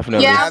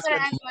 Definitely.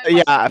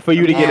 Yeah, for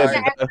you to get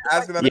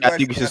ask another I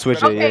think you should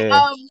switch it.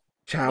 Yeah.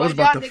 I was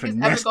about to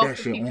finesse that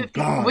shit on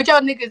God. Would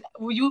y'all niggas,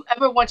 will you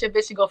ever want your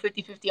bitch to go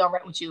 50-50 on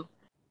rent with you?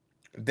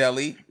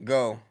 Deli,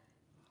 go.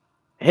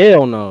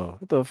 Hell no.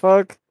 What the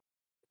fuck?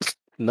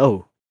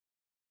 No.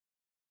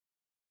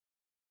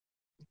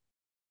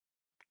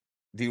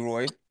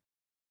 D-Roy?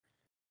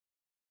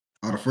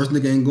 Oh, the first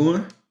nigga ain't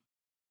going?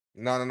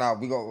 No.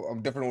 We go a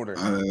different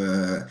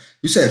order.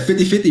 You said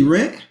 50-50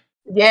 rent?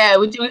 Yeah,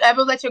 would you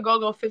ever let your girl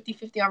go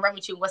 50-50 on rent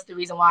with you? What's the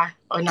reason why?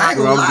 Or not? I ain't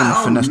gonna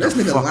lie. This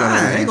nigga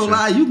lie. I ain't gonna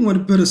lie. You gonna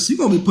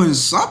be putting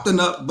something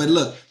up, but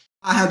look,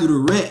 I have to do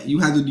the rent, you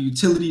have to do the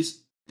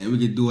utilities, and we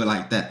can do it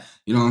like that.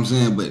 You know what I'm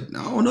saying? But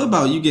I don't know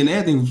about you getting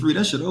everything for free.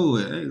 That shit over.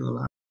 I ain't gonna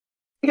lie.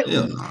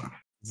 Hell nah.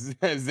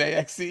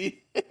 ZXC?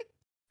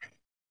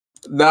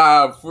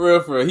 Nah,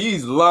 for real,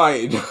 he's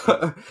lying.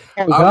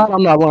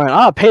 I'm not lying.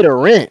 I'll pay the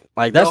rent.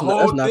 Like that's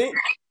not.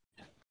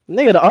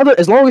 Nigga, the other,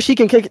 as long as she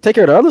can take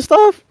care of the other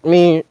stuff, I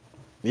mean,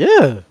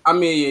 yeah. I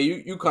mean, yeah,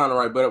 you kind of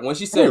right, but when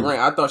she said rent,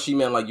 I thought she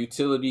meant like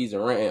utilities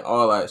and rent and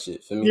all that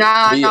shit for me. Nah,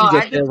 I just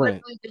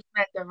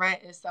meant the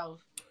rent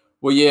itself.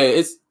 Well, yeah,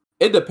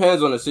 it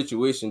depends on the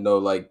situation though.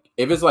 Like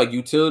if it's like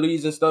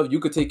utilities and stuff, you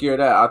could take care of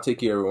that. I'll take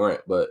care of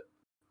rent, but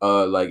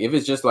like if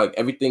it's just like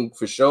everything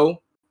for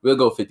show, we'll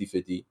go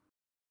 50-50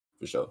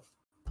 for sure.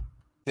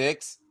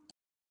 6.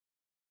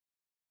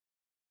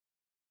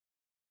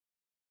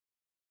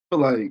 But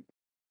like,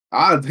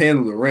 I'd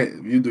handle the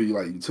rent if you do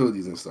like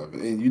utilities and stuff,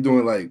 and you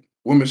doing like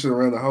women shit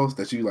around the house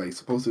that you like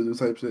supposed to do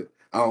type shit.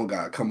 I don't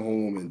gotta come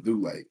home and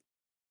do like.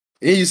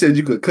 And you said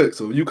you could cook,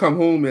 so if you come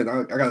home and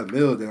I got a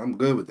meal, then I'm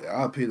good with that.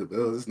 I'll pay the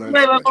bills. It's not.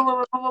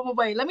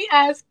 Wait. Let me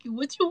ask you,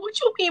 what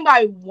you mean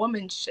by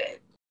woman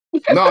shit?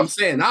 No, I'm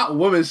saying not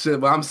woman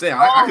shit, but I'm saying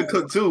I could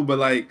cook too, but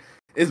like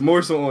it's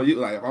more so on you.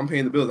 Like if I'm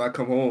paying the bills, I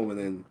come home and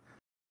then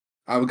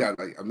I got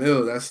like a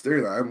meal. That's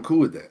straight. Like, I'm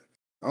cool with that.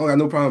 I don't got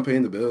no problem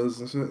paying the bills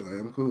and shit. Like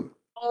I'm cool.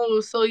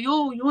 Oh, so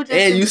you just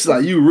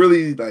and you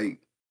really like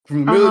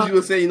from the meals you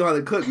were saying you know how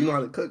to cook. You know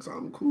how to cook, so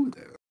I'm cool with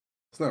that.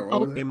 It's not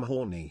wrong with that. I'm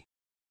horny.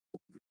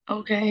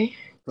 Okay.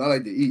 I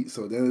like to eat,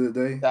 so at the end of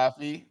the day,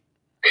 Taffy.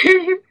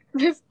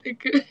 This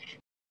nigga.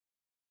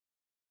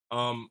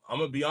 I'm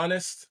gonna be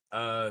honest.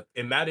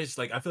 It matters.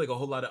 Like I feel like a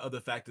whole lot of other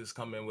factors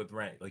come in with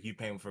rent. Like you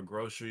paying for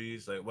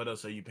groceries. Like what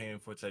else are you paying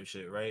for? Type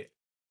shit, right?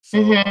 So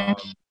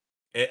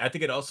I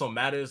think it also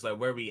matters like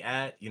where we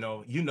at.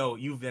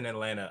 You've been in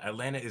Atlanta.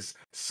 Atlanta is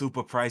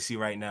super pricey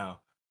right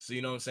now. So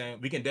you know what I'm saying?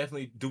 We can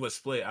definitely do a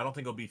split. I don't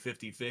think it'll be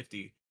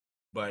 50-50.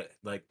 But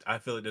like I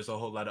feel like there's a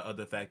whole lot of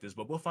other factors.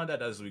 But we'll find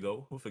out as we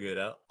go. We'll figure it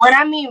out. When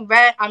I mean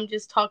rent, I'm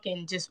just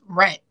talking just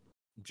rent.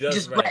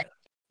 Just rent.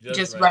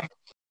 Just rent.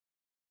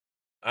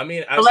 I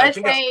mean, let's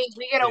say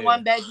we get a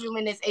 1-bedroom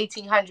and it's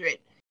 $1,800.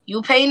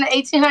 You paying the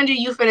 $1,800,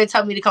 you finna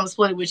tell me to come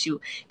split it with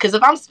you. Because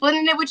if I'm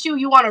splitting it with you,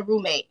 you want a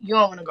roommate. You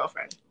don't want a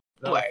girlfriend.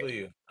 No, I feel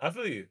you. I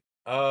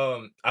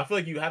feel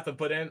like you have to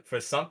put in for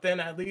something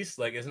at least.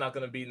 Like it's not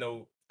gonna be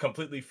no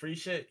completely free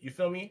shit. You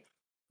feel me?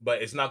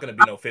 But it's not gonna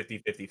be no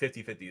 50-50.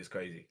 50-50 is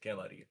crazy. Can't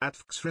lie to you. At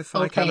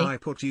Xrify, can I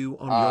put you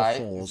on your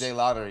falls? J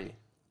Lottery.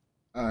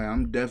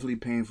 I'm definitely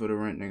paying for the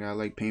rent, nigga. I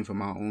like paying for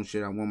my own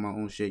shit. I want my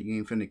own shit. You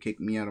ain't finna kick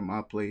me out of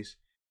my place.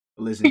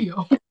 But listen,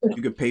 you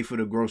can pay for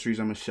the groceries.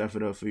 I'm gonna chef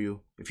it up for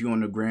you. If you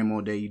on the gram all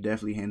day, you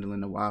definitely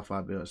handling the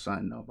Wi-Fi bill or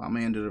something up. I'm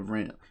gonna handle the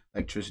rent,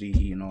 electricity,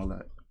 heat, and all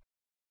that.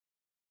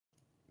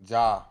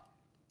 Ja.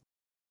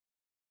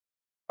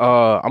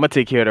 I'm gonna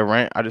take care of the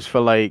rent. I just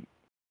feel like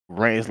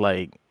rent is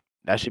like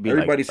that should be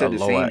everybody like said the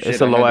same shit. It's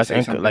a low ass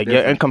income. Like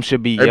your income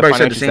should be your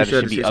financial status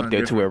should be up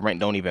there to where rent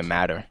don't even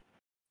matter.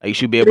 Like you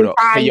should be able to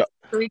pay your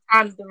 3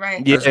 times the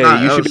rent. Yeah,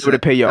 you should be able to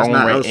pay your own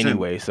rent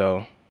anyway. So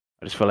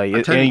I just feel like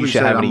and you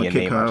should have it in your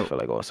name. I just feel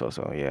like also.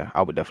 So yeah,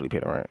 I would definitely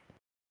pay the rent.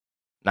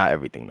 Not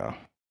everything though.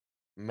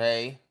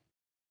 May,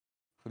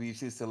 who do you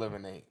choose to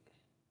eliminate?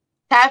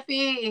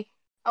 Taffy.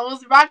 I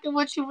was rocking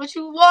with you, but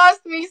you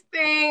lost me,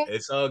 Sting.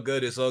 It's all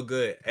good. It's all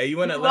good. Hey,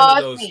 you in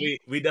Atlanta though,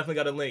 sweet. We definitely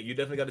got a link. You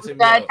definitely got to take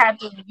me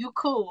out. You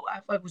cool.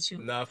 I fuck with you.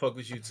 Nah, I fuck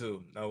with you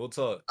too. Nah, we'll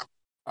talk.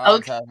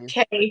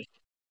 Okay.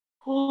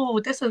 Ooh,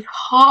 this is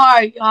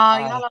hard, y'all.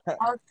 Y'all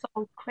are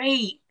so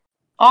great.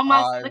 All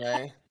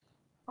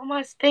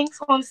my stinks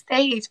on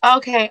stage.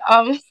 Okay.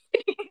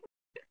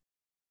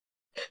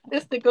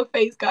 This nigga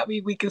face got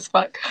me weak as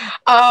fuck.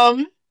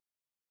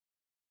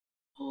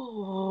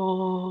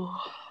 Ooh.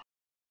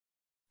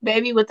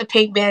 Baby with the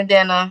pink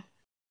bandana.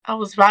 I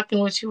was rocking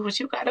with you, but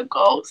you gotta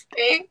go,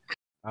 Sting.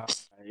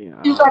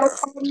 You gotta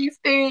call me,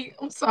 Sting.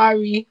 I'm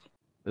sorry.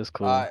 That's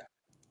cool. All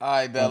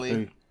right,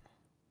 Deli.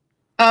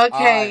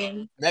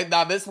 Okay.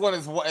 Now this one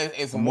is one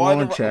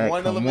Come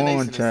elimination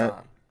on, this chat.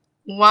 time.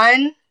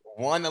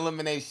 One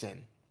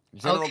elimination.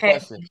 General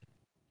question.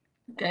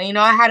 You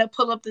know, I had to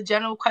pull up the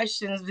general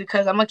questions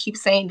because I'm gonna keep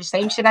saying the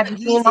same shit I've been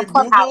saying on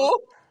Clubhouse.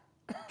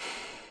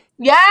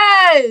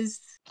 Yes.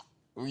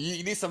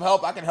 You need some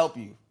help? I can help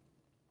you.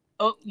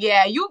 Oh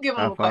yeah, you give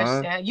them a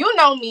question. You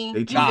know me.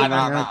 They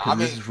nah.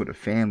 This is for the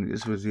family.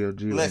 This was the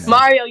Listen,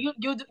 Mario, you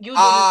do this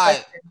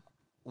question.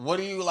 What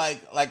do you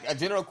like? Like a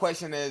general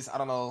question is, I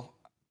don't know.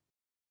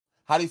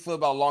 How do you feel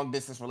about long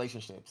distance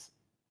relationships?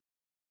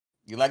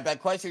 You like that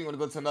question? You want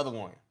to go to another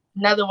one?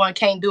 Another one,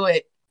 can't do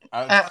it.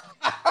 How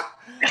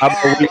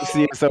about we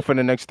see yourself in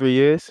the next 3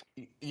 years?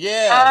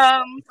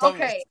 Yeah.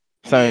 Okay.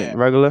 Something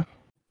regular?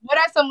 What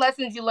are some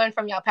lessons you learned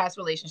from your past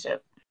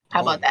relationship?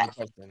 How about that?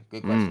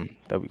 Good question.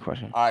 That'd be a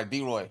question. All right,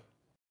 D-Roy.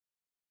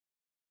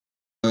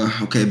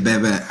 Okay,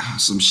 bad.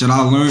 Some shit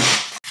I learned.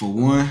 For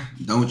one,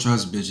 don't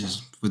trust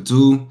bitches. For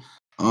two,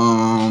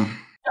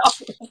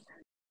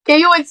 Can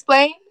you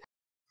explain?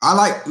 I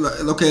like,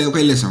 okay,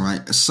 listen,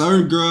 right?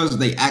 Certain girls,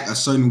 they act a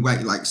certain way.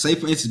 Like, say,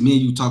 for instance, me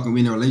and you talking, we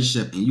in a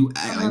relationship, and you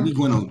act like we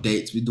going on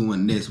dates, we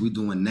doing this, we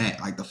doing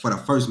that. Like, for the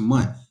first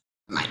month,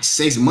 like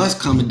 6 months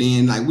coming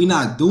in, like, we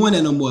not doing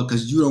that no more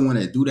because you don't want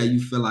to do that. You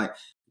feel like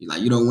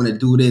you don't want to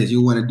do this,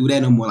 you want to do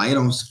that no more. Like, it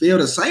don't feel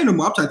the same no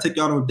more. I'm trying to take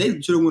y'all on dates,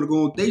 but you don't want to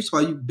go on dates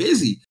while you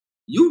busy.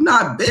 You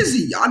not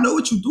busy. I know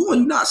what you doing.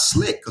 You not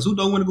slick. Because who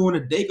don't want to go on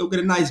a date, go get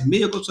a nice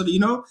meal, go to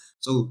the,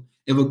 So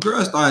if a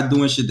girl started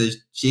doing shit that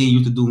she ain't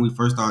used to do when we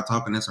first started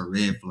talking, that's a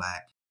red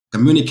flag.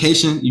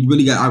 Communication,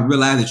 I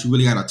realize that you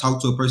really got to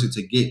talk to a person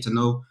to get to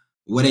know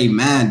what they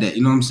mad at.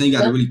 You know what I'm saying? You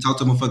got to really talk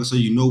to a motherfucker so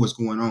you know what's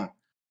going on.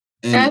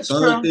 And that's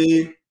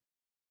the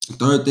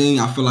third thing,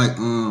 I feel like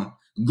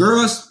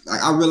girls,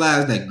 like I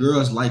realize that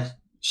girls like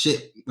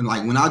shit when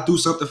I do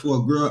something for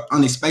a girl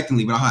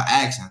unexpectedly without her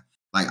asking.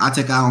 Like I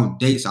take her on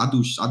dates, I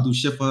do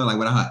shit for her like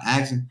without her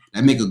asking.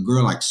 That make a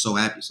girl like so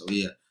happy. So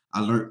yeah,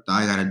 I learned that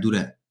I gotta do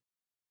that.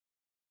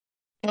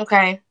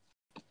 Okay,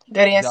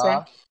 good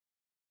answer.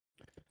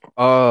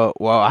 Well,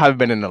 I haven't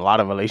been in a lot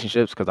of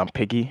relationships because I'm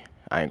picky.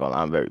 I ain't gonna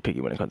lie, I'm very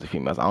picky when it comes to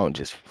females. I don't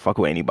just fuck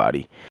with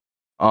anybody.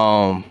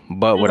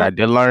 But what I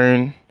did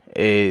learn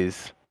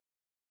is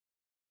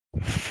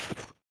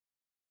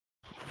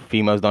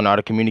females don't know how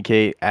to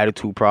communicate,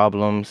 attitude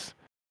problems.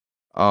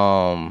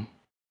 Also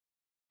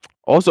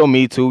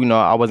me too,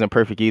 I wasn't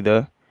perfect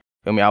either.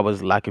 I mean, I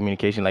was lack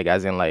communication, like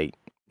as in like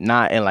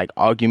not in like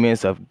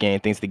arguments of getting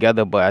things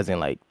together, but as in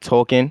like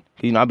talking.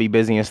 I'd be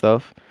busy and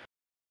stuff.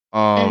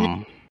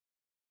 But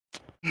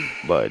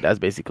that's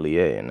basically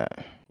it. And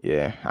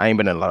yeah, I ain't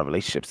been in a lot of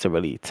relationships to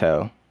really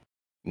tell,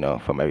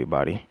 from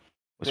everybody.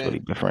 It's really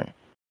different.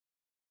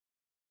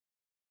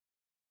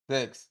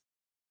 6.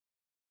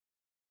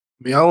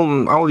 I mean,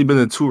 I only been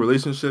in 2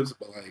 relationships,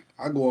 but like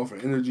I go off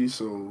of energy.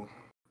 So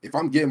if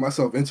I'm getting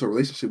myself into a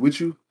relationship with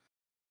you,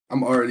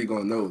 I'm already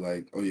gonna know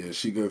like, oh yeah,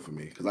 she good for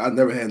me because I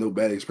never had no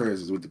bad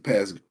experiences with the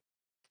past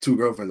 2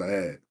 girlfriends I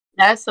had.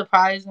 That's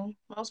surprising.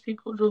 Most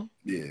people do.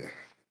 Yeah,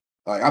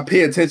 like I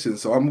pay attention,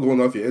 so I'm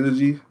going off your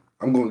energy.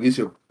 I'm gonna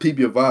peep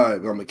your vibe.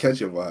 I'm gonna catch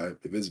your vibe.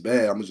 If it's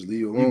bad, I'm gonna just leave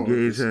you alone. If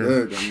it's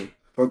good, I'm gonna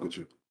fuck with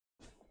you.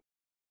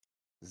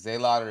 Zay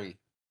Lottery.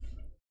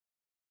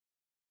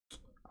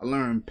 I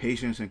learned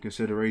patience and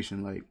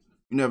consideration. Like,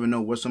 you never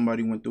know what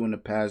somebody went through in the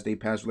past, they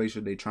past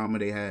relationship, they trauma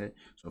they had.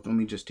 So feel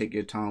me, just take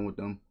your time with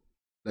them.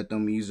 Let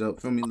them ease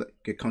up. Feel me,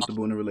 get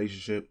comfortable in the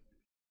relationship.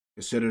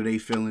 Consider their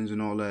feelings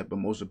and all that. But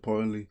most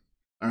importantly,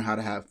 learn how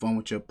to have fun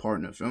with your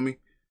partner. Feel me?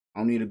 I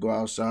don't need to go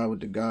outside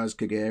with the guys,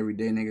 kick it every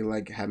day, nigga.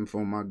 Like having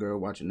fun with my girl,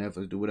 watching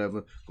Netflix, do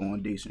whatever, go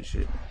on dates and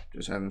shit.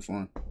 Just having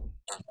fun.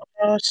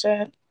 Oh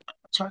shit!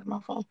 Charge my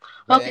phone.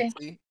 Okay.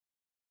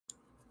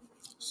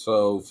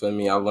 So for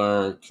me, I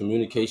learned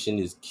communication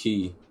is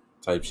key.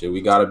 Type shit.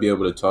 We gotta be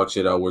able to talk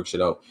shit out, work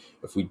shit out.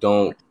 If we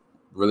don't,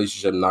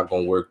 relationship not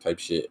gonna work. Type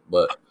shit.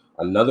 But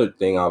another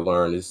thing I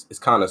learned is it's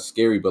kind of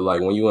scary. But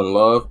like when you in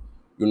love,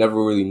 you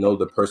never really know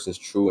the person's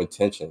true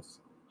intentions.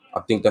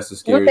 I think that's the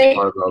scariest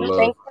part about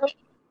love.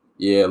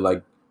 Yeah,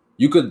 like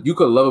you could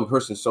love a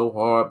person so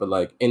hard, but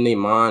like in their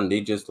mind,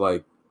 they just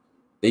like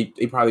they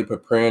probably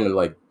preparing to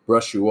like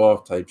brush you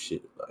off type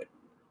shit. Like,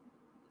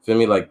 feel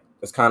me? Like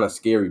it's kind of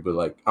scary, but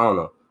like I don't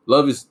know.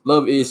 Love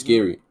is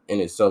scary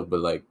in itself, but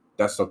like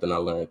that's something I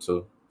learned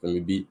too. Feel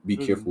me? Be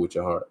careful with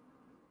your heart.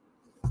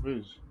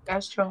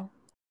 That's true.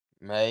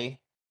 May,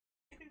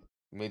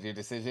 you made your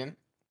decision?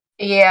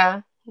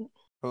 Yeah.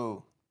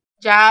 Who?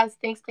 Jazz,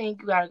 think you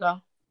gotta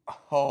go.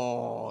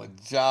 Oh,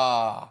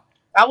 Ja.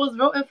 I was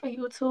rooting for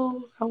you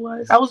too. I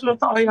was rooting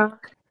for all y'all.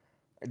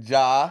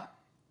 Ja,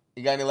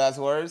 you got any last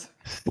words?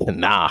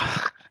 Nah.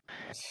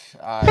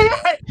 All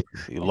right.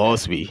 You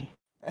lost me.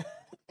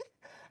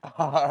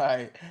 All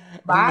right.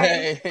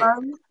 Bye.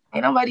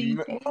 Ain't nobody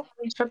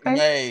tripping.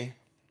 May.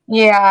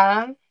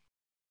 Yeah.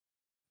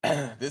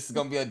 This is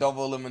gonna be a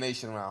double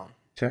elimination round.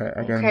 Chat,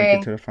 I gotta make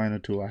it to the final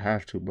 2. I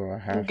have to, bro. I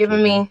have You're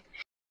giving me.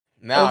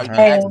 Now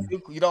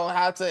you don't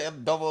have to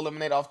double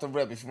eliminate off the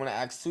rip. If you want to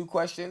ask 2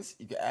 questions,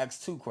 you can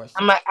ask 2 questions.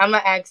 I'm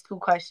gonna ask 2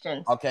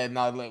 questions. Okay,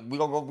 now we're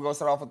gonna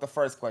start off with the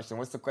first question.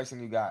 What's the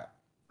question you got?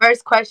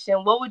 First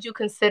question: what would you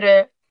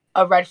consider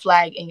a red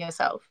flag in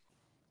yourself?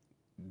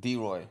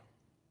 D-Roy.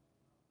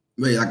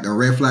 Wait, like a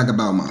red flag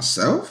about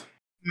myself?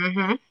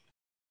 Mm-hmm.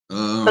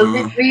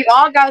 We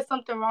all got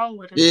something wrong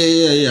with it.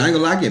 Yeah. I ain't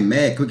gonna lie, I get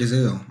mad quick as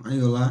hell. I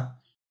ain't gonna lie.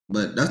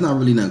 But that's not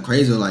really nothing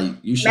crazy. Like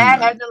you should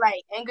mad as in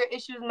like anger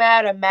issues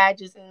mad, or mad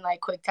just in like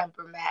quick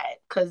temper mad?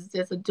 Because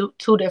there's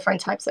 2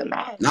 different types of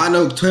mad. No, I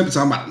know temper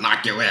talking about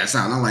knock your ass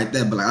out, not like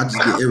that. But like I just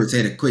get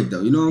irritated quick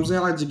though. You know what I'm saying?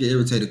 I like to get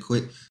irritated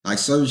quick. Like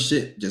certain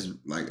shit just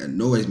like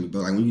annoys me. But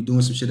like when you're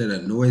doing some shit that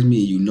annoys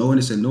me, and you know when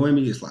it's annoying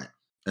me, it's like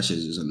that shit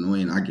is just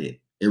annoying. I get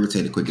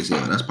irritated quick as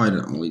hell. That's probably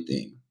the only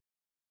thing.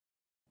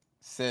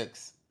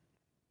 6.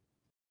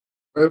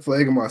 Red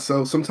flagging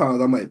myself.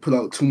 Sometimes I might put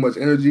out too much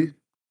energy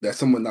that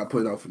someone not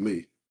putting out for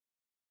me.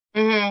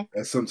 Mm-hmm.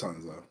 And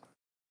sometimes though.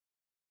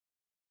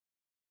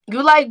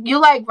 You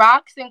like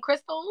rocks and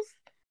crystals?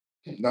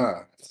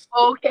 Nah.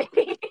 Okay.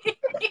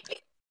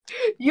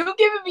 You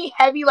giving me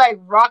heavy like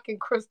rock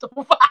and crystal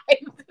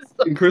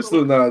vibes.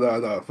 Crystal, nah.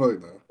 Fuck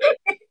no.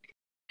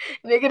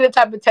 Nigga the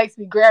type of text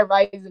me Grand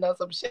Rising or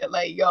some shit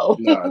like yo.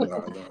 Nah.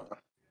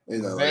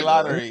 Zay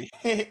Lottery.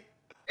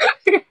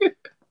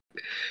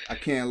 I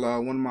can't lie.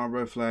 One of my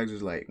red flags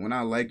is like when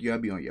I like you, I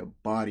be on your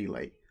body.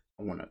 Like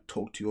I want to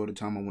talk to you all the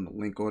time. I want to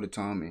link all the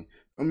time. And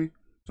I mean,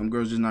 some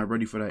girls just not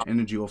ready for that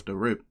energy off the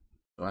rip.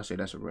 So I say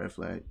that's a red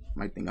flag.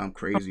 Might think I'm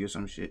crazy or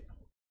some shit.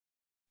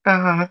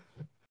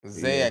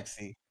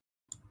 ZXC.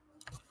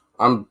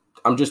 I'm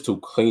just too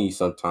clingy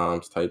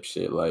sometimes. Type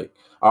shit. Like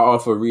I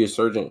offer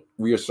reassurance,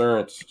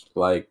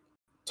 like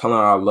telling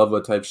her I love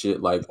her type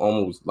shit. Like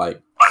almost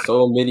like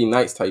so many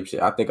nights type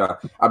shit. I think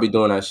I be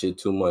doing that shit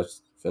too much.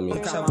 For me.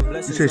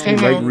 She said she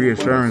like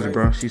reassurance,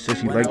 bro. She said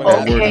she like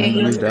that word and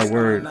use that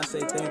word.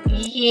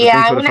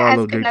 Yeah, I want to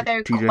ask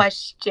another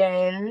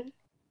question.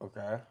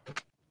 Okay.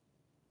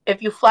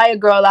 If you fly a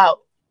girl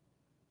out,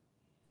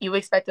 you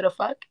expect her to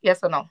fuck?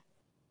 Yes or no?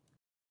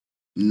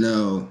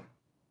 No.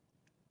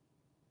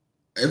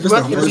 If it's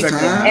the first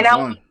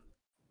time,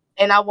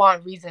 and I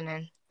want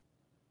reasoning.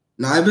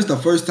 Nah, if it's the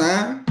first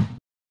time,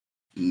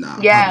 nah.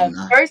 Yeah,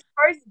 first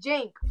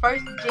jink,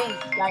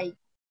 like.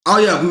 Oh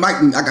yeah, Mike.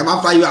 If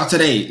I fly you out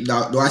today, do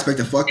I expect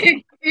to fuck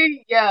you?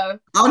 Yeah.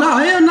 Oh no,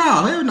 hell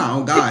no.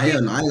 Oh God,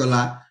 hell no. I ain't gonna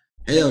lie.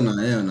 Hell no.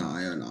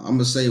 I'm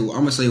gonna say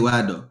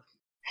why though.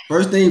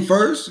 First thing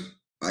first,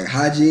 like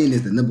hygiene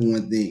is the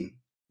 #1 thing.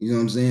 You know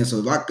what I'm saying?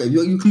 So if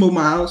you come over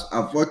my house,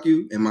 I'll fuck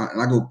you, and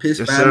I go piss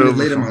 5 minutes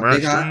later, my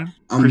dick hot,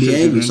 I'm gonna be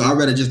angry. So I'd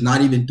rather just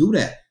not even do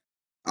that.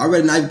 I'd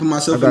rather not even put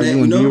myself in that.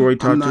 You know,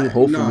 I'm not.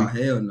 No,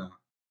 hell no.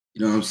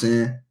 You know what I'm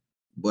saying?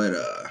 But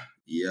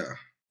yeah,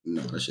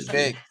 no, that shit's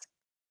big.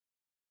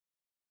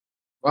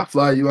 If I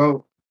fly you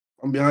out,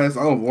 I'm be honest,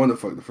 I don't want to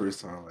fuck the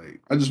first time.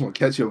 Like I just want to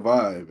catch your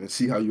vibe and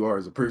see how you are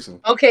as a person.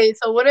 Okay,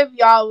 so what if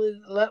y'all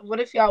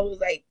was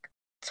like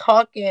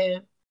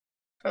talking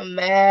for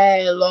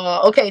mad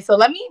long? Okay, so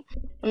let me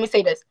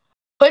say this.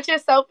 Put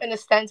yourself in a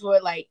sense where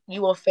like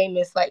you a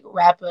famous like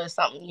rapper or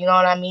something. You know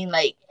what I mean?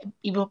 Like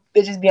people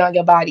bitches be on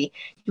your body.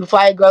 You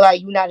fly a girl out,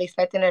 you not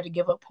expecting her to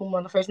give up poom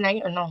on the first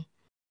night or no?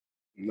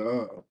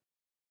 No.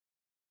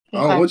 Okay.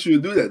 I don't want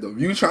you to do that though. If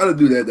you trying to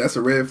do that, that's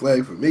a red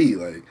flag for me.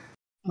 Like.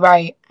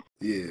 Right.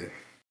 Yeah.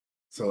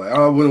 So like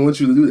I wouldn't want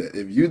you to do that.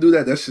 If you do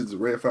that, that shit's a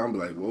red flag. I'm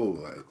like, whoa,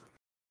 like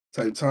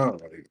type time.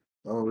 Like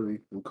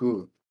I'm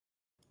cool.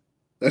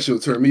 That shit'll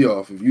turn me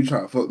off if you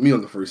try to fuck me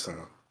on the first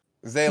time.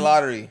 Zay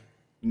Lottery.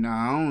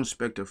 Nah, I don't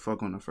expect to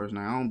fuck on the first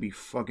night. I don't be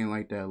fucking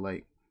like that.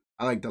 Like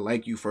I like to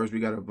like you first.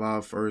 We gotta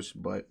vibe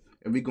first. But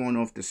if we going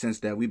off the sense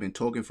that we've been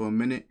talking for a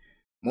minute,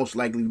 most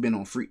likely we've been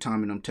on free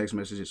time in them text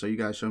messages. So you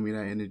gotta show me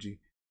that energy.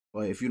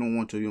 But if you don't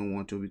want to, you don't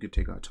want to. We could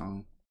take our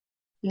time.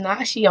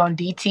 Nah, she on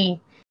DT.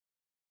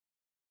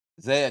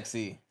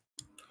 ZXC.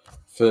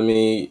 For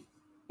me,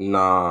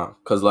 nah.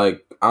 Cause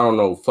like, I don't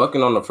know,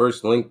 fucking on the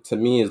first link to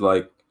me is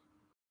like,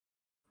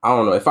 I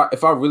don't know.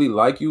 If I really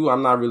like you,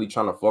 I'm not really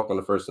trying to fuck on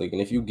the first link.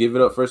 And if you give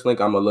it up first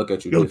link, I'm gonna look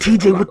at you. Yo,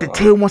 TJ with the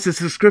tail wants a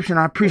subscription.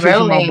 I appreciate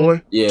you, my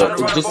boy. Yeah,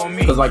 just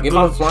cause like if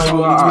I'm flying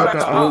you out,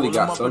 I really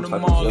got some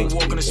type of link. So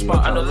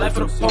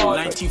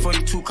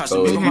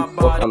if you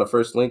fuck on the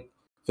first link,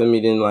 for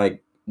me, then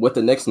like, what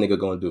the next nigga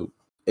gonna do?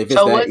 If it's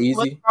that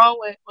easy,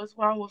 what's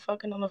wrong with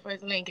fucking on the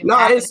first link?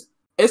 No,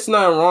 it's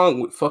not wrong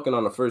with fucking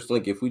on the first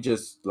link if we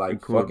just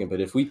like fucking. But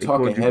if we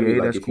talking heavy,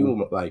 like if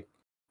you like,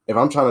 if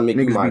I'm trying to make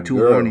you my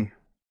girl,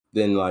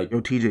 then like,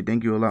 yo TJ,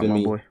 thank you a lot,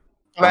 my boy.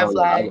 I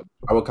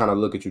would kind of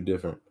look at you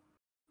different.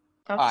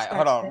 All right,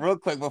 hold on, real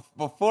quick.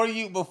 Before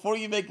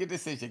you make your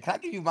decision, can I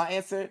give you my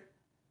answer?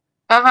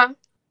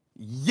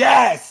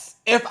 Yes.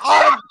 If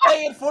I'm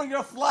paying for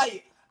your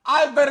flight,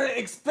 I better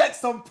expect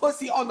some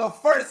pussy on the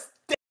first.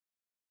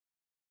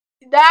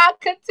 Nah,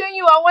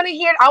 continue. I want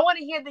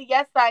to hear the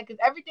yes side because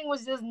everything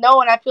was just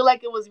no, and I feel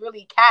like it was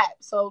really cap.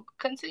 So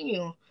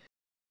continue.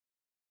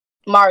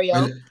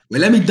 Mario. Wait,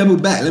 let me double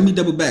back.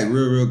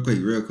 Real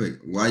quick.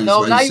 Why you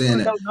saying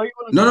that?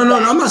 No.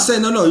 I'm not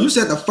saying no. You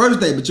said the first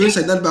day, but you didn't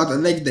say nothing about the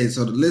next day.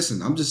 So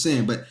listen, I'm just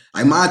saying. But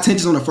like my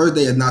intention on the first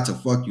day is not to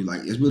fuck you.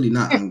 Like it's really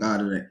not on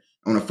God or that.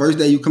 On the first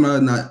day you come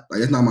out, not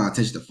like it's not my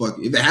intention to fuck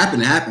you. If it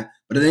happened, it happened.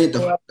 But it ain't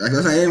it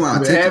ain't my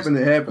intention.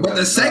 It happened. But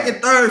the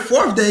second, third,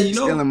 fourth day, you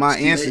know, still in my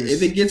answers.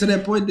 If it gets to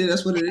that point, then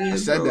that's what it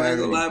is. Bro. I ain't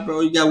gonna lie,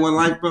 bro. You got one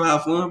life, bro.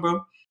 Have fun,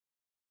 bro.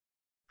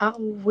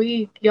 I'm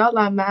weak. Y'all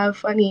are mad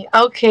funny.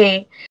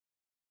 Okay.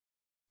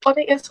 Oh,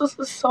 the answers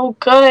was so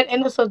good,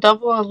 and it's a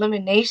double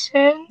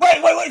elimination.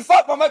 Wait!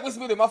 Fuck, my mic was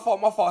muted. My fault.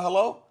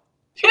 Hello.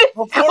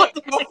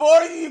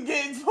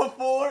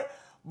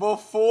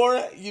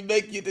 Before you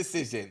make your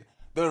decision,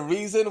 the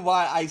reason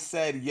why I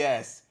said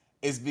yes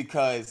is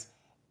because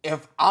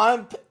if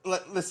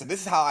listen,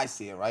 this is how I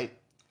see it, right?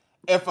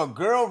 If a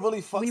girl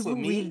really fucks with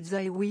me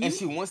and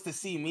she wants to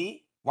see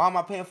me, why am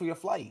I paying for your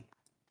flight?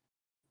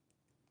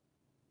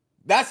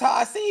 That's how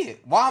I see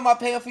it. Why am I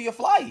paying for your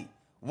flight?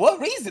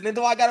 What reason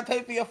do I gotta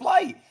pay for your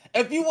flight?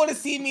 If you want to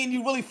see me and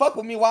you really fuck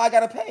with me, why I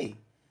gotta pay?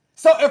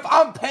 So if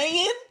I'm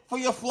paying for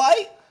your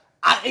flight,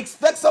 I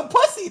expect some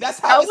pussy. That's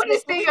how I want to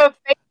see your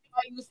face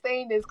while you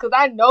saying this, because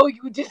I know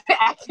you just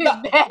acting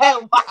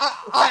mad.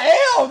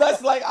 I am.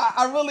 That's like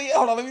I really.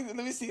 Hold on. Let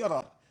me see. Hold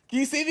on. Can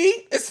you see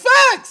me? It's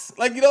facts.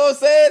 Like, you know what I'm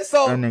saying?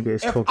 So that nigga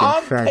is if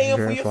I'm paying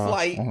for your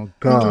flight,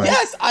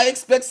 yes, I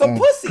expect some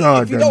pussy.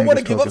 God, if you don't want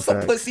to give up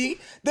some pussy,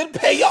 then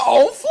pay your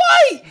own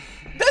flight.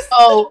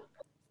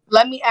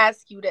 Let me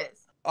ask you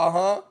this.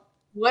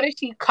 What if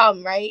she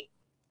come, right?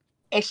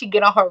 And she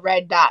get on her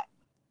red dot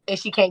and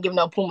she can't give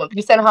no Puma?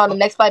 You send her on the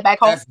next flight back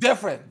home? That's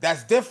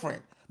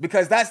different.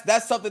 Because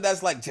that's something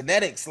that's like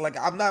genetics. Like,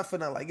 I'm not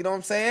finna, like, you know what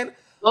I'm saying?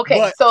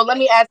 Okay, so let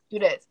me ask you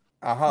this.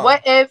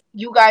 What if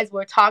you guys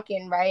were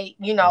talking, right?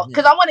 You know,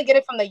 because I want to get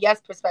it from the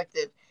yes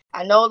perspective.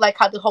 I know, like,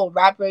 how the whole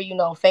rapper, you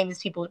know, famous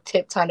people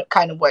tip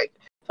kind of work.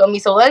 Feel me?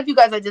 So what if you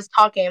guys are just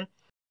talking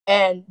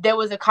and there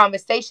was a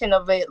conversation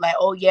of it, like,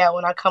 oh yeah,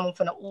 when I come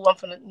from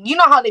you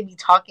know how they be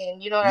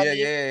talking, you know what I mean?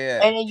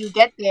 Yeah. And then you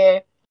get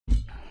there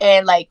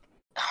and like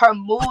her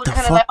mood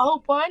kind of like,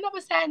 oh boy, I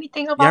never said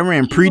anything about y'all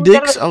ran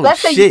predicts. Oh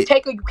let's shit! say you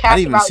take her, you I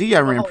didn't even see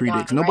y'all ran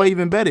predicts. Nobody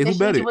even bet it. Who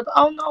bet it?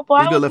 Oh no, boy!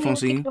 What's good, left on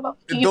scene?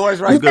 The door's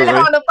right. You said her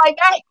on the flight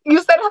back.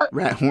 You said her.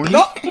 Rat horny.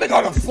 No, nigga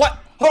on the flight.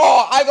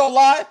 Oh, I ain't gonna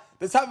lie.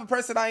 The type of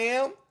person I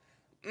am,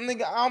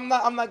 nigga, I'm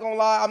not gonna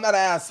lie. I'm not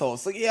an asshole.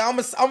 So yeah, I'm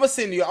gonna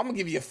send you. I'm gonna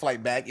give you a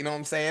flight back. You know what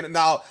I'm saying?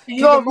 Now,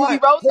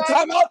 but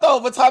time out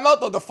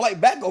though. The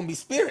flight back gonna be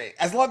Spirit.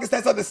 As long as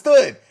that's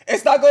understood.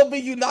 It's not gonna be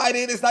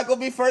United. It's not gonna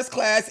be first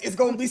class. It's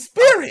gonna be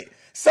Spirit.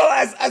 So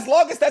as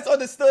long as that's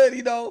understood,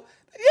 you know,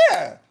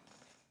 yeah.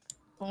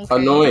 Okay.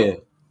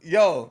 Annoying.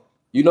 Yo.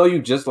 You know you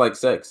just like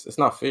sex. It's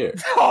not fair.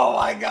 Oh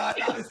my God.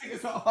 This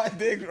nigga's on my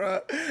dick, bro.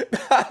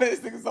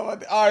 This nigga's on my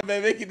dick. All right,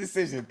 man, make your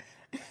decision.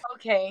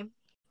 Okay.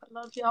 I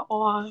love y'all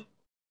all.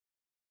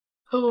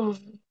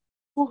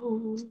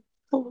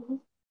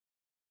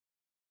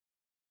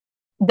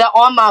 The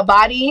on my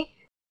body,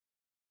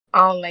 I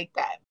don't like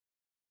that.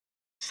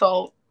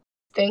 So,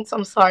 thanks.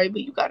 I'm sorry,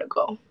 but you gotta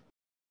go.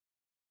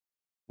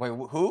 Wait,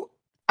 who?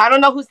 I don't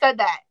know who said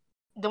that.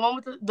 The one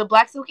with the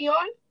black silky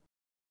on?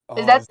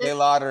 Is that Zay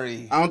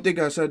Lottery? I don't think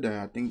I said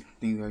that. I think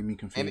you got me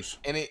confused.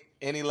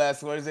 Any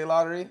last words, Zay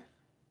Lottery?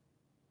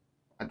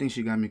 I think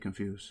she got me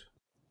confused.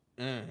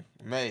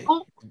 May.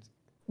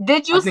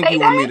 Did you say that? I think you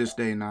want me to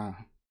stay now.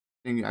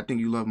 I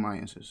think you love my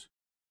answers.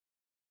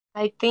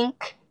 I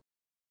think.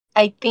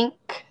 I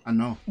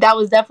know. That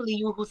was definitely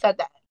you who said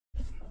that.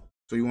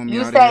 So you want me?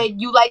 You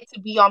said you like to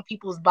be on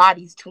people's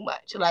bodies too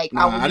much. Like,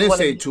 nah, I didn't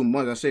say too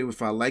much. I say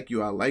if I like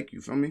you, I like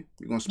you. Feel me?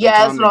 You gonna spend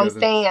time that's what together.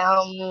 I'm saying. I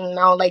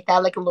don't like that. I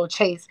like a little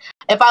chase.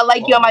 If I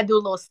like you, I might do a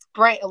little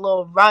sprint, a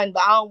little run,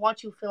 but I don't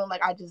want you feeling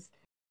like I just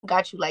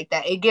got you like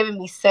that. It giving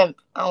me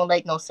simp. I don't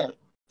like no simp.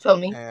 Feel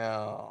me? Yeah.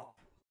 All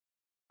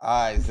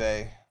right,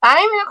 Zay. I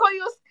ain't gonna call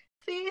you a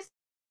please.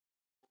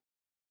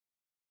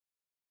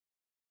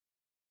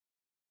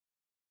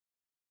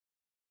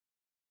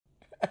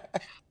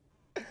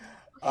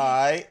 All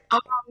right.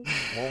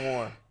 One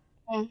more.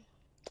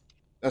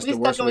 That's the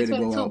worst way to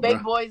go out, two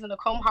big boys and a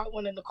chrome heart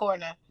one in the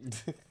corner.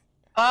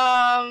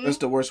 That's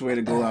the worst way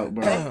to go out,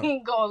 bro. I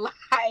ain't gonna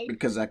lie.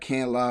 Because I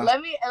can't lie.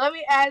 Let me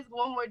ask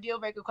one more deal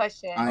breaker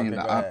question. I am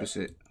the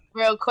opposite.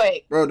 Real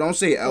quick. Bro, don't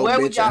say L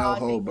bitch, L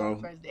ho, bro.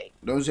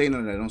 Don't say none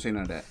of that. Don't say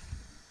none of that.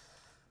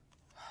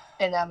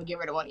 And I'm gonna get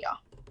rid of one of y'all.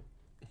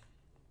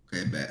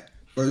 Okay, bad.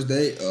 First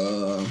date, it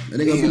ain't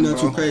gonna be nothing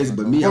too crazy,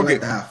 but me, I like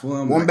to have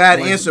fun. One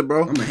bad answer,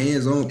 bro. I'm a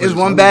hands-on person. It's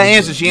one bad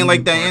answer. She ain't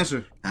like that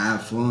answer.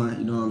 Have fun,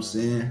 you know what I'm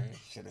saying?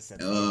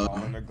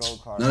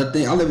 Another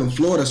thing, I live in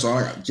Florida, so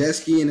I got jet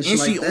skiing and shit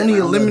like that. And she only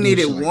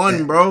eliminated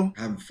one, bro.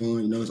 Having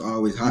fun, you know, it's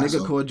always hot.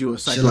 Nigga called you a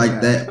psycho. Shit like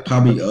that,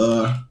 probably,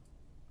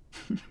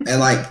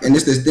 and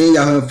it's this thing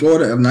out here in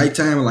Florida of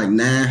nighttime, like,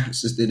 nah,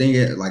 it's just the thing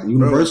at, like,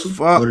 Universal.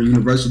 Go to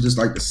Universal, just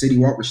like the city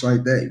walk or shit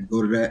like that. You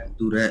go to that,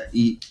 do that,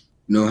 eat,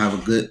 you know, have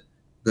a good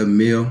good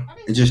meal,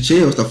 and just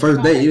chill. It's the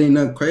first date. It ain't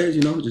nothing crazy,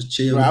 you know. Just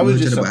chill. Bro, I was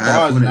just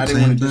surprised, and I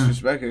didn't want to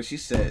disrespect her. She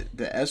said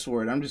the S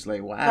word. I'm just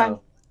like,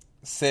 wow.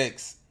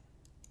 6.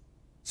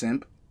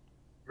 Simp.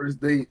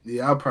 First date,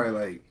 yeah, I'll probably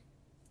like.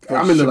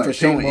 I'm into like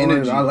showing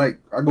energy. I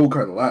go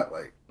kind of a lot,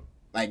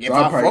 like if so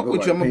I fuck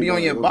with you, I'm gonna be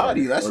on your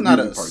body. That's not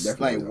a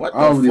like what the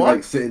fuck.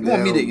 Like you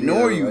want me to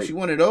ignore you? She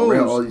one of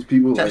those. All these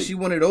people, like, she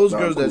one of those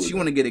girls that she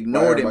want to get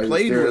ignored and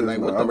played with. Like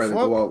what the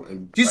fuck?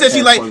 She said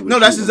she like no.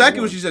 That's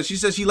exactly what she said. She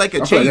said she like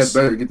a chase.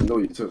 Better get to know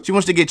you too. She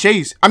wants to get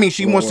chased. I mean,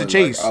 she wants to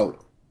chase.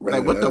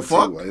 Like what the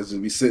fuck? Like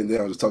just be sitting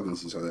there just talking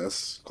to each other.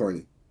 That's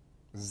corny.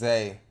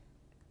 Zay.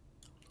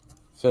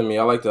 Feel me?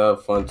 I like to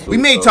have fun too. We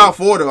made top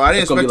 4 though. I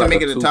didn't expect to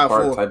make it a top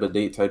 4 type of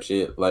date type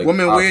shit. Like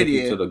women I'll weird take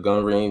you to the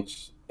gun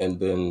range, and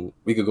then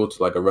we could go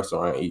to like a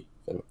restaurant and eat.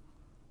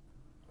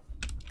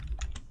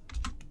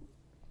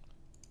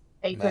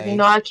 Hey, cause you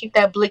know I keep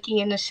that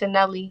blicky in the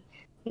Chanel-y.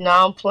 You know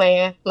I'm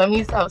playing. Let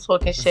me stop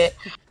talking shit.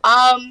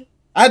 I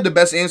had the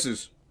best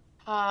answers.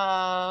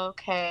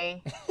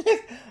 Okay.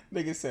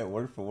 Nigga said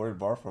word for word,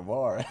 bar for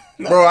bar.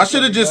 Bro, I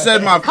should have just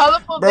said my.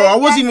 Bro, I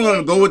wasn't even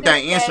gonna go with that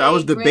answer. I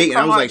was debating.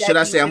 I was like, should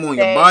I say I'm on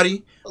your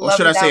body, or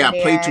should I say I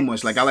play too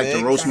much? Like I like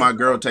to roast my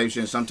girl type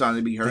shit. Sometimes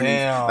it be hurting.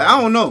 Like, I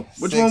don't know.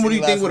 Which one would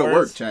you think would have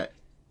worked, chat?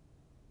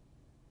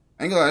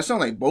 I ain't gonna lie. It sound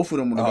like both of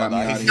them would have got me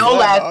out of here. No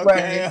last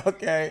word.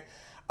 Okay.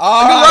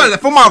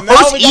 For my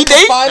first E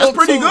date, that's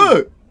pretty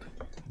good.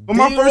 For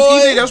my first E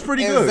date, that's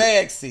pretty good.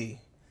 Zaxi.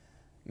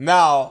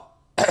 Now,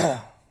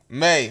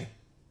 May.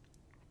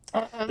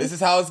 This is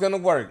how it's gonna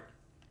work.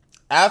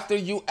 After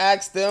you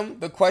ask them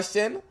the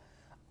question,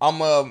 I'm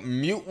gonna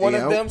mute one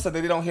of them so that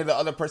they don't hear the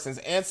other person's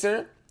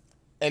answer,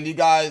 and you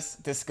guys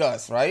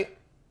discuss, right?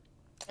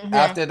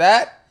 After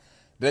that,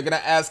 they're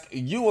gonna ask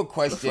you a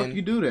question. The fuck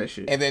you do that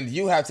shit, and then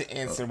you have to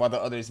answer while the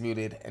other's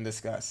muted and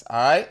discuss. All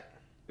right?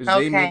 Is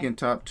they making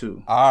top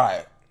 2? All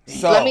right.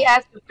 So let me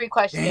ask you a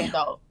pre-question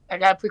though. I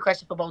got a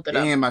pre-question for both of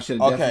them. Damn, I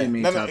should have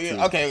definitely made top 2.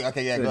 Okay,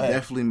 yeah, go ahead.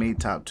 Definitely made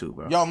top 2,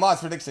 bro. Yo,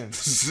 Moss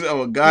predictions.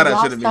 Oh God, I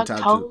should have been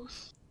top 2.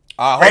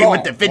 Right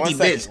with the 50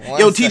 bits.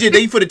 Yo, TJ,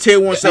 thank you for the tier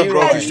 1 sub,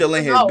 bro. If you're still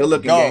in here, good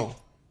looking, gang.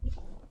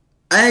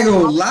 I ain't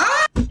gonna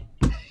lie.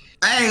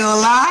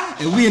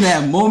 If we in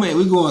that moment,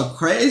 we going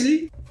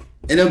crazy,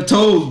 and them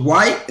toes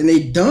white and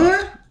they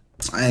done.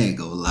 I ain't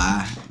gonna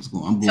lie.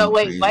 I'm going so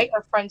wait, crazy. white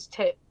or French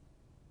tip?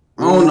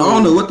 I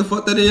don't know what the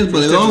fuck that is,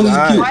 but as long as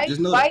it's cute, just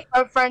know. White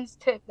or French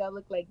tip that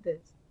look like this.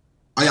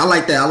 Oh, yeah, I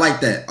like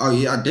that. Oh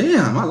yeah,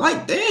 damn. I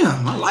like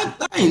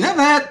that. I ain't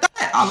never had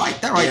that. I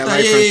like that right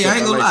there. Yeah, I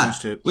ain't gonna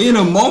lie. We in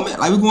a moment,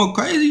 like we going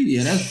crazy.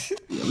 Yeah,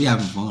 we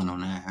having fun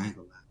on that. I ain't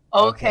gonna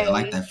lie. Okay. I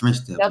like that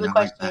French tip. The other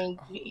question.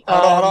 Hold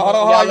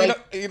on.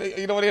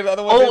 You don't want to hear the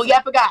other one? Oh yeah,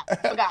 I forgot.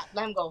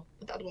 Let him go.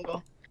 Let the other one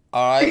go.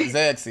 All right,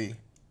 Zaxi.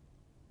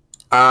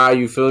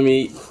 You feel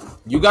me?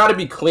 You gotta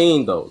be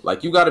clean though.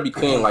 Like you gotta be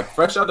clean. Like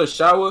fresh out the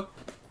shower,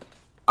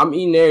 I'm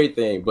eating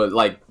everything. But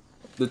like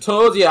the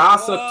toes, yeah, I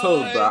suck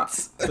toes, bro.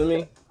 Feel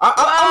me?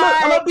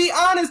 I'm gonna be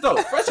honest though.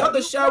 Fresh out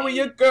the shower,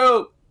 your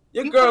girl.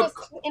 Put a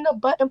in the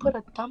butt and put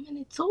a thumb in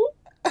it too.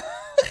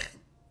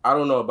 I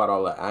don't know about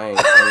all that. I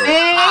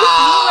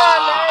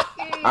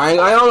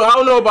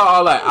don't know about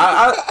all that.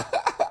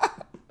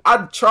 I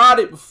tried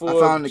it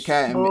before. I found the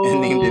cat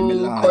and named it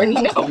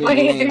Milan.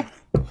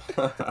 All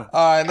right, next,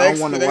 I don't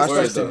want to watch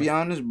this, to be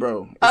honest,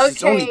 bro.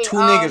 It's only 2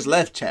 niggas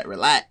left, chat.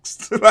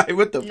 Relax. Like,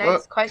 what the fuck?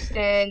 Next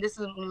question. This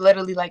is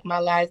literally like my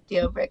last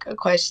deal breaker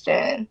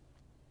question.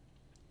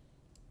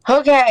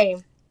 Okay.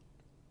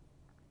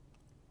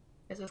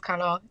 This is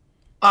kind of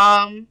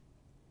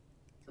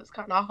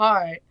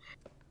hard.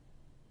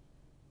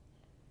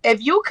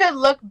 If you could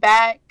look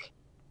back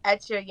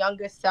at your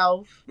younger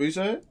self, what you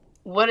said?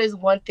 What is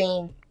one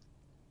thing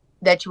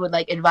that you would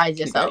like advise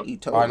yourself?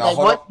 Right, like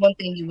what's one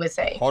thing you would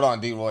say? Hold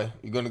on, D-Roy.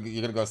 You're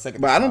gonna go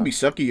second. But I don't be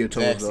sucking your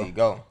toes, though.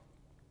 Go.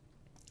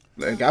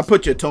 Like I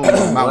put your toe in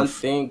my mouth. One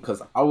thing,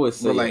 because I would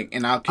say,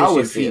 and I'll kiss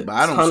your feet, but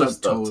I don't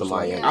suck toes.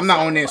 I'm not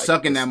on there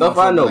sucking that stuff.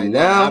 I know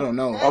now. I don't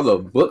know all the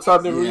books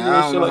I've been reading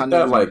and shit like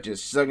that. Like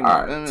just sucking.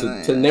 All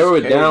right, to narrow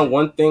it down,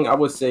 one thing I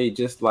would say,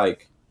 just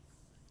like.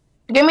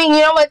 Give me,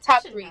 you know what?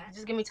 Top 3.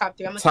 Just give me top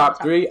 3. I'm gonna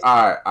top 3.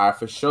 All right,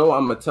 for sure.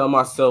 I'm gonna tell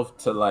myself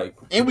to like.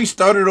 And we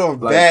started off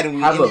bad and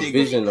we have a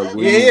vision of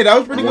yeah, that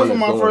was pretty good for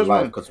my first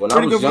one. Because when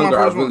I was younger,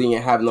 I really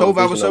didn't have no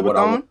vision of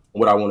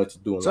what I wanted to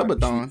do in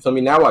life. So I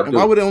mean, now I do.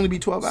 Why would it only be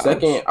 12 hours?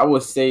 Second, I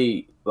would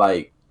say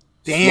like.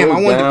 Damn,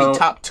 I wanted to be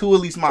top 2 at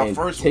least my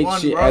first take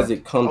one, shit bro. as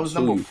it comes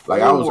to you.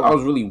 Like I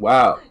was really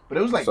wild. But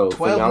it was like so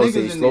 12 I would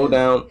say slow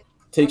down,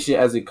 take shit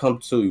as it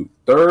comes to you.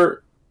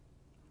 Third,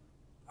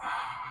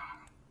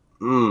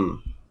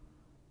 I'm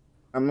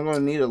gonna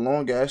need a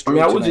long ass. I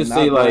mean, I would just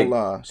say like,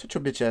 shut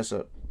your bitch ass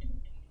up.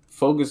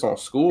 Focus on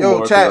school.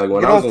 Yo, chat, like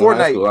when get I was on in Fortnite.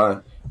 high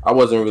school, I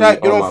wasn't really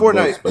on my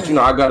books, but you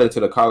know, I got into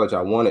the college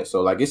I wanted,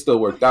 so like it still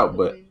worked out.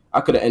 But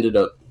I could have ended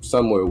up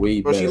somewhere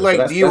way better. Bro, she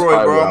like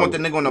D-Roy, bro. I want the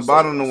nigga on the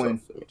bottom to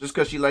win, just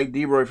cause she like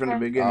D-Roy from the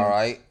beginning. All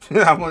right,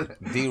 I want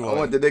D-Roy. I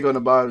want the nigga on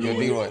the bottom. Yo,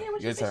 D-Roy,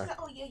 your turn.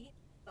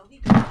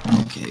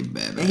 Okay,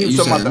 bad. And he was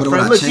talking about the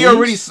friend. Look, she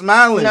already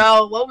smiling.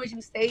 No, what would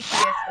you say to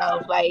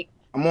yourself? Like,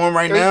 I'm on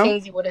right now. 3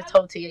 things you would have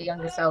told to your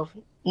younger self,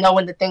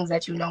 knowing the things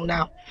that you know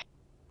now.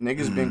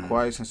 Niggas been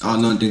quiet since. I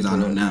know the things I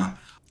know now.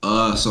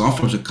 So I'm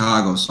from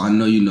Chicago, so I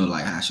know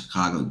like how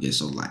Chicago gets.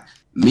 So like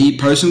me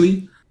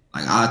personally,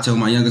 like I tell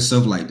my younger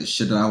self like the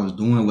shit that I was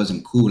doing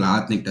wasn't cool.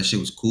 I think that shit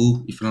was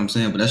cool. You feel what I'm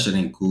saying? But that shit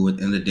ain't cool. At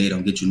the end of the day,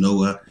 don't get you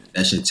nowhere.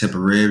 That shit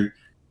temporary.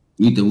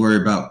 You need to worry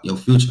about your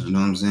future. You know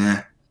what I'm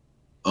saying?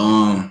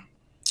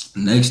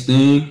 Next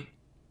thing,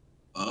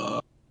 I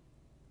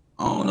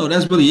don't know.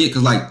 That's really it.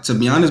 Cause like to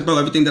be honest, bro,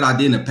 everything that I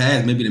did in the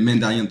past, maybe the man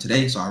that I am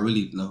today. So I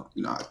really know.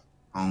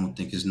 I don't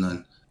think it's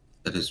nothing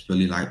that is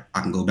really like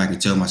I can go back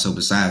and tell myself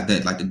besides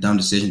that, like the dumb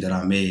decision that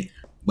I made.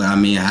 But I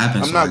mean, it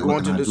happened. I'm not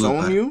going to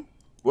disown you.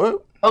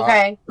 What?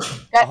 Okay.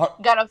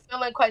 Got a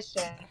feeling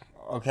question.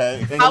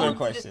 Okay.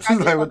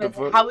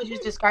 How would you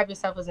describe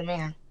yourself as a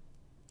man?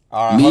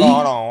 All right.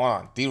 Hold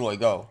on. D-Roy,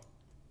 go.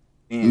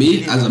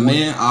 Me as a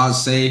man, I'll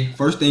say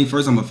first thing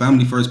first. I'm a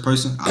family first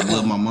person. I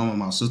love my mama,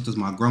 my sisters,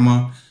 my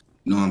grandma.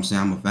 You know what I'm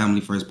saying? I'm a family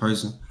first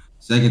person.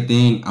 Second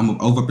thing, I'm an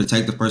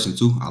overprotective person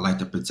too. I like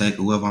to protect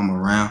whoever I'm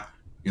around.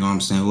 You know what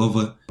I'm saying?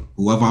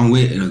 Whoever I'm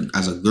with,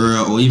 as a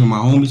girl or even my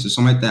homies or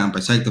something like that, I'm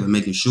protective and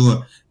making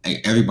sure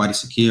everybody's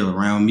secure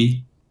around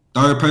me.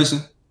 Third person,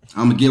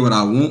 I'm gonna get what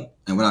I want,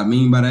 and what I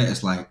mean by that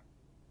is like,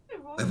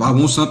 if I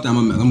want something,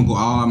 I'm gonna go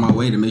all out my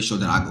way to make sure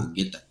that I go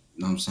get that.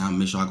 You know what I'm saying? I'm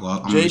make sure I go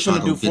out. Jay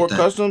trying to do Fort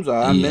Customs.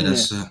 I'm in there.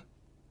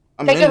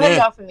 Take your hoodie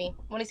off for me.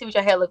 I want to see what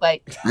your hair look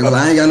like.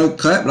 I ain't got no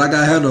cut, but I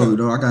got hair though. You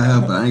know, I got hair,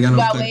 but I ain't got no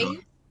cut. Though.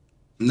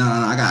 No,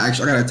 I got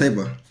a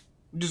taper.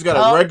 You just got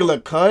a regular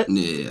cut.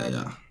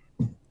 Yeah.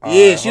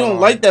 Yeah, she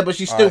don't like that, but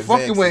she's still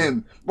fucking with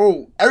him.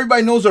 Bro,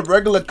 everybody knows a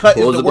regular cut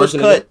is the worst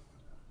cut.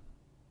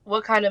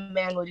 What kind of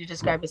man would you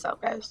describe yourself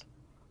as?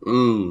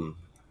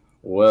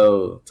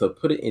 Well, to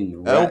put it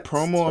in L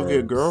promo terms, of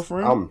your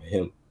girlfriend? I'm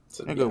him.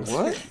 Nigga,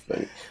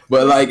 what?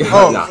 But like,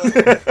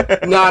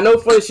 nah, no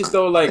funny shit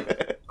though.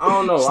 Like, I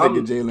don't know.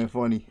 Nigga Jalen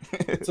funny.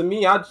 To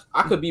me, I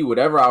could be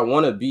whatever I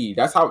want to be.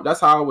 That's how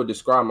I would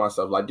describe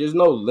myself. Like, there's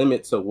no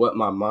limit to what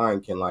my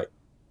mind can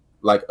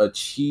like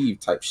achieve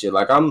type shit.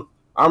 Like, I'm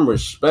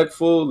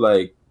respectful.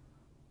 Like,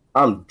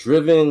 I'm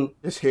driven.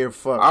 This hair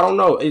fuck. I don't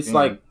know. It's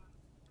like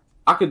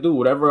I could do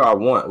whatever I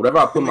want, whatever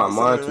I put my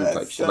mind to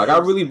type shit. Like, I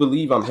really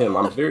believe I'm him.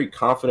 I'm very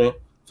confident.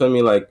 Feel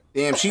me? Like,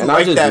 damn, she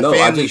like that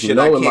family shit.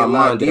 I can't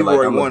lie.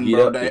 D-Roy won,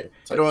 bro. It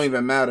don't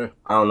even matter.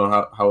 I don't know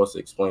how else to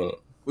explain it.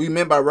 What you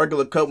meant by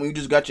regular cut when you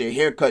just got your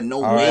hair cut, no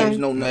waves,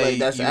 no like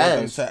that's you ass.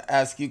 Want them to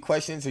ask you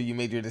questions, or you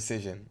made your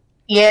decision?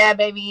 Yeah,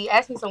 baby.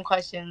 Ask me some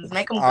questions.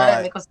 Make them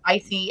good. Make them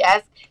spicy.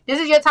 Ask. This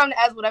is your time to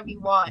ask whatever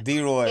you want.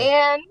 D-Roy.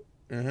 And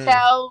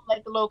tell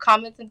like the little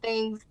comments and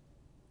things.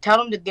 Tell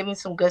them to give me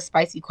some good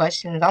spicy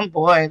questions. I'm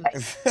bored. Like,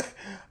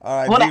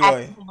 all right,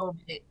 D-Roy. A little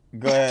bit.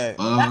 Go ahead.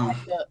 I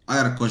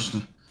got a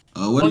question.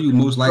 What do you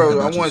most like about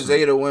yourself? I want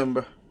Zay to win,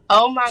 bro.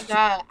 Oh my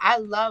God, I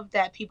love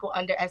that people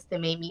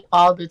underestimate me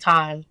all the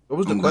time. What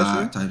was the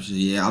question? Type shit.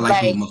 Yeah, I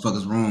like when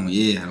motherfuckers wrong.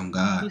 Yeah, on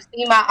God. You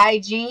see my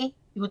IG,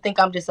 you would think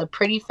I'm just a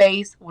pretty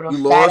face with a fat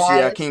lost, ass.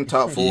 Yeah, I came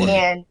top 4.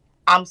 And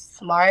I'm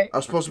smart.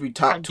 I'm supposed to be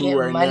top 2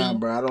 right now,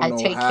 bro. I don't know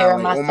take how. Care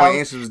of myself. All my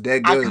answers was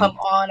that good. I come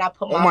on, I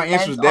put all my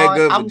answers that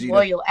good. I'm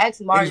loyal. Ex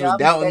Mario. He was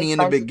doubting me in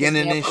the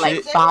beginning and shit.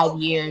 Like 5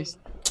 years.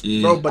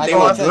 Yeah. Bro, but they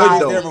were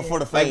good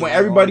though. Like when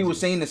everybody was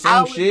saying the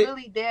same shit,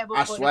 really there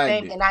before the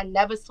fame, and I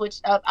never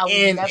switched up.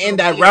 And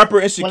that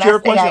rapper Insecure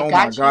question, oh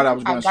my God, I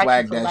was gonna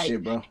swag that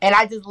shit, bro. And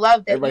I just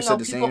love that. Everybody said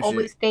the same shit. People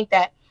always think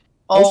that.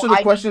 Most of the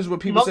questions where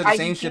people said the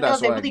same shit, I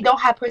swagged. They really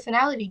don't have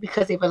personality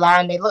because they rely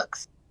on their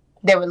looks.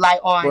 They rely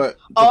on. But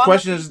the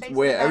questions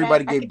where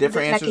everybody gave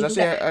different answers, I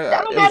said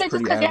that don't matter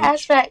just because your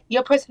ass fat.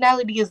 Your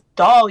personality is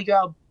dull. You're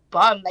a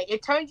bum. Like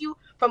it turns you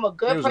from a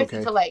good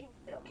person to like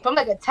from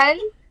like a 10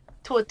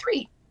 to a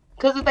 3.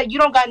 Because it's like you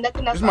don't got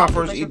nothing else. This is my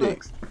first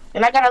E-Date.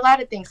 And I got a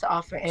lot of things to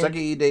offer. And second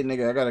E-Date,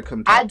 nigga, I gotta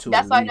come talk to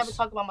that's why I never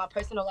talk about my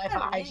personal life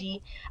on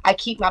IG. I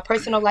keep my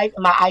personal life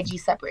and my IG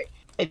separate.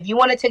 If you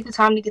want to take the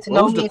time to get to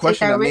know me and take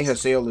that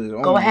risk,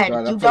 go ahead.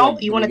 If you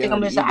don't, you want to think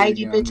I'm just an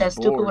IG bitch that's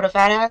stupid with a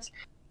fat ass,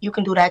 you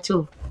can do that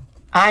too.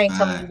 I ain't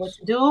telling you what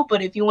to do,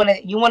 but if you want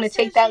to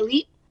take that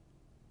leap,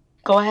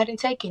 go ahead and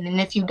take it. And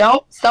if you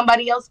don't,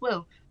 somebody else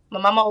will. My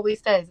mama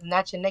always says,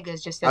 not your nigga,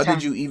 it's just your time. How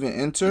did you even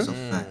enter? That's a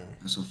fact.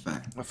 That's a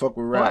fact. I fuck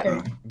with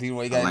rap.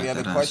 D-Roy, you got any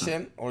other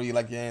question? Or you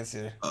like your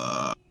answer?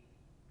 No,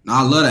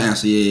 I love the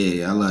answer.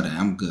 Yeah, I love that.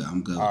 I'm good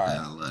with that.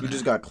 I love that. You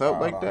just got clout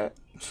like that?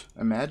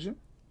 Imagine.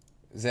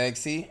 Zeg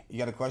C, you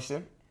got a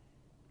question?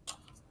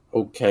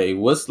 Okay,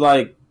 what's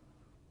like,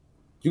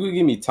 you could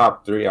give me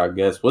top 3, I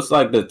guess. What's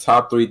like the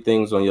top 3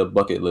 things on your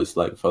bucket list,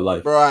 like for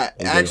life? Bro, I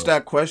asked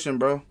that question,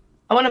 bro.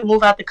 I want to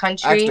move out the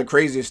country. That's the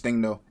craziest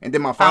thing, though. And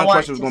then my final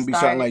question was going to be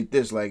something like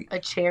this, like a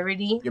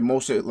charity. Your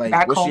most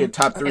like, what's your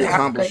top 3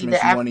 accomplishments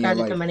you want in your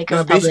life?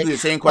 It's basically the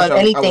same question. But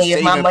anything,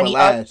 if my money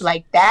up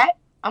like that,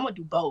 I'm gonna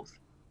do both.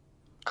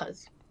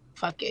 Cause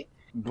fuck it.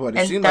 But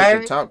it seemed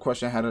like the top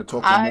question had to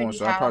talk more,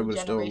 so I probably would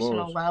have still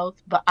lost.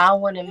 Wealth, but I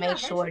want to make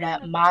sure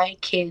that my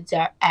kids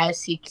are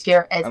as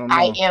secure as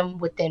I am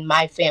within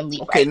my family.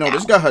 Okay, no,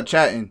 this got her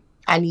chatting.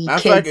 I need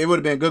kids. Fact, it would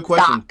have been a good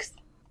question. Stocks.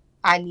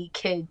 I need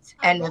kids,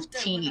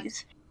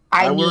 NFTs.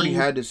 I already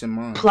had this in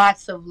mind.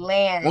 Plots of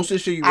land. Most of the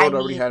shit you wrote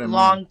already had in mind.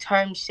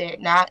 Long-term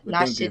shit, not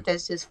shit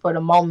that's just for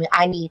the moment.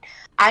 I need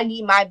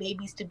my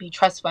babies to be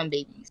trust fund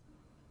babies.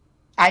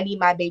 I need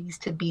my babies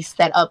to be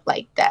set up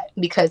like that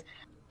because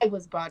I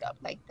was brought up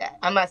like that.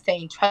 I'm not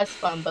saying trust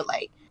fund, but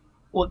like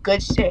with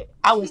good shit.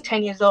 I was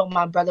 10 years old.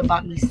 My brother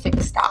bought me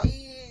 6 stocks.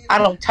 I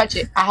don't touch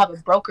it. I have a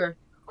broker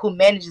who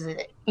manages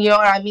it. You know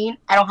what I mean?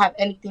 I don't have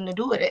anything to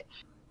do with it.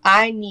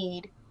 I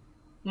need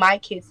my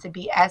kids to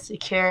be as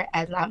secure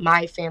as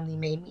my family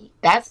made me.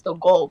 That's the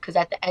goal. Because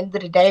at the end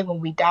of the day, when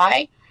we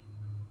die,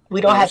 we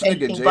don't have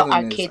anything but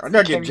our kids. I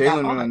gotta get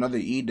Jalen on another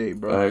E-Day,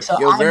 bro. So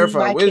yo,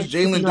 verify. Where's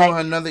Jalen doing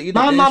another E-Day?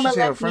 My mama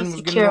left me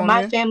secure.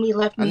 My family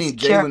left me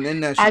secure. I need Jalen in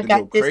that shit to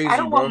go crazy, bro. I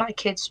don't want my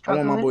kids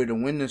struggling. I want my boy to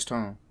win this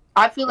time.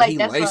 I feel like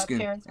that's what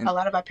a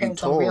lot of our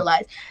parents don't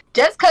realize.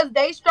 Just because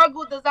they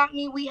struggle does not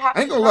mean we have to.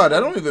 I ain't gonna lie, that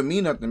don't even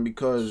mean nothing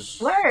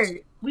because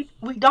we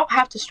don't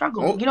have to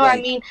struggle. You know what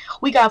I mean?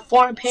 We got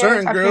foreign parents.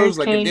 Certain girls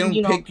like if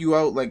they don't pick you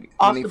out like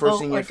when they first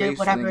see your face,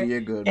 nigga,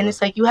 you're good. And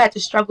it's like you had to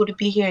struggle to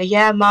be here.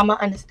 Yeah, mama,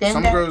 understand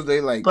that. Some girls they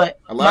like, but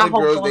a lot of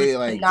girls they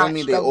like. Tell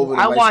me they over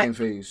the light skin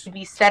face. To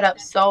be set up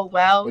so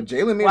well. But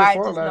Jalen made it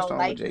far last time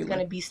with Jalen. It's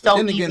gonna be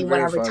so easy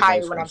when I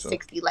retire when I'm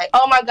 60. Like,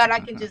 oh my god, I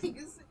can just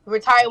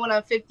retire when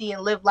I'm 50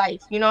 and live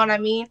life. You know what I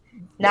mean?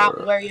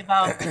 Not worry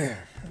about this,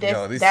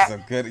 this that, is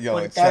a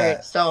good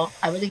chat. So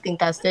I really think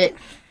that's it.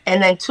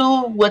 And then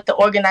 2, with the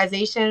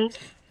organizations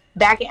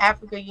back in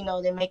Africa, you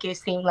know, they make it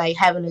seem like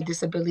having a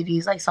disability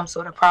is like some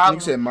sort of problem.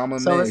 You said Mama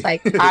so May. It's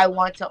like I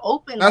want to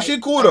open like, she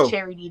cool, though. A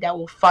charity that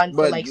will fund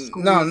for like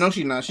schools. No,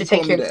 she's not. She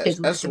told me that.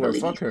 That's where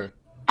fuck her.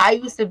 I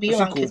used to be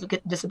around kids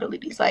with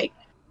disabilities. Like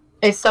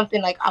it's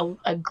something like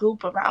a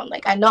group around.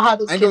 Like I know how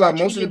those. I ain't gonna lie,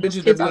 most of the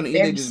bitches that be on the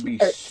E-Day just be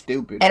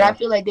stupid. And I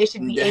feel like they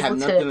should be able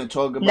to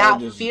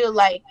not feel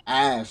like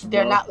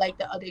they're not like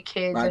the other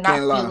kids, and not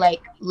feel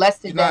like less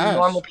than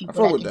normal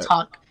people that can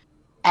talk.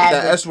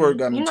 That S word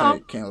got me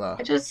tight. Can't lie.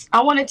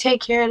 I want to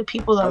take care of the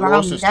people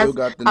around me.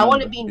 I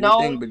want to be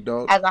known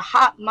as a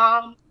hot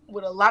mom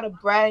with a lot of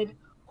bread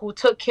who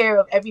took care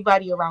of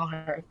everybody around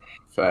her.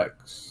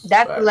 Facts.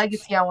 That's the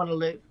legacy I want to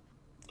live.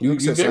 You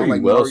very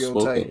like well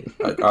spoken.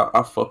 Like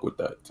I fuck with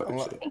that type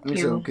shit.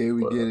 It's okay,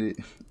 we get it.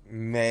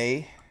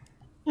 May.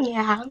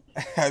 Yeah.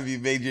 Have you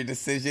made your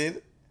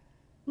decision?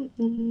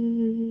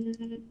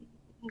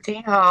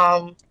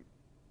 Damn.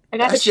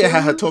 That shit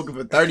had her talking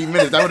for 30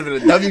 minutes. That would have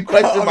been a W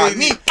question by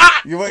me.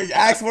 You want to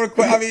ask more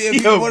questions? I mean,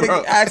 if you want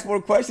to ask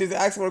more questions,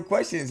 ask more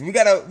questions. We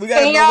gotta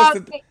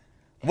know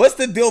what's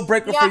the deal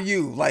breaker for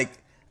you? Like,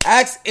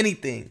 ask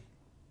anything.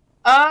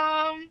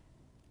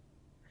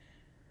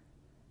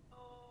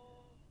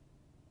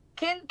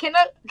 Can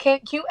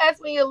you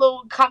ask me a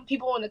little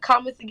people in the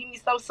comments to give me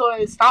some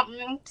sort of something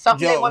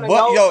they want to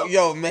know?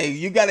 Yo, May,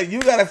 you gotta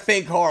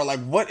think hard. Like,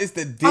 what is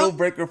the deal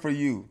breaker for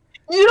you?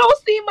 You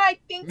don't see my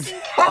thinking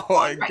cap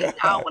on right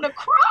now. I want to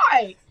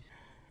cry.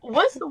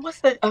 What's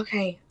the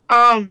okay?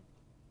 All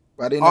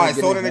right,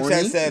 so in the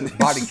chat said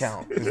body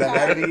count. Does that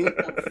matter to you?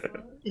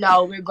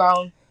 No, we're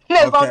grown.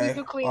 As long as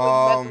you clean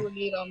with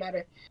it don't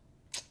matter.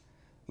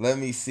 Let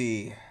me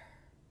see.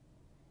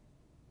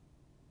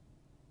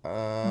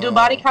 Do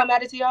body count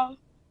matter to y'all?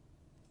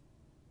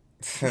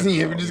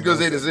 Yeah, we're just gonna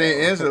say the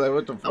same answer. Like,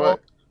 what the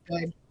fuck?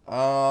 Good.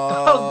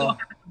 I'm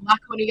not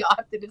going to y'all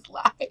after this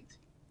live.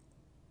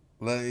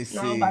 Let me see.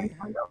 Nobody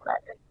can know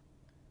that.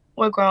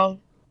 We're grown.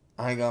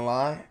 I ain't gonna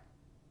lie.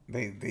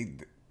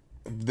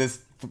 This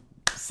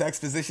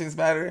sex positions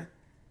matter.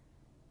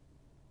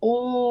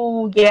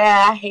 Oh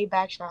yeah, I hate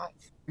back shots.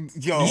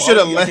 Yo, you should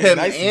have let him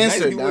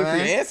answer.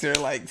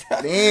 Like,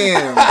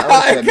 damn.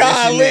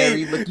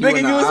 Golly,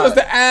 nigga, you were supposed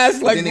to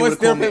ask like what's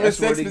their favorite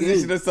sex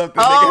position or something.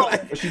 Oh,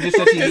 nigga. Like, she just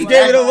said she just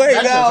gave it away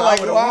now.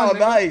 Like, wow,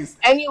 nice.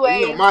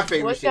 Anyway,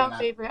 what's your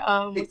favorite?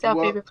 What's your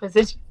favorite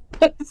position?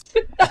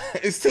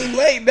 It's too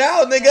late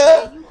now,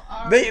 nigga.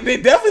 They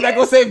definitely not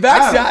gonna say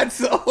back shots.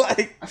 So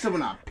like, I said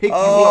when I pick you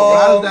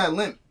up, how does that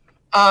limp?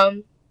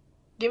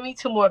 Give me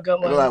 2 more good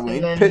ones. I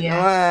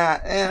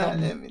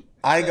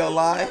ain't gonna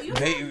lie.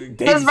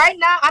 Because right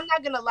now, I'm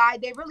not gonna lie.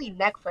 They really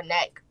neck for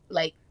neck.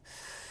 Like,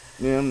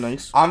 yeah, I'm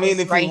nice. I mean,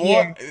 if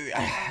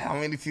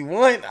you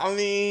want,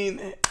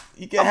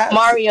 you can have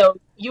Mario.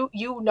 You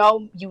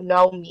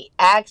know me.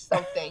 Ask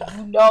something.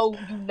 You know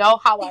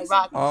how I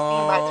rock. See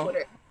my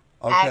Twitter.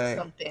 Okay. Ask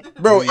something,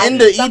 bro.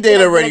 End the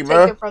E-Date already,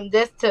 bro. Take it from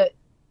this to,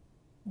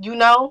 you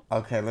know.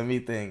 Okay, let me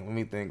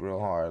think real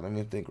hard.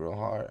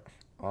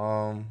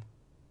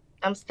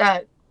 I'm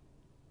stuck.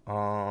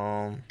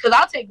 Cause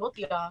I'll take both of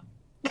y'all.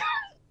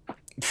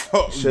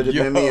 Should have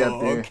been me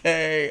up there.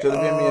 Okay. Should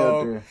have been me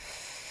up there.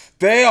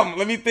 Damn.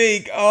 Let me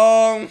think.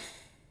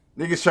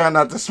 Niggas trying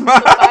not to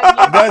smile.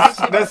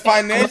 Does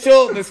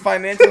financial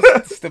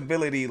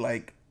stability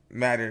like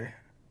matter?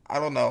 I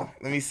don't know.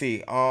 Let me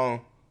see.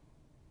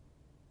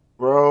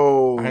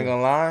 Bro. I ain't gonna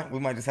lie. We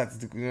might just have to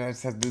do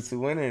 2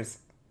 winners.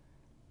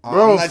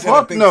 Bro,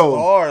 fuck no.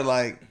 Hard,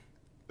 like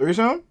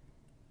threesome?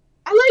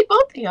 I like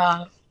both of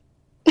y'all.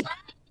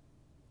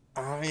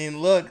 I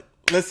mean, look,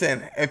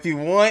 listen. If you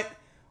want,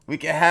 we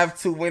can have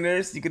 2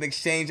 winners. You can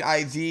exchange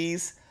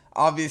IGs,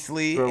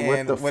 obviously, bro,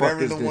 and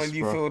whatever the one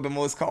you feel the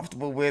most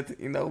comfortable with,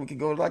 we can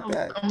go like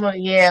that.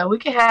 Yeah, we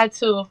can have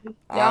 2. Y'all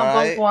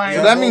both won.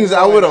 So that means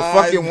I would have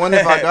fucking won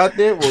if I got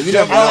there. Well, you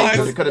never know.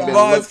 It could have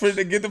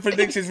been. Get the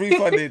predictions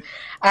refunded.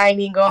 I ain't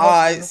even going. All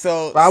right,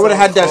 so I would have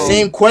had that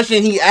same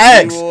question he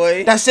asked.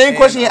 That same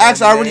question he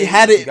asked, I already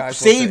had it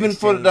saving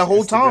for the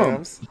whole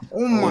time.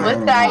 Oh my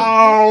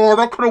god!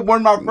 I could have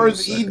won my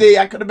first E-Day.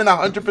 I could have been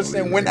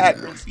 100% win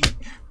accuracy.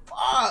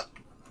 Fuck.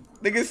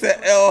 Nigga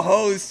said L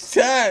host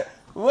chat.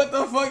 What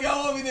the fuck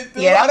y'all want me to do?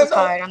 Yeah, that was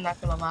hard. I'm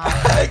not gonna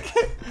lie.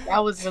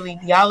 That was really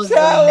neck to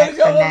neck. What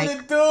y'all want me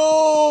to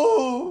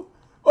do?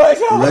 What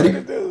y'all want me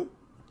to do?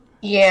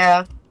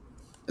 Yeah.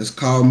 It's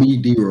Call Me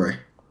D-Roy.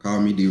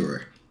 Call Me D-Roy.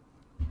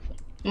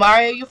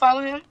 Mario, you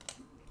follow him?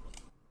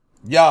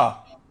 Yeah.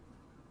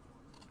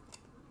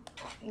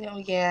 Oh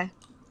yeah.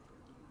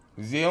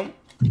 Zim?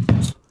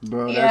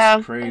 Bro,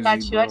 that's crazy. I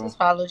got you. Bro. I just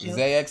followed you.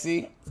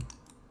 ZXE?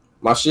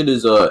 My shit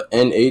is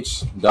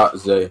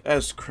nh.z.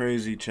 That's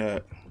crazy,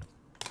 chat.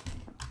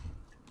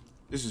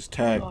 This is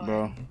tag,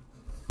 bro.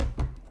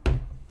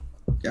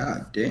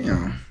 God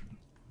damn.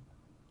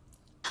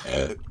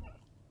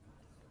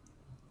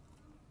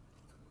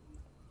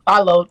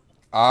 Followed.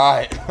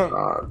 Alright.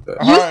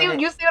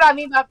 You see what I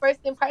mean by first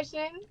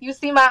impression? You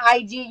see my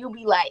IG, you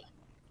be like,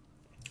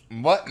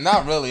 what?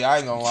 Not really. I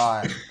ain't gonna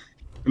lie.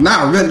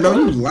 Not really. No,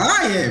 you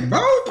lying, bro.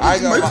 I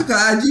ain't gonna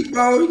lie. IG,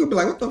 bro. You gonna be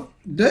like, what the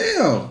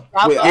damn?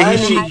 Wait,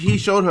 and he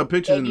showed her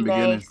pictures in the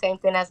beginning. Same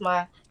thing as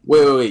my.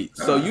 Wait.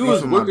 So you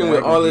was working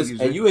with all this,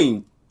 and you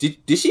ain't.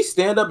 Did she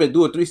stand up and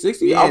do a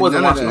 360? Yeah, I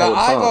wasn't watching the whole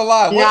time. I ain't gonna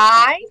lie. Nah,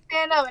 I ain't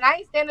stand up, and I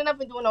ain't standing up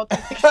and doing no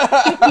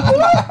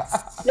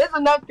 360. There's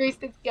enough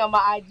 360 on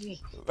my IG.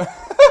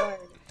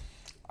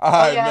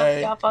 Alright,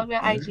 man. Y'all follow me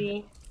on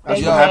IG.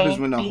 That's what happens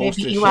when the host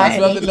is There's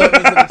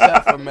nothing in the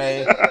chat for me.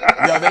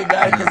 Yo, they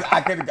mad because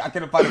I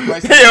couldn't find a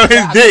question. Yo,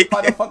 his dick. I couldn't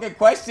find a fucking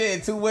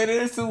question. 2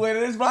 winners,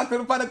 bro. I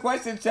couldn't find a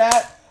question,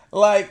 chat.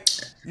 Like,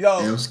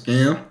 yo. Damn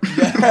scam.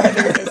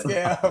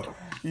 Scam.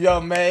 Yo,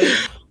 May,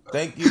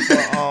 thank you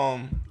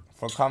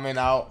for coming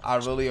out. I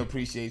really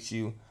appreciate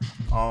you.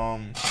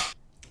 I'm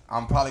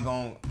probably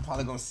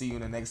gonna see you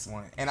in the next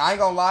one. And I ain't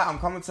gonna lie, I'm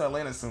coming to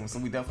Atlanta soon, so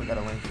we definitely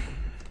gotta link.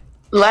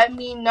 Let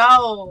me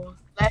know.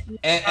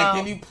 And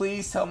can you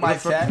please tell my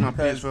chat,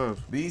 because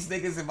these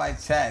niggas in my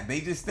chat, they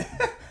just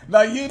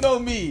now you know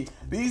me.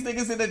 These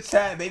niggas in the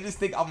chat, they just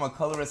think I'm a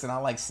colorist and I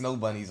like snow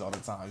bunnies all the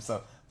time.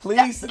 So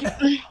please,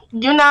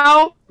 you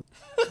know,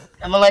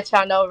 I'm gonna let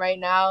y'all know right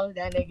now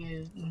that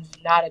nigga is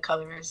not a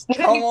colorist.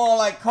 Come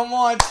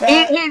on,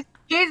 chat.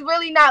 He's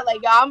really not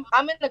like I'm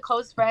in the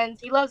close friends.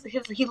 He loves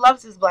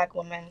his black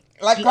woman.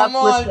 Like, come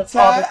on,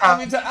 chat.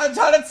 I'm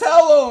trying to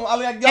tell him. I'm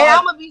like, yo, hey,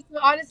 I'm gonna be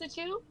honest with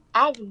you.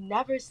 I've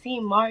never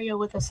seen Mario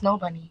with a snow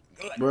bunny.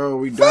 Bro,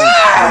 we don't.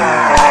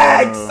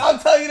 I'll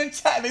tell you the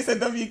chat. They said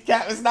W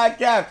cap. It's not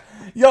cap.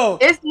 Yo,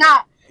 it's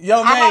not.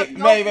 Yo,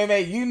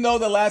 May, you know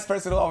the last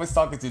person who I was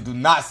talking to. Do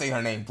not say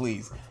her name,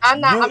 please.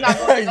 I'm not.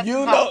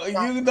 You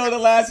know the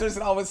last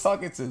person I was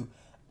talking to.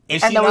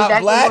 Is she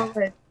not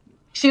black?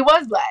 She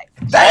was black.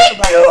 Thank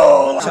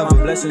you. Seven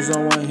blessings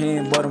on one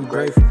hand, but I'm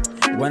grateful.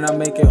 When I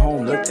make it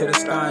home, look to the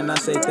sky and I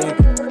say thank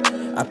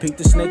you. I peeked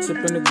the snakes up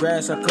in the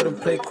grass, I couldn't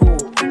play cool.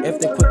 If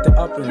they put the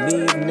up and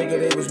leave,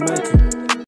 nigga, they was meant to.